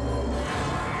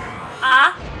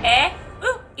 Ah, e,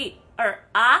 u, I. Or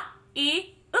ah,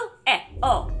 I, u, e,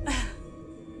 o.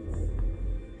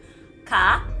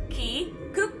 Ka, ki,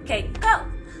 ku, ke, ko.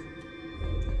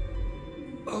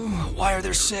 Oh, why are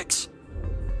there 6?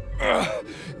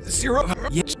 0.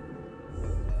 Yes.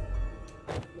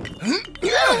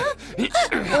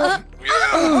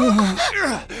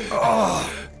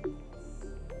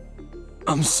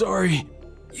 I'm sorry,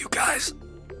 you guys.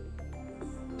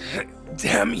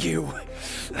 Damn you,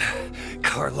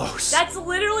 Carlos. That's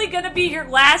literally gonna be your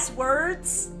last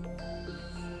words?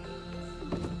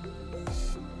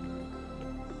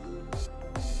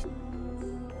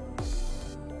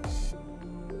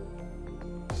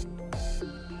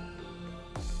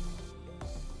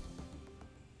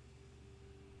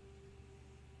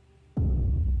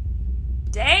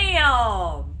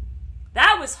 Damn!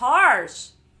 That was harsh.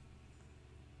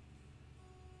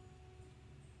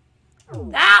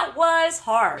 That was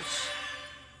harsh.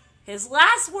 His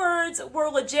last words were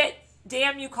legit,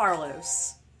 damn you,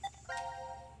 Carlos.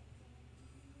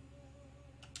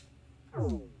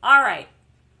 Alright.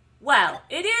 Well,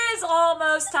 it is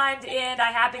almost time to end.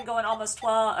 I have been going almost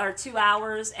 2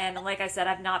 hours, and like I said,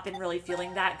 I've not been really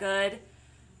feeling that good.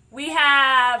 We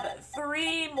have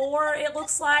 3 more, it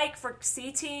looks like, for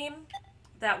C Team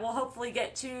that we'll hopefully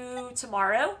get to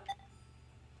tomorrow.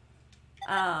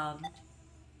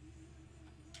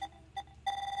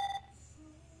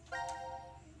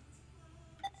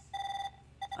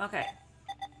 Okay.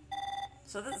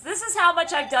 So this is how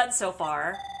much I've done so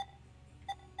far.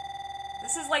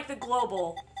 This is like the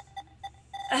global.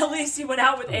 At least he went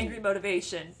out with angry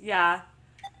motivation. Yeah.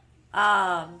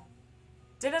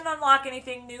 Didn't unlock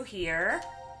anything new here.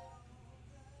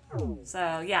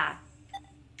 So, yeah.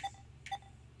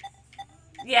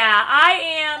 Yeah, I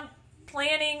am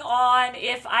planning on,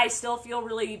 if I still feel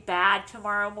really bad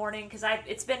tomorrow morning, because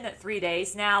it's been 3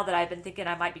 days now that I've been thinking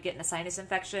I might be getting a sinus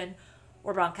infection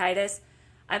or bronchitis.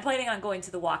 I'm planning on going to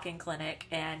the walk-in clinic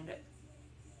and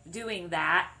doing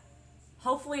that.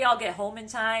 Hopefully I'll get home in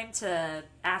time to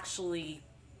actually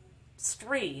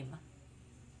stream.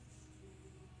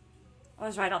 I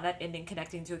was right on that ending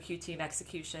connecting to a Q Team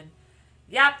execution.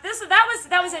 Yep,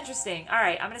 that was interesting.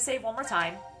 Alright, I'm going to save one more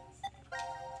time.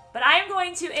 But I am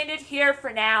going to end it here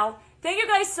for now. Thank you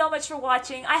guys so much for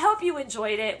watching. I hope you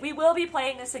enjoyed it. We will be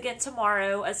playing this again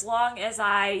tomorrow as long as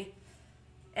I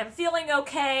am feeling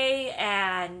okay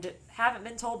and haven't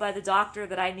been told by the doctor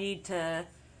that I need to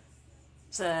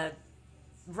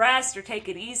rest or take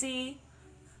it easy.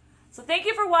 So thank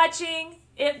you for watching.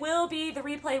 The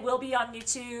replay will be on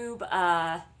YouTube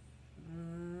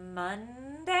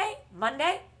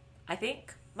Monday, I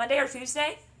think. Monday or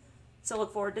Tuesday. So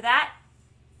look forward to that.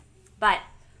 But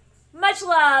much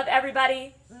love,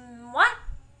 everybody. Mwah.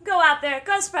 Go out there.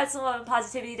 Go spread some love and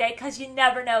positivity today, because you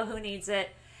never know who needs it.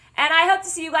 And I hope to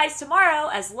see you guys tomorrow,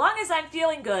 as long as I'm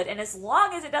feeling good, and as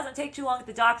long as it doesn't take too long at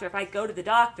the doctor if I go to the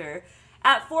doctor,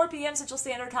 at 4 p.m. Central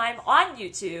Standard Time on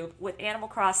YouTube with Animal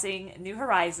Crossing New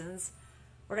Horizons.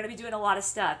 We're going to be doing a lot of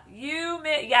stuff. You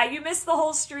missed the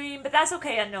whole stream, but that's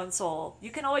okay, Unknown Soul.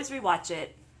 You can always rewatch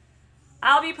it.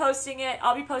 I'll be posting it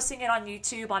on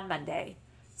YouTube on Monday.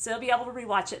 So you'll be able to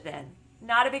rewatch it then.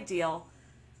 Not a big deal.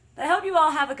 But I hope you all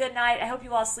have a good night. I hope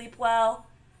you all sleep well.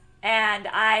 And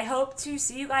I hope to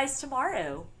see you guys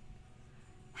tomorrow.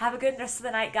 Have a good rest of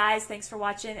the night, guys. Thanks for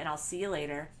watching, and I'll see you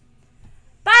later.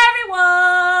 Bye,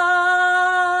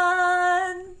 everyone!